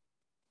kick.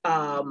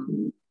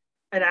 And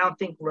I don't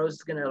think Rose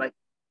is going to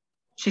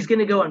she's going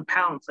to go and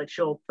pounce. Like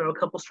she'll throw a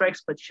couple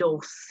strikes, but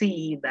she'll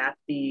see that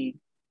the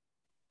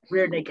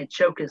rear naked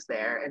choke is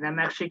there. And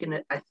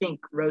I think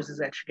Rose is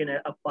actually going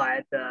to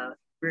apply the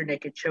rear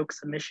naked choke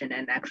submission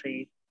and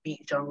actually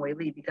beat Zhang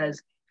Weili,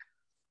 because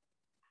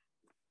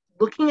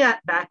looking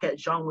back at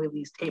Zhang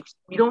Weili's tapes,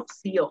 we don't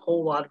see a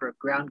whole lot of her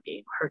ground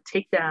game. Her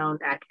takedown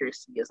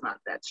accuracy is not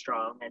that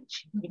strong, and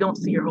we don't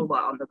see her a whole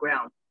lot on the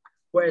ground.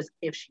 Whereas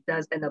if she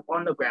does end up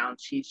on the ground,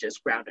 she's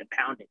just ground and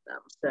pounding them.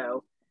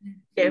 So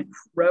if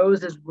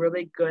Rose is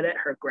really good at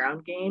her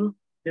ground game,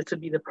 this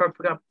would be the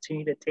perfect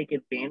opportunity to take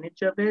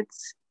advantage of it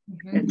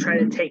and try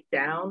to take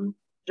down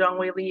Zhang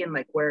Weili and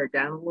like wear her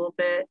down a little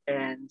bit.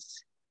 And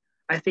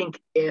I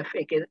think if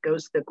it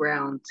goes to the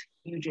ground,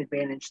 huge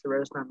advantage to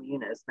Rose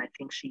Namajunas, and I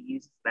think she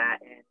uses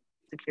that and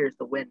secures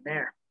the win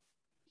there.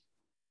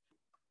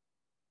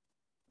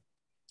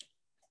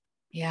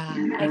 Yeah,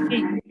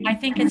 I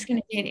think it's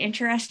going to be an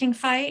interesting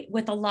fight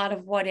with a lot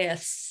of what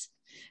ifs.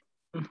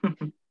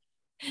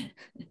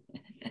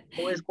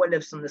 Always what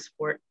ifs in the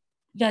sport.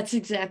 That's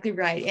exactly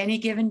right. Any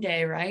given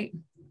day, right?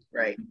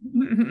 Right. It's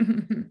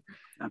going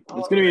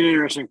to be an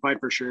interesting fight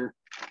for sure.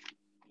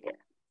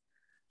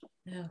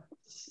 Yeah.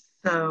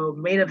 So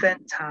main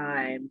event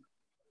time: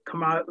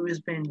 Kamaru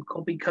Usman,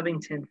 Colby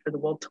Covington for the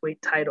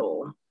welterweight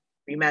title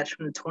rematch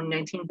from the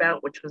 2019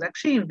 bout, which was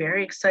actually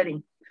very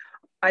exciting.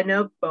 I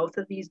know both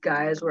of these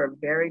guys were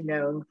very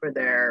known for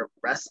their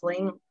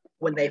wrestling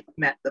when they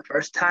met the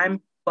first time,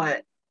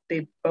 but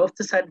they both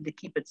decided to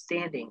keep it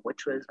standing,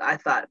 which was, I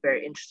thought,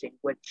 very interesting.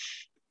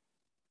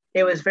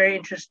 It was very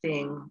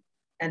interesting,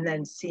 and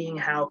then seeing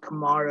how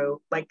Kamaru,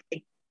 like,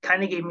 it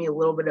kind of gave me a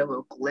little bit of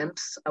a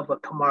glimpse of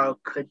what Kamaru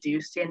could do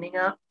standing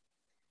up.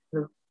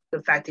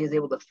 The fact he was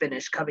able to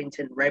finish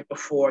Covington right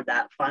before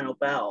that final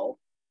bell,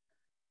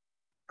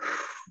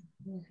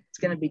 it's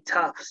going to be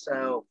tough.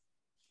 So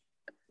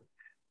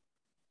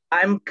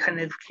I'm kind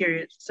of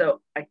curious.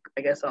 So I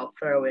guess I'll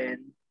throw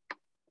in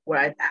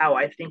how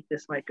I think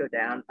this might go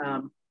down.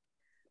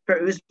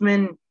 For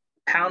Usman,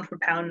 pound for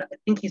pound, I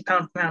think he's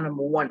pound for pound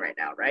number 1 right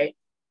now, right?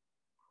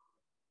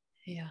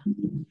 Yeah.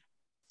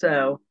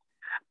 So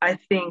I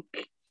think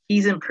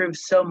he's improved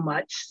so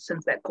much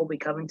since that Colby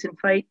Covington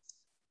fight.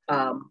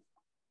 And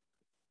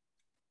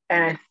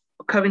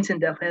Covington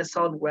definitely has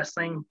solid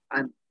wrestling.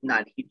 I'm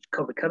not a huge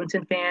Colby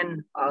Covington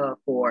fan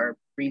for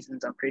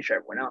reasons I'm pretty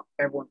sure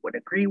everyone would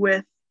agree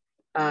with.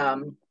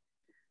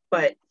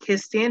 But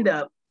his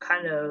stand-up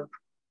kind of,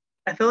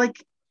 I feel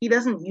like he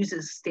doesn't use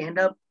his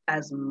stand-up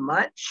as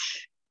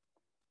much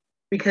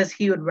because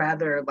he would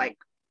rather like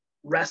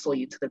wrestle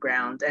you to the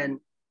ground. And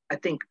I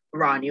think,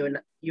 Ron, you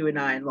and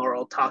I and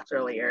Laurel talked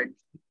earlier.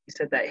 He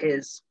said that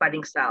his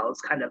fighting style is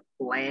kind of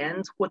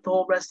bland with the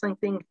whole wrestling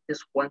thing. He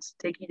just wants to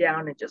take you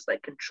down and just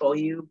like control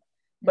you,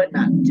 but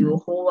not do a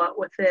whole lot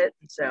with it.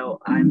 And so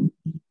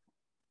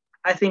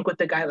I think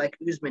with a guy like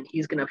Usman,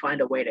 he's going to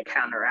find a way to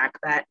counteract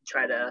that and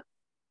try to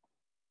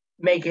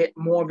make it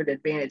more of an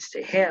advantage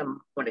to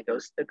him when it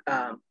goes to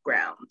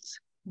grounds.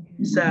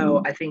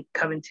 So I think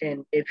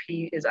Covington, if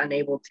he is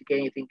unable to get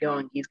anything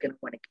going, he's going to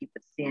want to keep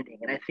it standing.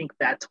 And I think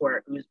that's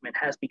where Usman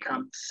has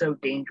become so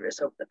dangerous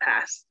over the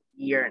past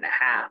year and a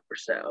half or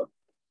so.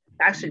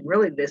 Actually,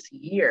 really this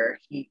year,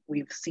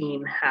 we've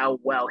seen how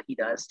well he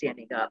does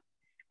standing up.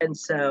 And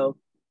so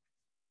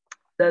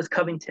does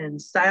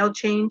Covington's style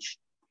change?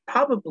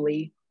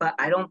 Probably, but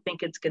I don't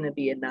think it's going to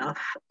be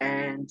enough.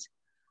 And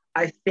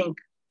I think,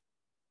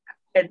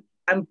 and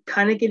I'm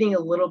kind of getting a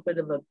little bit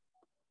of a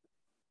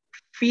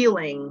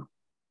feeling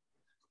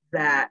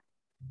that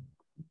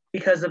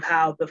because of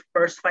how the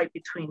first fight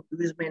between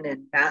Usman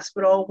and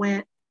Masvidal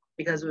went,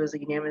 because it was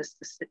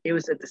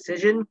a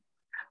decision,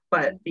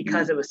 but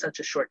because it was such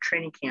a short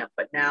training camp.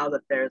 But now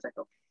that there was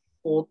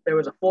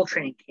a full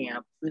training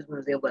camp, Usman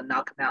was able to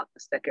knock him out in the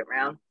second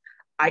round.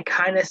 I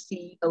kind of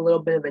see a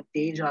little bit of a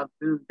deja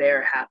vu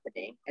there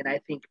happening, and I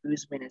think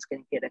Usman is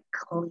going to get a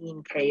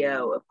clean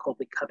KO of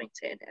Colby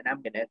Covington, and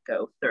I'm going to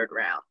go third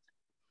round.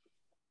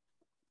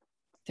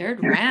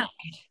 Third round.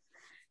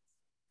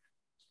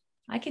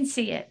 I can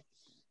see it.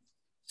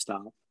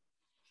 Stop.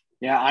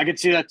 Yeah, I could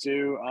see that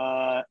too.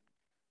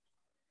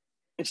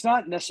 It's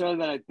not necessarily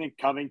that I think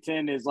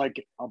Covington is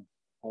like a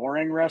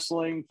boring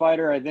wrestling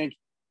fighter. I think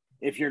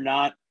if you're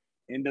not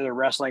into the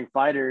wrestling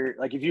fighter,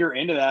 like if you're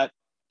into that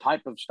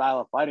type of style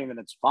of fighting, then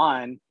it's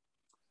fine.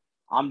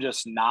 I'm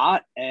just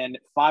not. And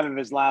 5 of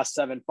his last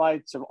 7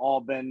 fights have all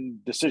been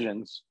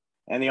decisions.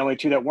 And the only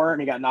 2 that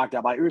weren't, he got knocked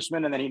out by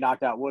Usman, and then he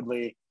knocked out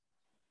Woodley.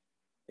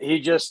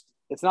 It's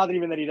not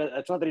that he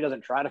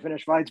doesn't try to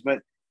finish fights, but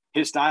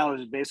his style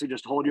is basically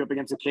just hold you up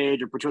against the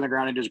cage or put you on the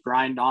ground and just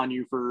grind on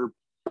you for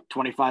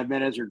 25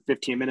 minutes or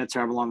 15 minutes,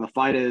 however long the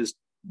fight is.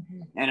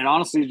 Mm-hmm. And it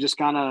honestly just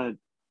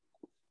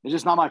it's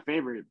just not my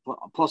favorite.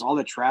 Plus all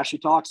the trash he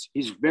talks,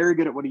 he's very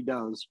good at what he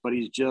does, but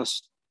he's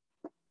just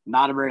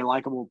not a very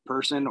likable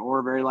person or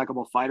a very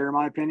likable fighter, in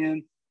my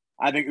opinion.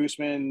 I think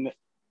history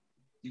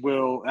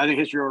will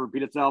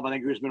repeat itself. I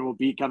think Usman will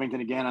beat Covington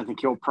again. I think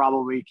he'll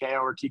probably KO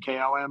or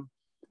TKO him.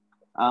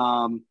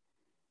 I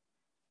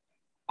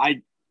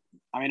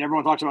mean,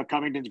 everyone talks about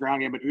Covington's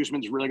ground game, but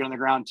Usman's really good on the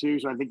ground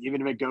too. So I think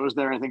even if it goes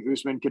there, I think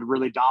Usman could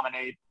really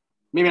dominate,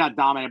 maybe not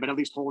dominate, but at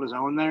least hold his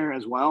own there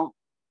as well.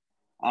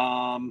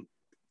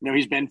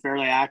 he's been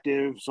fairly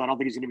active, so I don't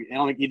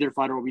think either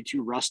fighter will be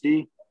too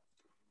rusty.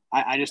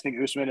 I just think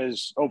Usman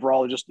is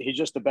overall he's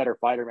just a better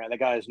fighter, man. That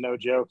guy is no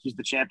joke. He's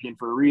the champion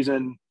for a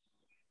reason,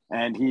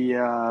 and he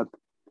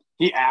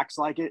acts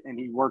like it, and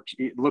he works.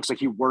 It looks like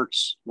he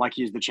works like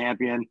he's the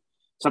champion.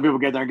 Some people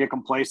get there and get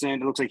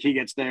complacent. It looks like he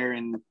gets there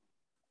and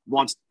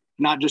wants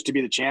not just to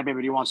be the champion,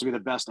 but he wants to be the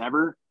best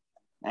ever.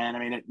 And I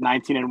mean, at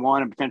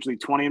 19-1 and potentially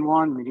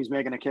 20-1, I mean, he's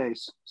making a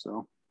case.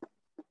 So,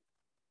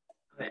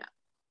 yeah.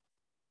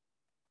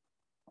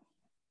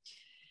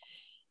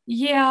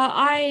 Yeah,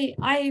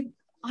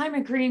 I'm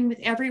agreeing with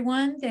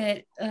everyone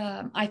that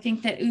I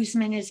think that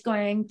Usman is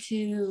going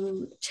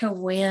to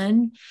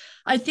win.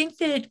 I think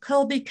that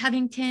Colby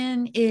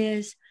Covington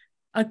is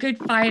a good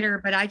fighter,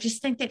 but I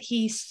just think that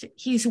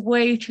he's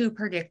way too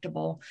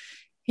predictable.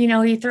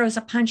 He throws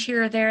a punch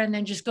here or there and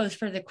then just goes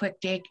for the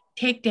quick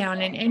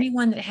takedown. And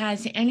anyone that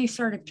has any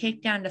sort of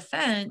takedown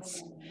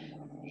defense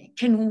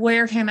can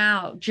wear him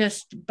out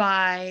just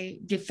by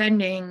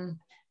defending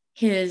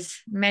his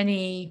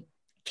many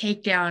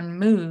takedown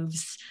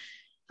moves.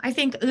 I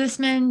think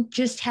Usman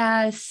just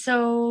has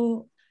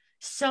so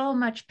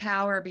much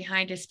power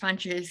behind his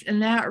punches,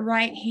 and that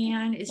right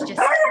hand is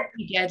just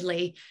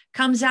deadly.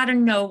 Comes out of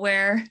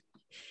nowhere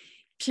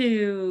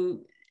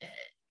to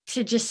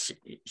just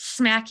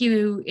smack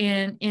you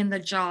in the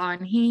jaw.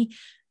 And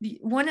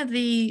one of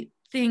the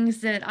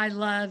things that I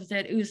love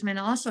that Usman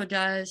also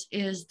does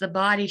is the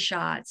body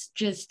shots,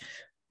 just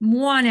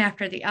one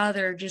after the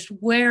other, just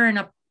wearing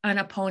an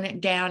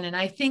opponent down. And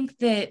I think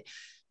that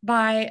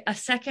by a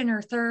second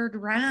or third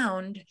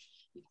round,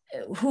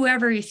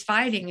 whoever he's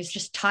fighting is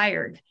just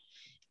tired.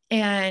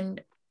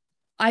 And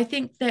I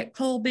think that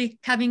Colby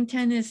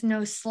Covington is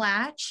no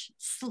slouch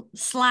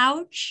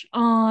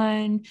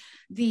on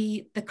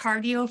the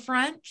cardio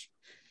front,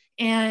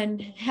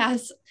 and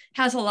has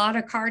a lot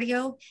of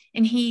cardio,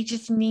 and he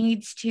just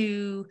needs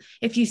to,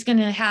 if he's going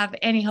to have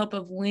any hope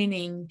of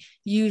winning,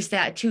 use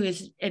that to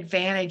his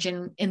advantage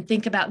and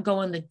think about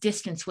going the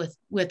distance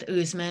with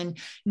Usman,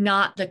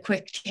 not the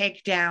quick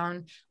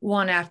takedown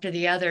one after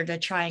the other to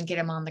try and get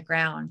him on the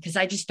ground, because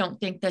I just don't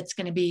think that's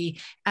going to be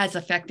as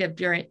effective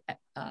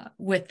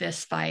with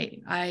this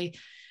fight. I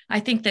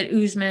think that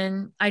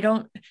Usman,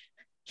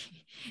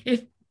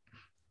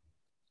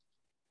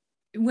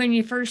 when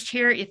you first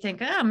hear it, you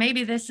think, oh,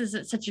 maybe this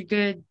isn't such a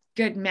good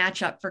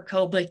matchup for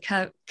Colby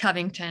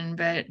Covington,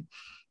 but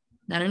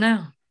I don't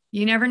know.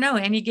 You never know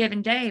any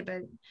given day,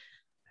 but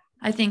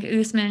I think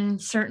Usman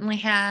certainly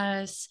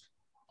has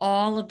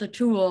all of the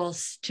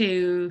tools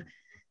to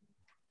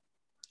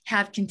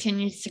have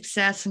continued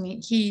success,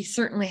 and he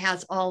certainly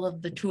has all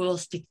of the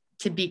tools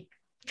to beat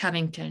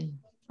Covington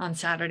on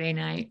Saturday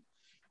night.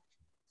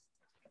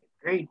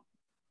 Great.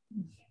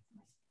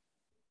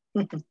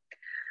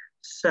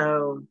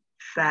 So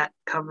that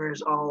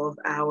covers all of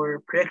our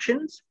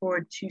predictions for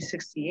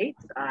 268.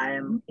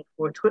 I'm looking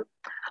forward to it.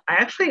 I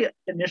actually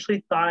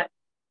initially thought,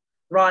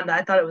 Ron,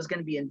 I thought it was going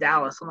to be in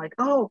Dallas. I'm like,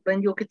 oh,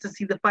 then you'll get to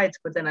see the fights.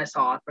 But then I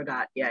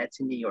forgot, yeah, it's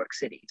in New York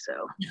City.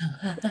 So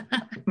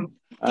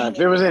if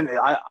it was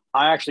I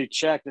actually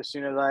checked as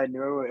soon as I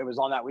knew it was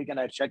on that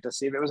weekend. I checked to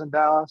see if it was in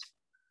Dallas,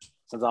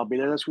 since I'll be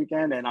there this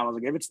weekend. And I was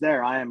like, if it's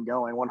there, I am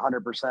going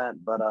 100%.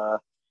 But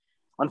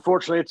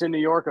unfortunately, it's in New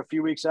York a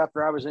few weeks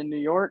after I was in New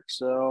York.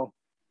 So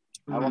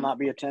I will not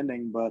be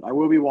attending, but I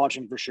will be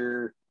watching for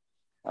sure.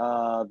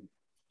 I'm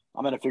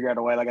going to figure out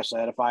a way. Like I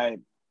said, I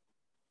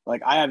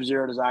have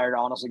zero desire to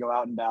honestly go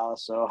out in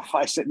Dallas. So if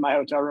I sit in my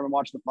hotel room and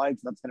watch the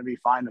fights, that's going to be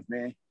fine with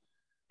me.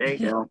 There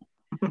you go.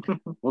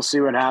 We'll see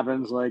what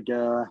happens.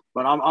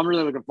 But I'm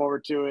really looking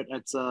forward to it.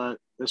 It's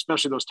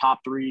especially those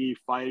top three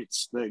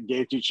fights, the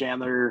Gaethje,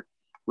 Chandler,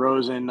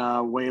 Rosen,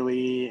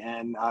 Whaley,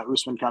 and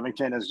Usman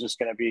Covington is just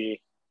going to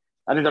be,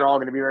 I think they're all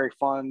going to be very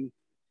fun.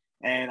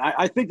 And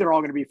I think they're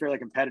all going to be fairly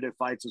competitive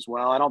fights as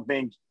well. I don't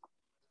think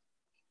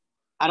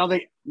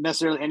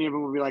necessarily any of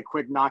them will be like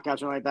quick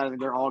knockouts or like that. I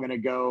think they're all going to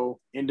go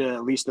into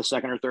at least the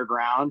second or third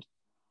round,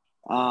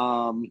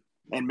 and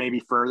maybe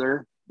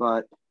further.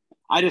 But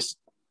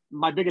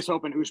my biggest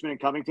hope in Usman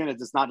and Covington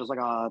is it's not just like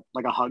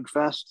a hug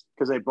fest,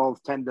 because they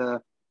both tend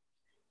to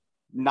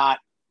not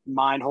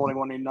mind holding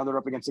one another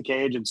up against the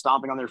cage and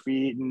stomping on their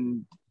feet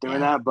and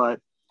doing that.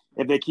 But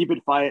if they keep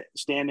it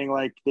standing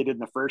like they did in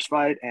the first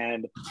fight,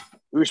 and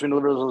Usman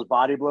delivers those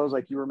body blows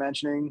like you were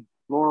mentioning,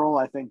 Laurel,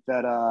 I think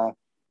that'll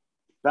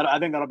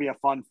be a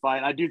fun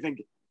fight. I do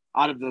think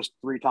out of those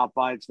three top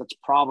fights, that's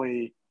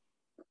probably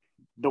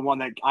the one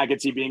that I could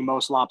see being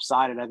most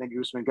lopsided. I think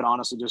Usman could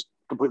honestly just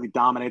completely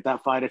dominate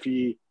that fight if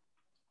he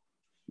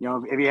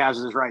has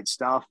his right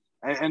stuff.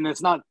 And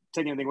it's not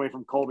taking anything away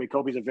from Colby.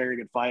 Colby's a very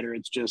good fighter.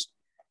 It's just,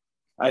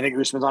 I think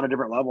Usman's on a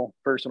different level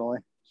personally.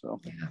 So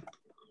Yeah.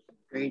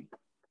 Great.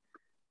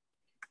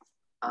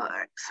 All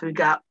right, so we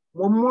got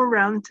one more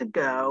round to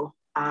go.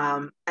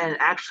 And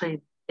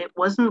actually, it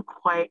wasn't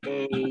quite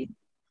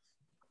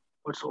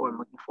what's the word I'm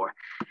looking for?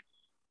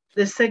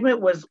 This segment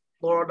was,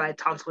 Laura and I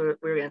talked, we were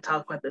going to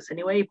talk about this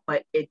anyway,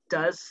 but it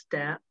does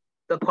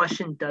the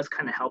question does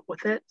kind of help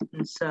with it.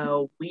 And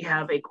so we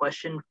have a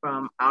question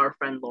from our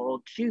friend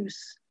Laurel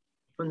Juice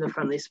from the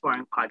Friendly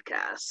Sparring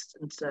Podcast.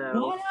 And so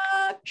What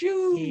up,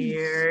 Juice?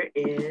 here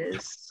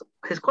is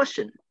his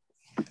question.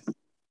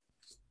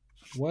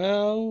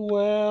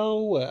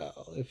 Well,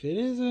 if it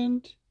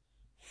isn't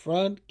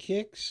front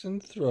kicks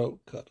and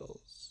throat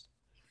cuddles.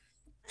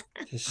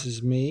 This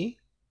is me.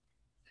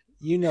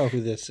 You know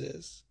who this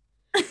is.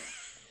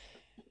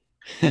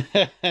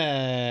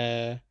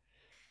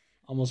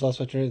 Almost lost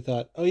my train of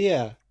thought. Oh,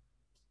 yeah.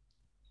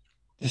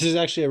 This is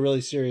actually a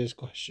really serious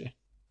question,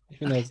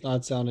 even though it's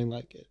not sounding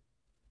like it.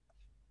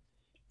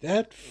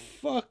 That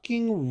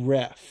fucking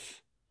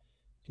ref.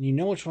 And you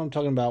know which one I'm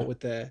talking about with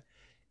the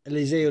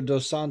Eliseo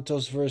dos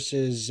Santos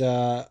versus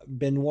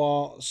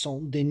Benoit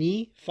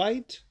Saint-Denis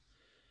fight?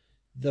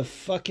 The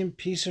fucking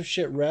piece of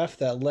shit ref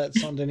that let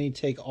Saint-Denis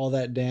take all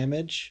that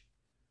damage.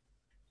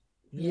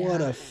 Yeah. What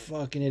a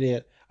fucking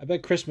idiot. I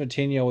bet Chris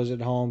Matinho was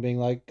at home being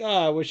like,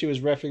 I wish he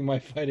was reffing my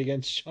fight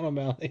against Sean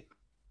O'Malley.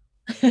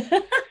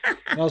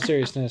 In all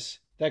seriousness,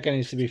 that guy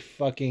needs to be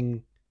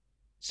fucking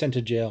sent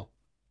to jail.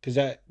 Because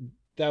that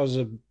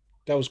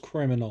was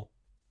criminal.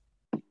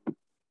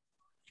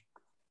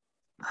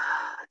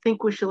 I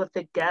think we should let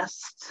the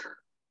guest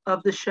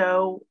of the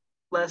show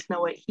let us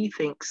know what he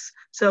thinks.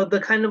 So the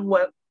kind of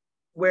what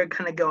we're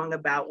kind of going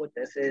about with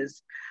this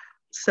is,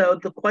 so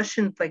the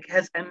question like,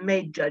 has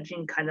MMA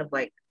judging kind of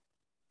like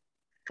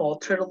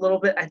faltered a little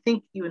bit? I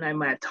think you and I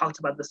might have talked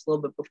about this a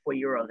little bit before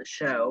you were on the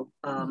show,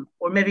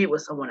 or maybe it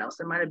was someone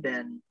else. It might have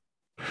been,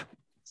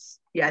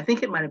 yeah, I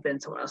think it might have been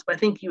someone else, but I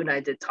think you and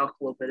I did talk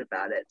a little bit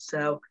about it.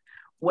 So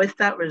with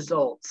that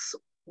results,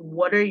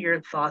 what are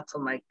your thoughts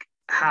on like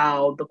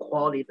how the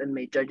quality of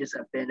MMA judges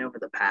have been over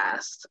the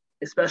past,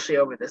 especially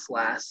over this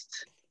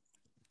last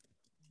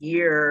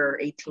year,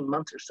 18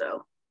 months or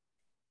so?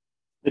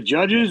 The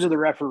judges or the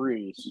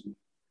referees?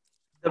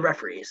 The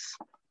referees.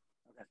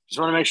 Okay.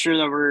 Just want to make sure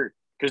that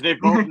because they've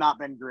both not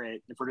been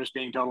great. If we're just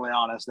being totally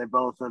honest, they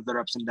both have their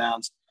ups and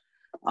downs.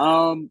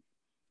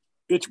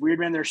 It's weird,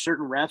 man. There's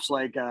certain refs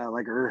like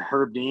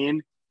Herb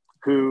Dean,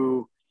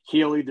 who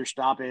he'll either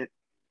stop it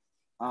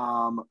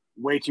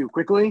way too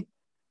quickly,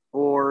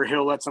 or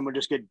he'll let someone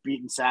just get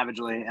beaten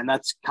savagely. And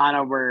that's kind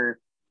of where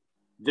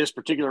this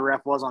particular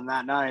ref was on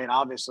that night.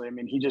 Obviously, I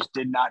mean, he just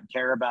did not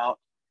care about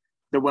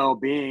the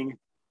well-being.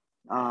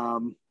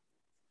 And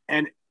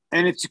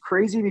it's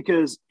crazy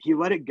because he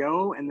let it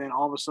go, and then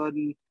all of a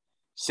sudden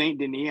Saint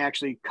Denis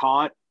actually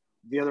caught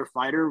the other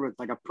fighter with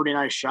like a pretty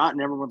nice shot,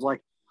 and everyone's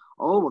like,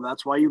 oh, well,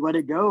 that's why you let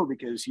it go,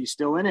 because he's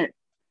still in it.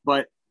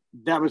 But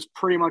that was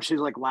pretty much his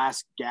like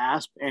last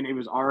gasp, and it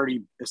was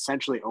already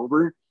essentially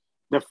over.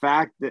 The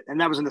fact that,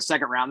 and that was in the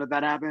second round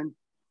that happened,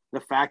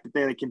 the fact that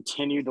they like,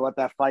 continued to let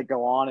that fight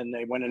go on and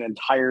they went an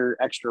entire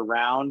extra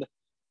round,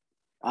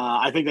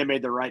 I think they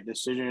made the right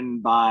decision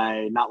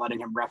by not letting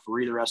him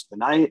referee the rest of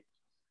the night.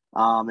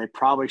 They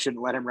probably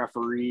shouldn't let him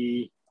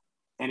referee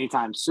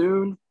anytime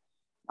soon.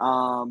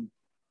 I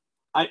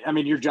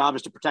mean, your job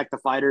is to protect the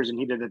fighters, and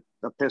he did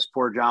a piss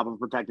poor job of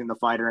protecting the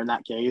fighter in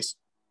that case.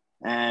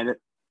 And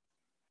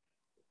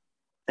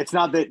it's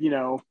not that,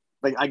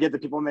 like, I get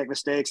that people make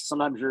mistakes.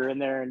 Sometimes you're in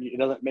there and it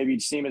doesn't maybe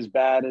seem as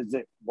bad as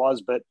it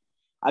was, but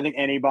I think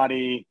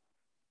anybody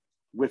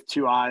with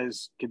two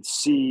eyes could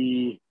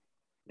see,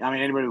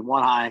 anybody with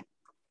one eye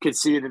could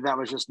see that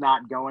was just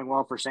not going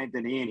well for Saint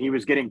Denis, and he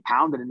was getting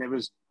pounded. And it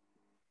was,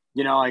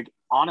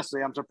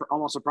 honestly, I'm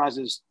almost surprised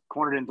his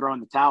corner didn't throw in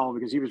the towel,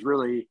 because he was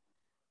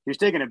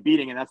taking a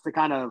beating, and that's the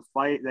kind of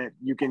fight that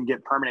you can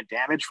get permanent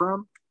damage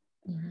from.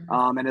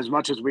 Mm-hmm. And as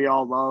much as we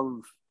all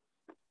love,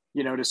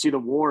 to see the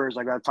wars,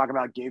 like I talk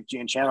about Gaethje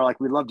and Chandler, like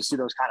we love to see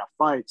those kind of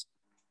fights.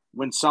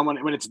 When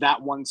it's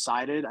that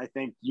one-sided, I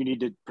think you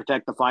need to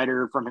protect the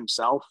fighter from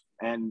himself.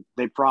 And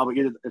they probably,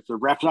 either if the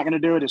ref's not going to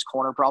do it, his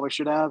corner probably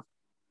should have.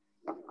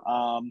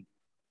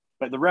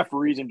 But the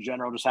referees in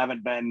general just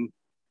haven't been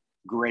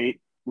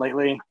great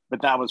lately.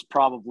 But that was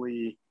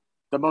probably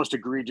the most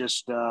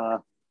egregious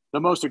that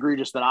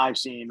I've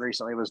seen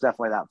recently was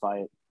definitely that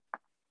fight.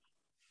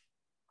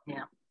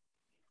 Yeah.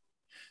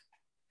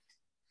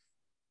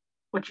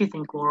 What do you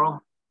think,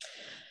 Laurel?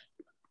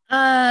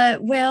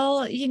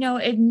 Well,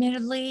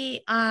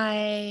 admittedly,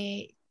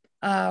 I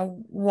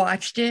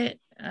watched it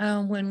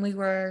when we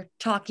were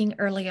talking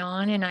early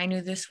on, and I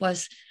knew this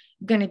was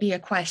going to be a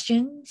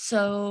question.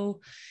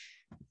 So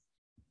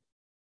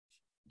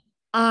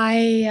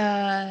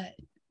I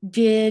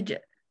did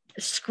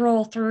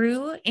scroll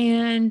through,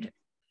 and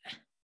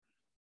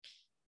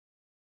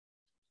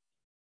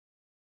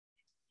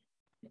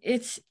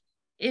it's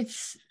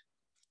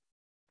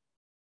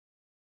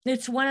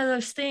one of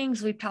those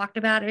things we've talked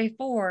about it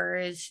before,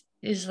 is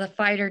the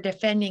fighter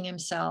defending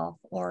himself,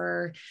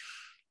 or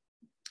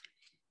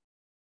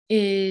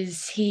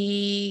is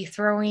he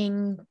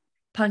throwing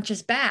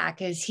punches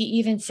back? Is he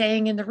even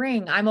saying in the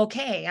ring, I'm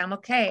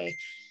okay.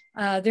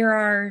 There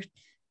are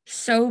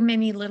so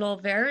many little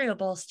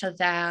variables to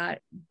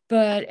that,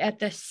 but at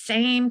the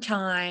same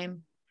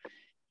time,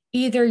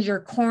 either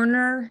your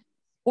corner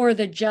or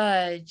the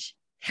judge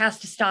has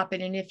to stop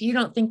it. And if you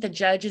don't think the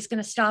judge is going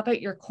to stop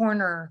it, your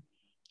corner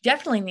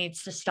definitely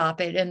needs to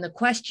stop it. And the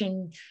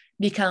question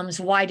becomes,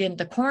 why didn't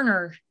the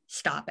corner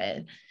stop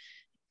it?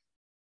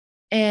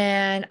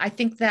 And I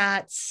think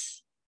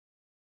that's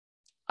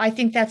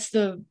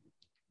the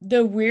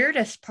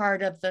weirdest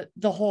part of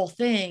the whole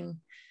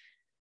thing.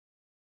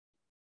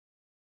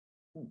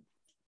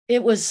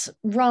 It was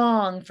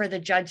wrong for the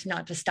judge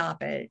not to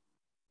stop it.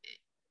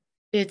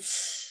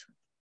 It's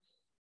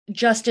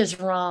just as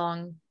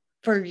wrong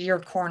for your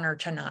corner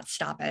to not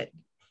stop it.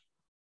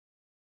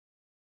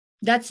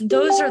 Those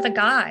are the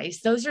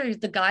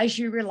guys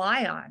you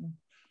rely on.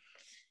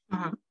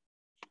 Uh-huh.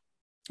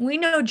 We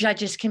know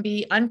judges can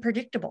be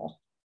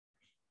unpredictable.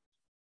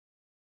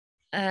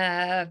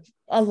 A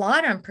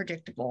lot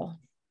unpredictable.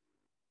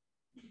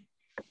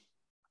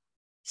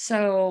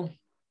 So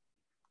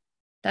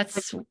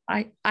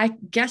I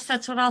guess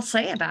that's what I'll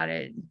say about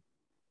it.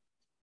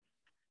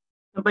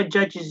 By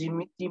judges,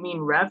 you mean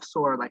refs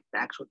or like the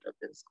actual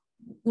judges?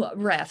 Well,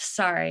 refs,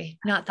 sorry,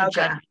 not the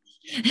Okay.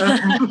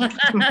 judge.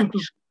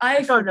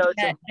 I Oh, no,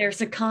 forget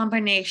there's a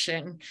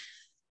combination.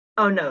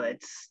 Oh no,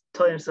 it's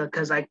totally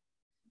because like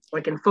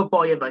in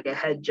football you have like a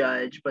head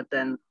judge, but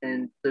then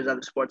and there's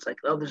other sports like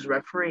there's a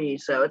referee,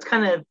 so it's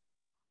kind of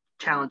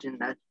challenging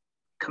to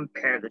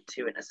compare the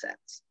two in a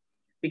sense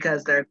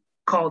because they're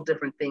called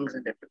different things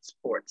in different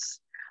sports.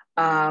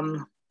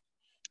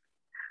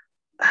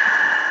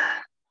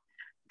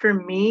 For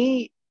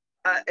me,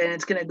 and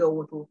it's gonna go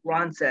with what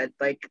Ron said,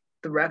 like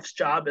the ref's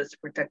job is to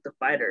protect the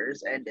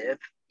fighters, and if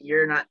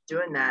you're not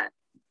doing that,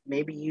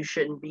 maybe you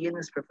shouldn't be in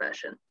this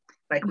profession.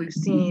 Like we've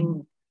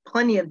seen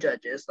plenty of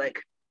judges.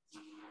 Like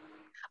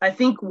I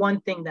think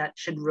one thing I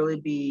really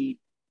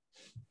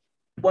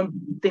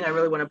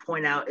want to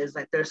point out is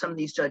like there's some of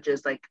these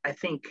judges. Like I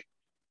think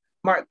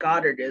Mark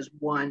Goddard is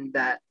one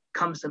that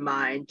comes to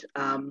mind.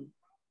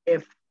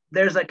 If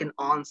there's like an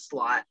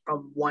onslaught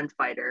from one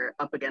fighter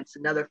up against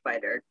another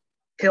fighter,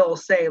 he'll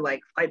say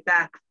like fight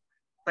back,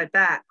 fight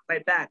back,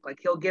 fight back. Like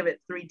he'll give it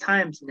 3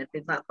 times, and if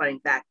he's not fighting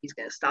back, he's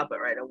going to stop it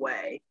right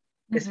away.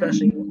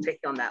 Especially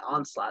taking on that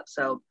onslaught.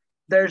 So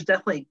there's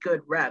definitely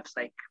good reps.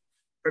 Like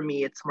for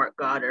me, it's Mark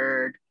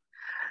Goddard.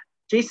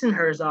 Jason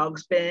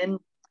Herzog's been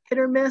hit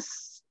or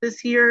miss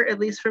this year, at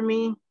least for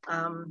me.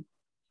 And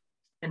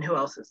who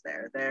else is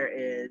there? There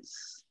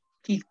is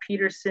Keith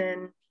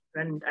Peterson,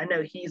 and I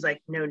know he's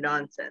like no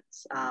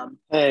nonsense.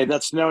 Hey,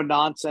 that's no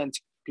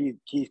nonsense,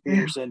 Keith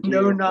Peterson.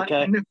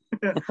 Okay,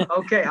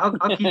 okay,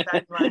 I'll keep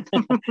that in mind.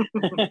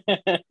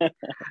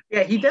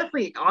 Yeah, he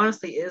definitely,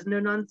 honestly, is no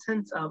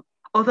nonsense.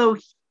 Although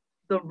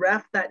the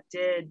ref that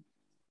did,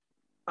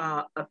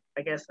 I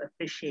guess,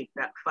 officiate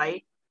that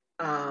fight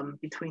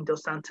between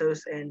Dos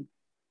Santos and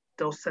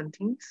Dos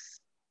Santonis.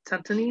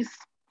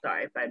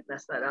 Sorry if I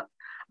messed that up.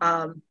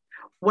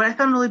 What I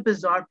found really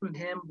bizarre from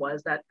him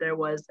was that there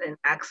was an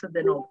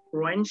accidental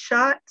groin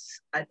shot.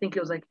 I think it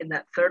was like in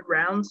that 3rd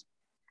round,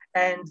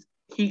 and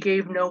he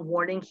gave no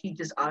warning. He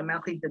just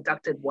automatically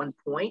deducted 1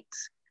 point.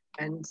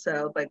 And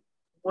so, like,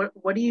 what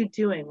are you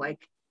doing?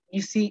 Like,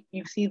 you see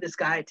this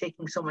guy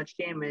taking so much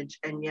damage,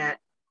 and yet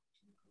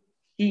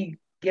he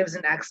gives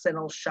an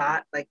accidental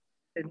shot, like,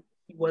 and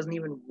he wasn't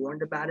even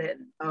warned about it.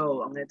 And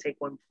I'm going to take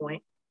 1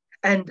 point.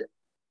 And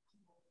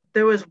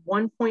there was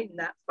one point in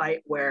that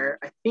fight where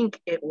I think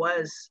it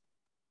was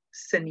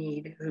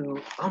Sanid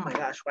who, oh my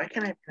gosh, why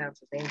can't I pronounce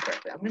his name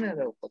correctly? I'm going to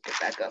go look it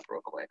back up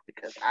real quick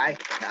because I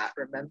cannot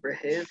remember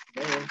his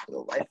name for the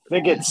life of me.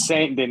 I think it's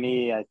Saint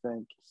Denis, I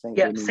think.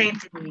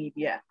 Saint Denis,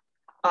 yeah.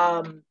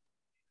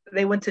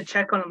 They went to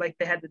check on him, like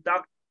they had the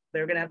doctor,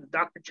 they were going to have the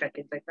doctor check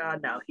it. It's like, oh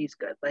no, he's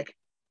good. Like,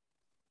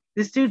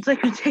 this dude's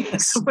like taking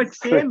so much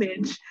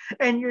damage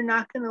and you're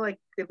not going to like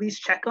at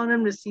least check on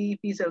him to see if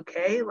he's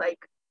okay. Like,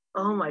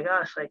 oh my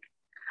gosh. Like,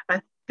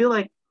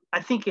 I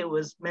think it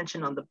was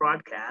mentioned on the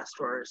broadcast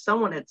or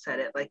someone had said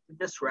it, like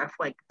this ref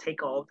like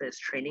take all of his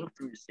training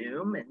through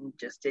Zoom and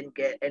just didn't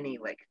get any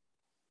like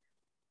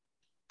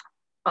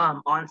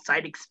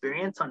on-site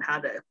experience on how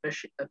to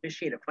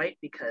officiate a fight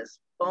because,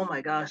 oh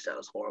my gosh, that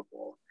was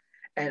horrible.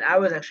 And I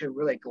was actually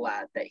really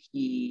glad that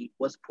he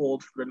was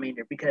pulled for the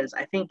remainder because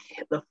I think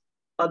the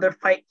other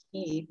fight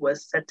he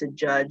was set to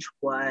judge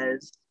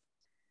was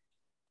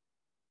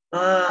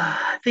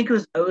I think it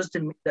was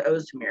the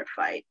Ozdemir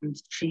fight. And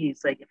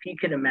geez, like if you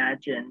can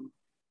imagine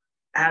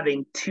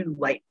having 2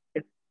 light,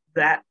 if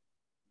that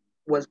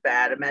was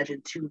bad,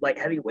 imagine 2 light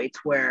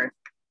heavyweights where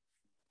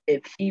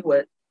if he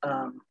was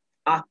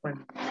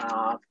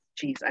Akhmanov,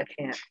 geez, I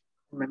can't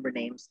remember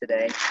names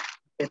today.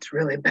 It's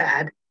really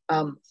bad.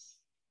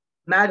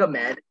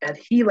 Magomed, had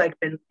he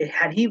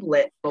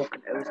lit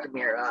Volkan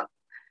Ozdemir up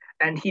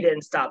and he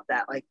didn't stop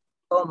that, like,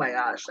 oh my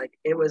gosh, like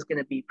it was going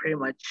to be pretty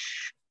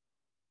much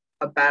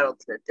a battle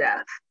to the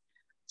death.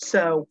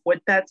 So with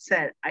that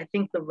said, I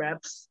think the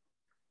refs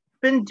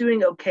been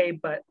doing okay,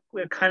 but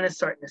we're kind of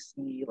starting to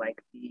see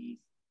like the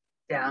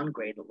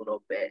downgrade a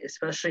little bit,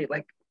 especially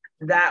like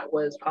that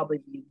was probably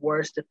the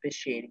worst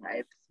officiating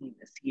I've seen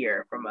this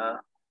year from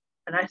a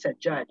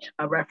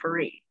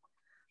referee.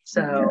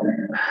 So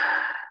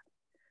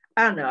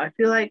I don't know. I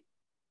feel like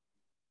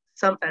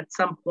at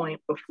some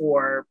point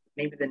before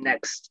maybe the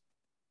next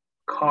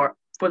car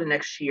for the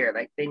next year,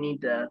 like they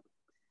need to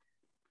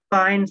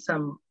find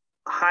some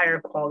higher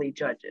quality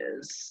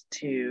judges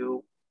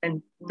to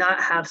and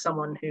not have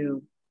someone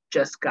who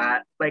just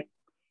got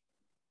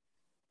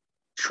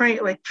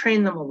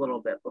train them a little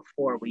bit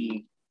before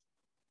we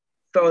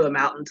throw them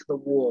out into the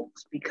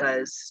wolves,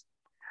 because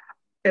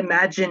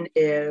imagine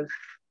if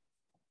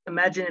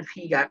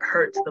he got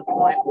hurt to the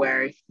point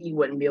where he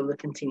wouldn't be able to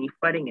continue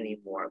fighting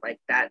anymore. Like,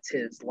 that's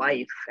his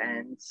life.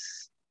 And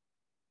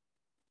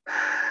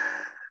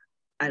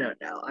I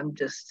don't know. I'm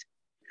just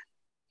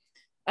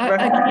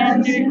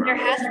again,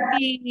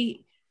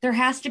 there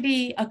has to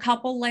be a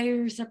couple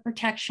layers of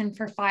protection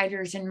for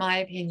fighters, in my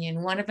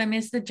opinion. One of them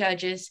is the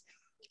judges,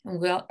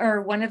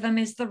 or one of them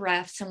is the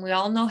refs, and we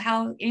all know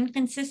how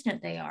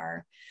inconsistent they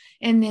are.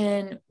 And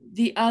then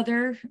the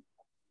other,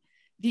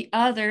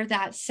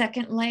 that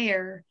second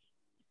layer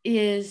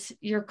is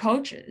your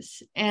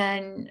coaches.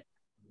 And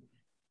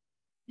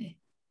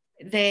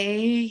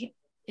if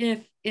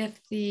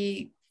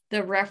the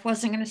ref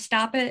wasn't going to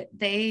stop it,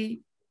 they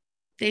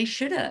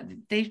should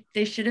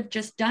have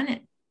just done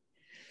it.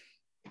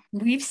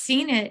 We've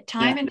seen it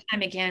time and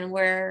time again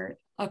where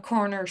a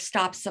corner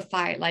stops the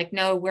fight. Like,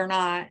 no, we're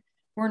not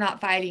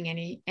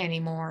fighting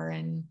anymore.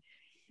 And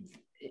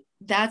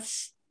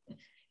that's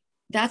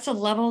a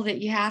level that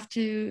you have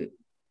to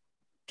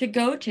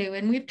go to.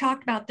 And we've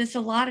talked about this a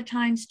lot of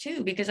times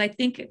too, because I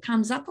think it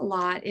comes up a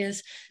lot,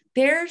 is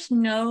there's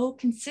no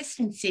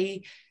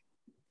consistency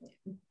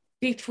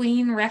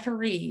between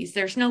referees.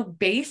 There's no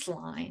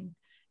baseline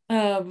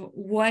of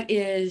what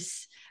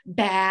is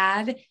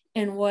bad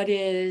and what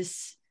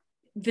is,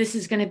 this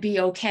is going to be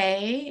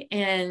okay.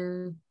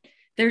 And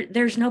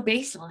there's no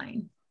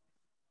baseline.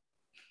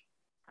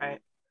 Right.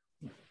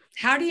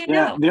 How do you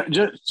know?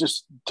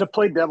 Just to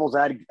play devil's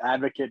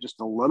advocate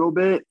just a little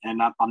bit,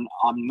 and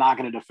I'm not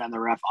going to defend the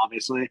ref,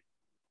 obviously.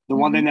 The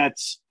one thing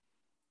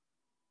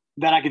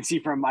that I can see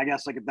from, I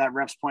guess, like that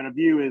ref's point of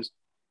view is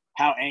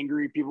how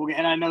angry people get.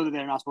 And I know that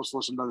they're not supposed to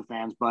listen to other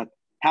fans, but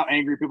how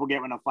angry people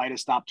get when a fight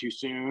is stopped too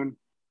soon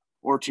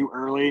or too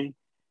early.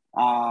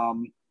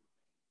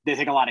 They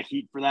take a lot of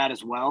heat for that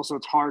as well. So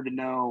it's hard to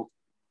know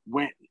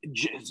when,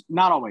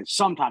 not always,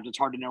 sometimes it's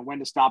hard to know when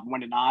to stop and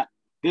when to not.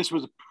 This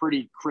was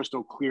pretty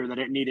crystal clear that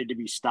it needed to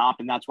be stopped,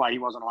 and that's why he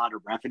wasn't allowed to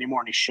ref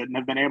anymore, and he shouldn't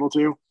have been able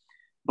to.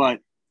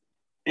 But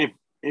if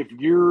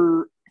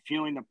you're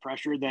feeling the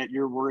pressure that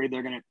you're worried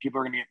people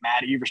are gonna get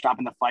mad at you for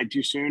stopping the fight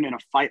too soon in a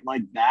fight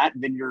like that,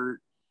 then you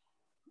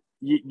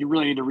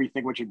really need to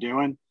rethink what you're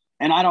doing.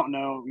 And I don't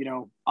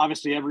know,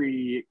 obviously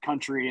every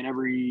country and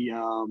every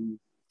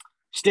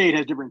state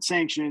has different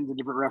sanctions and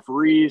different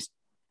referees,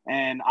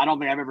 and I don't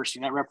think I've ever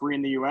seen that referee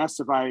in the U.S.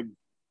 I'm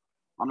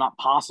not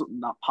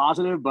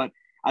positive, but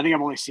I think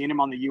I've only seen him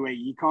on the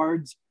UAE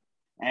cards,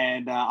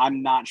 and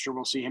I'm not sure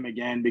we'll see him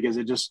again, because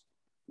it's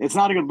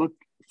not a good look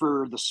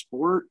for the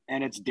sport,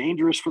 and it's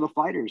dangerous for the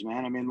fighters,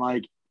 man. I mean,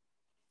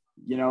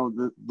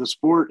 the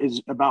sport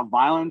is about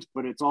violence,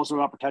 but it's also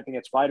about protecting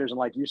its fighters. And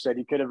like you said,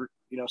 he could have,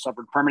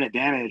 suffered permanent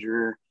damage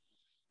or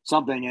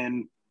something.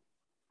 And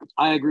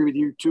I agree with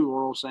you too,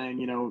 Laurel, saying,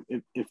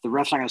 if the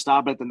ref's not going to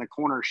stop it, then the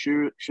corner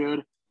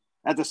should.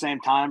 At the same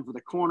time, for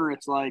the corner,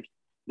 it's like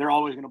they're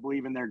always going to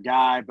believe in their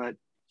guy, but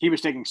he was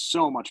taking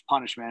so much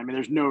punishment. I mean,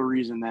 there's no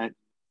reason that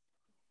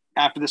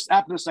after the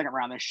second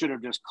round, they should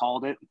have just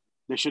called it.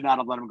 They should not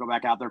have let him go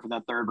back out there for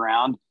that third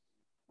round.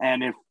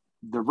 And if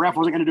the ref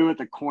wasn't going to do it,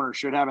 the corner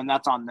should have, and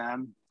that's on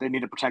them. They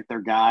need to protect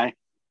their guy.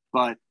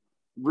 But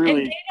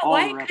really, Dana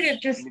White could have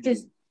just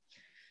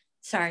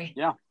sorry.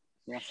 Yeah.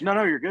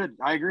 No, you're good.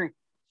 I agree.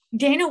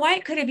 Dana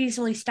White could have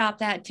easily stopped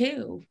that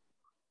too.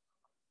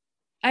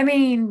 I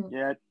mean,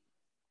 yeah,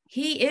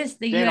 he is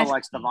the Dana UFC.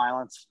 likes the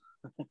violence.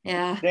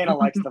 Yeah. Dana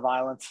likes the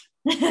violence.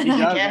 He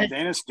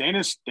does.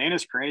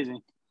 Dana's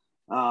crazy.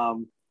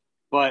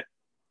 But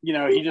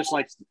he just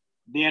likes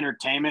the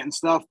entertainment and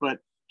stuff, but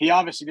he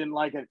obviously didn't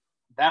like it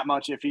that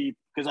much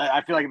because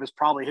I feel like it was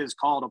probably his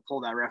call to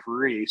pull that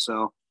referee.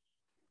 So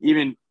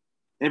even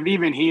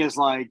if he is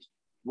like,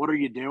 what are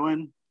you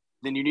doing?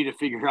 Then you need to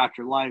figure out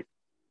your life.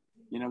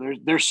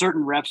 There's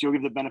certain reps you'll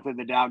give the benefit of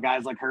the doubt,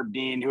 guys like Herb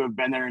Dean who have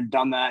been there and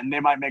done that, and they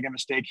might make a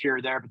mistake here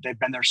or there, but they've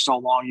been there so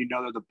long,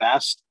 they're the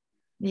best.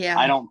 Yeah.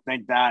 I don't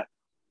think that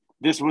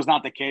this was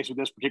not the case with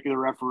this particular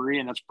referee,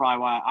 and that's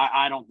probably why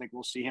I don't think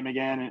we'll see him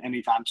again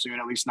anytime soon,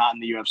 at least not in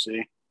the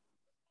UFC.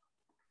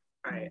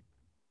 Right.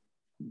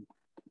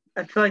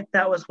 I feel like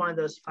that was one of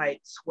those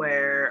fights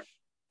where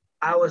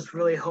I was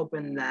really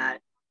hoping that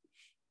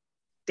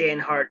Dane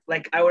Hart,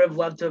 I would have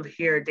loved to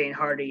hear Dane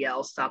Hardy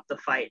yell, "Stop the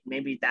fight."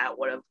 Maybe that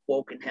would have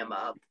woken him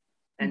up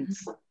and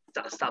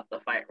stop the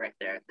fight right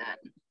there and then.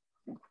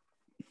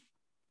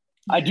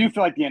 I do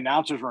feel like the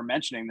announcers were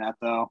mentioning that,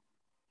 though.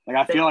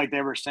 I feel like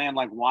they were saying,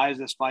 why is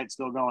this fight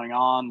still going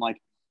on?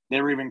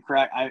 They were even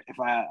correct.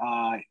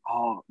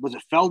 Was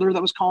it Felder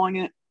that was calling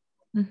it?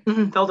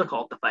 Felder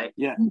called the fight.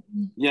 Yeah.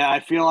 Yeah, I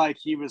feel like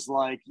he was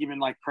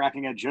even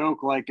cracking a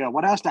joke,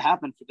 what has to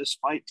happen for this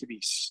fight to be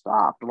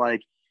stopped?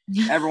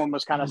 everyone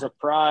was kind of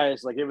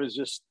surprised. Like, it was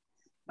just,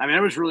 I mean,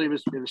 it was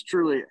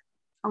truly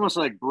almost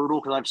like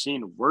brutal, because I've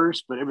seen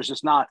worse, but it was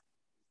just not,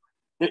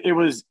 it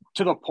was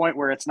to the point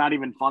where it's not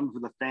even fun for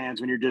the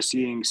fans when you're just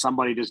seeing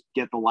somebody just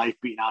get the life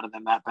beaten out of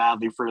them that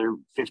badly for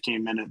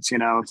 15 minutes. You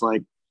know, it's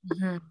like,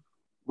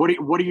 what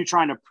are you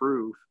trying to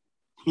prove?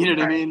 You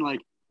know what I mean?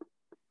 Like,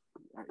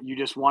 you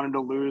just wanted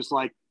to lose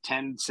like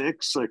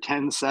 10-6 or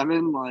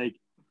 10-7. Like,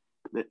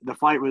 the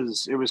fight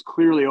was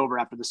clearly over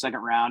after the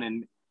second round,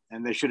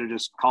 and they should have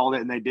just called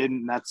it, and they didn't.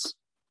 And that's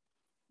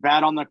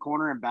bad on the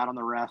corner and bad on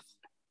the ref.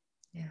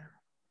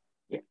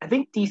 Yeah, I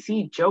think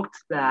DC joked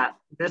that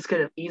this could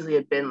have easily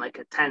have been like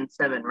a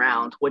 10-7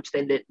 round, which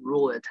they didn't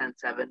rule a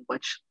 10-7,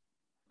 which,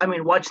 I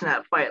mean, watching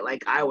that fight,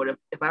 like, I would have,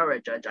 if I were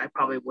a judge, I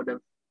probably would have,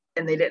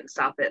 and they didn't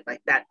stop it,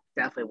 like, that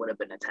definitely would have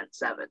been a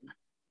 10-7.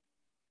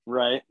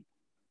 Right.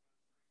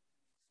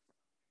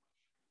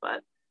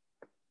 But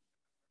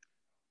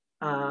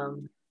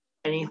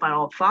any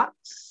final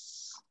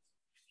thoughts?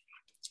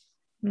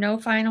 No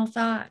final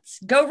thoughts.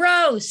 Go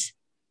Rose!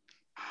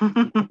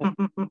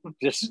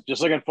 Just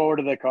looking forward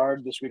to the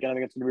card this weekend. I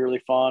think it's going to be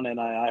really fun, and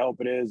I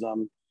hope it is.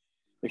 I'm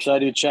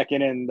excited to check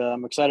in, and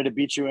I'm excited to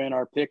beat you in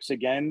our picks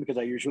again, because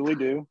I usually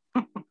do.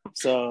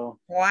 So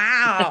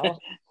wow.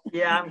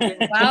 Yeah, I'm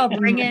getting Wow,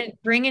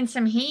 bring in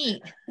some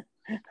heat.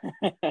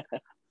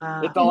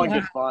 it's all in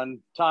good fun.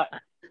 Ty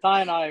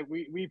and I,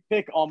 we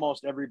pick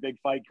almost every big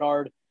fight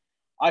card.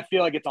 I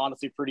feel like it's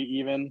honestly pretty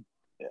even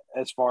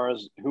as far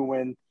as who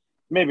wins.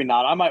 Maybe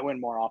not. I might win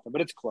more often,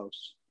 but it's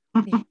close.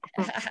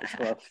 It's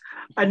close.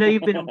 I know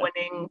you've been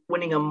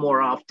winning them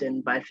more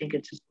often, but I think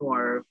it's just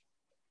more.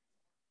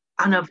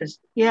 I don't know if it's.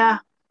 Yeah,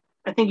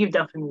 I think you've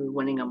definitely been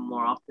winning them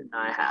more often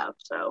than I have.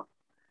 So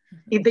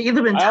either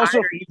been tied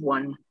or you've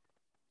won.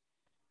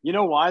 You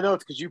know why though?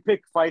 It's because you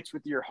pick fights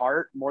with your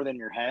heart more than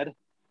your head.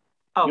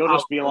 Oh, you'll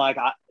just be like,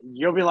 I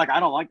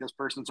don't like this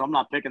person, so I'm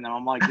not picking them.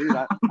 I'm like, dude,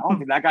 I don't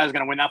think that guy's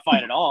gonna win that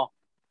fight at all.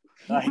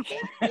 Like,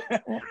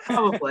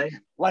 probably.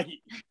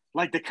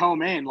 Like the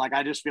co-main, like,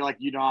 I just feel like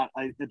you're not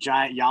a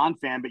giant Jan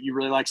fan, but you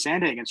really like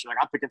Sandhagen. So you're like,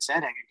 I'm picking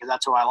Sandhagen because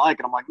that's who I like.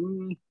 And I'm like,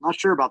 not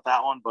sure about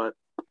that one, but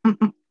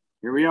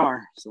here we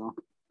are. So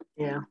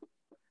yeah.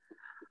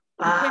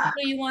 You pick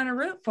who you want to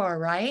root for,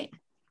 right?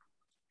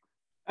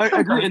 I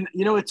agree. And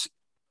you know, it's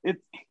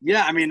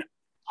yeah, I mean,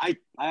 I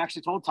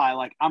actually told Ty,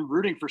 like, I'm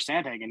rooting for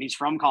Sandhagen. He's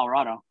from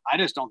Colorado. I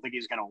just don't think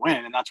he's gonna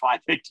win, and that's why I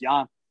picked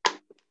Jan.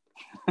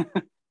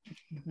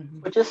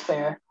 Which is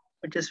fair.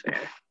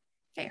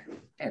 Fair.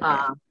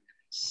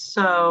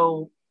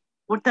 So,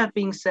 with that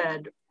being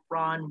said,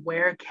 Ron,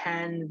 where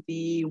can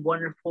the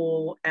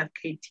wonderful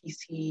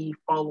FKTC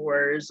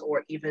followers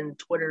or even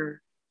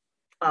Twitter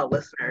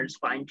listeners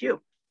find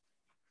you?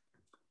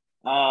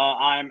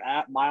 I'm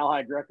at Mile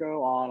High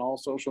Greco on all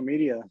social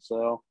media.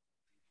 So,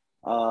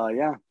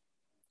 yeah,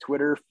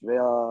 Twitter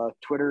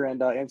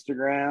and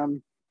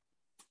Instagram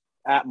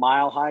at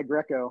Mile High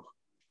Greco.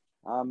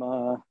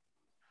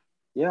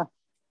 Yeah,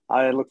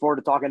 I look forward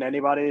to talking to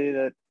anybody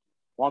that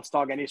wants to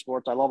talk any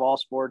sports. I love all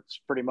sports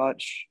pretty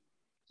much.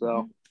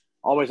 So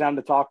always down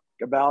to talk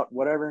about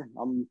whatever.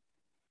 I'm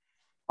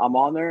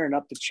on there and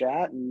up to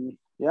chat. And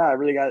yeah, I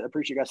really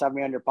appreciate you guys having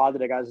me on your pod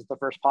today, guys. It's the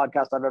first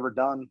podcast I've ever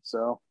done.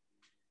 So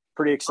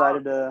pretty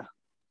excited to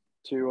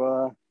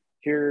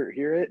hear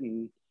it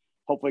and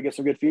hopefully get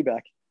some good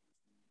feedback.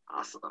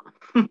 Awesome.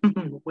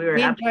 we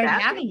enjoyed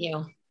having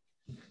you.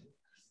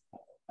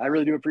 I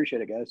really do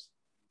appreciate it, guys.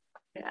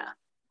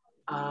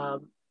 Yeah.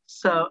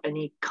 So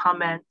any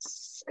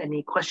comments,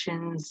 any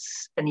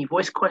questions, any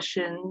voice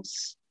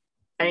questions,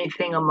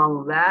 anything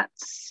among that,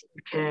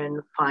 you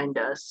can find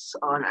us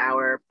on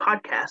our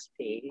podcast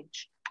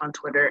page on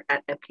Twitter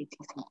at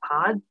FKTC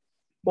Pod,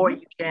 or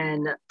you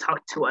can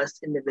talk to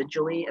us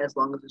individually as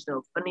long as there's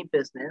no funny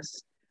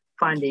business.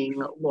 Finding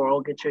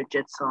Laurel Get Your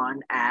Jits On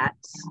at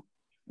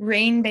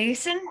Rain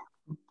Basin.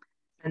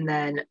 And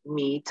then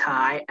me,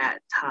 Ty,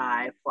 at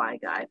Ty Fly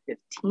Guy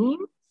 15.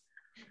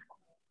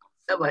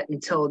 But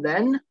until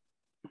then,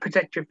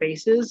 protect your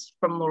faces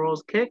from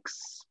Laurel's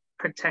kicks,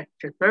 protect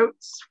your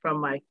throats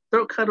from my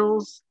throat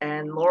cuddles,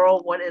 and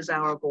Laurel, what is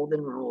our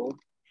golden rule?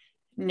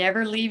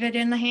 Never leave it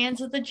in the hands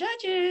of the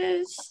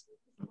judges.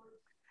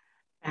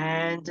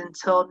 And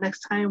until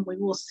next time, we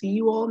will see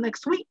you all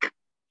next week.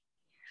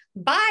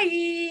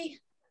 Bye.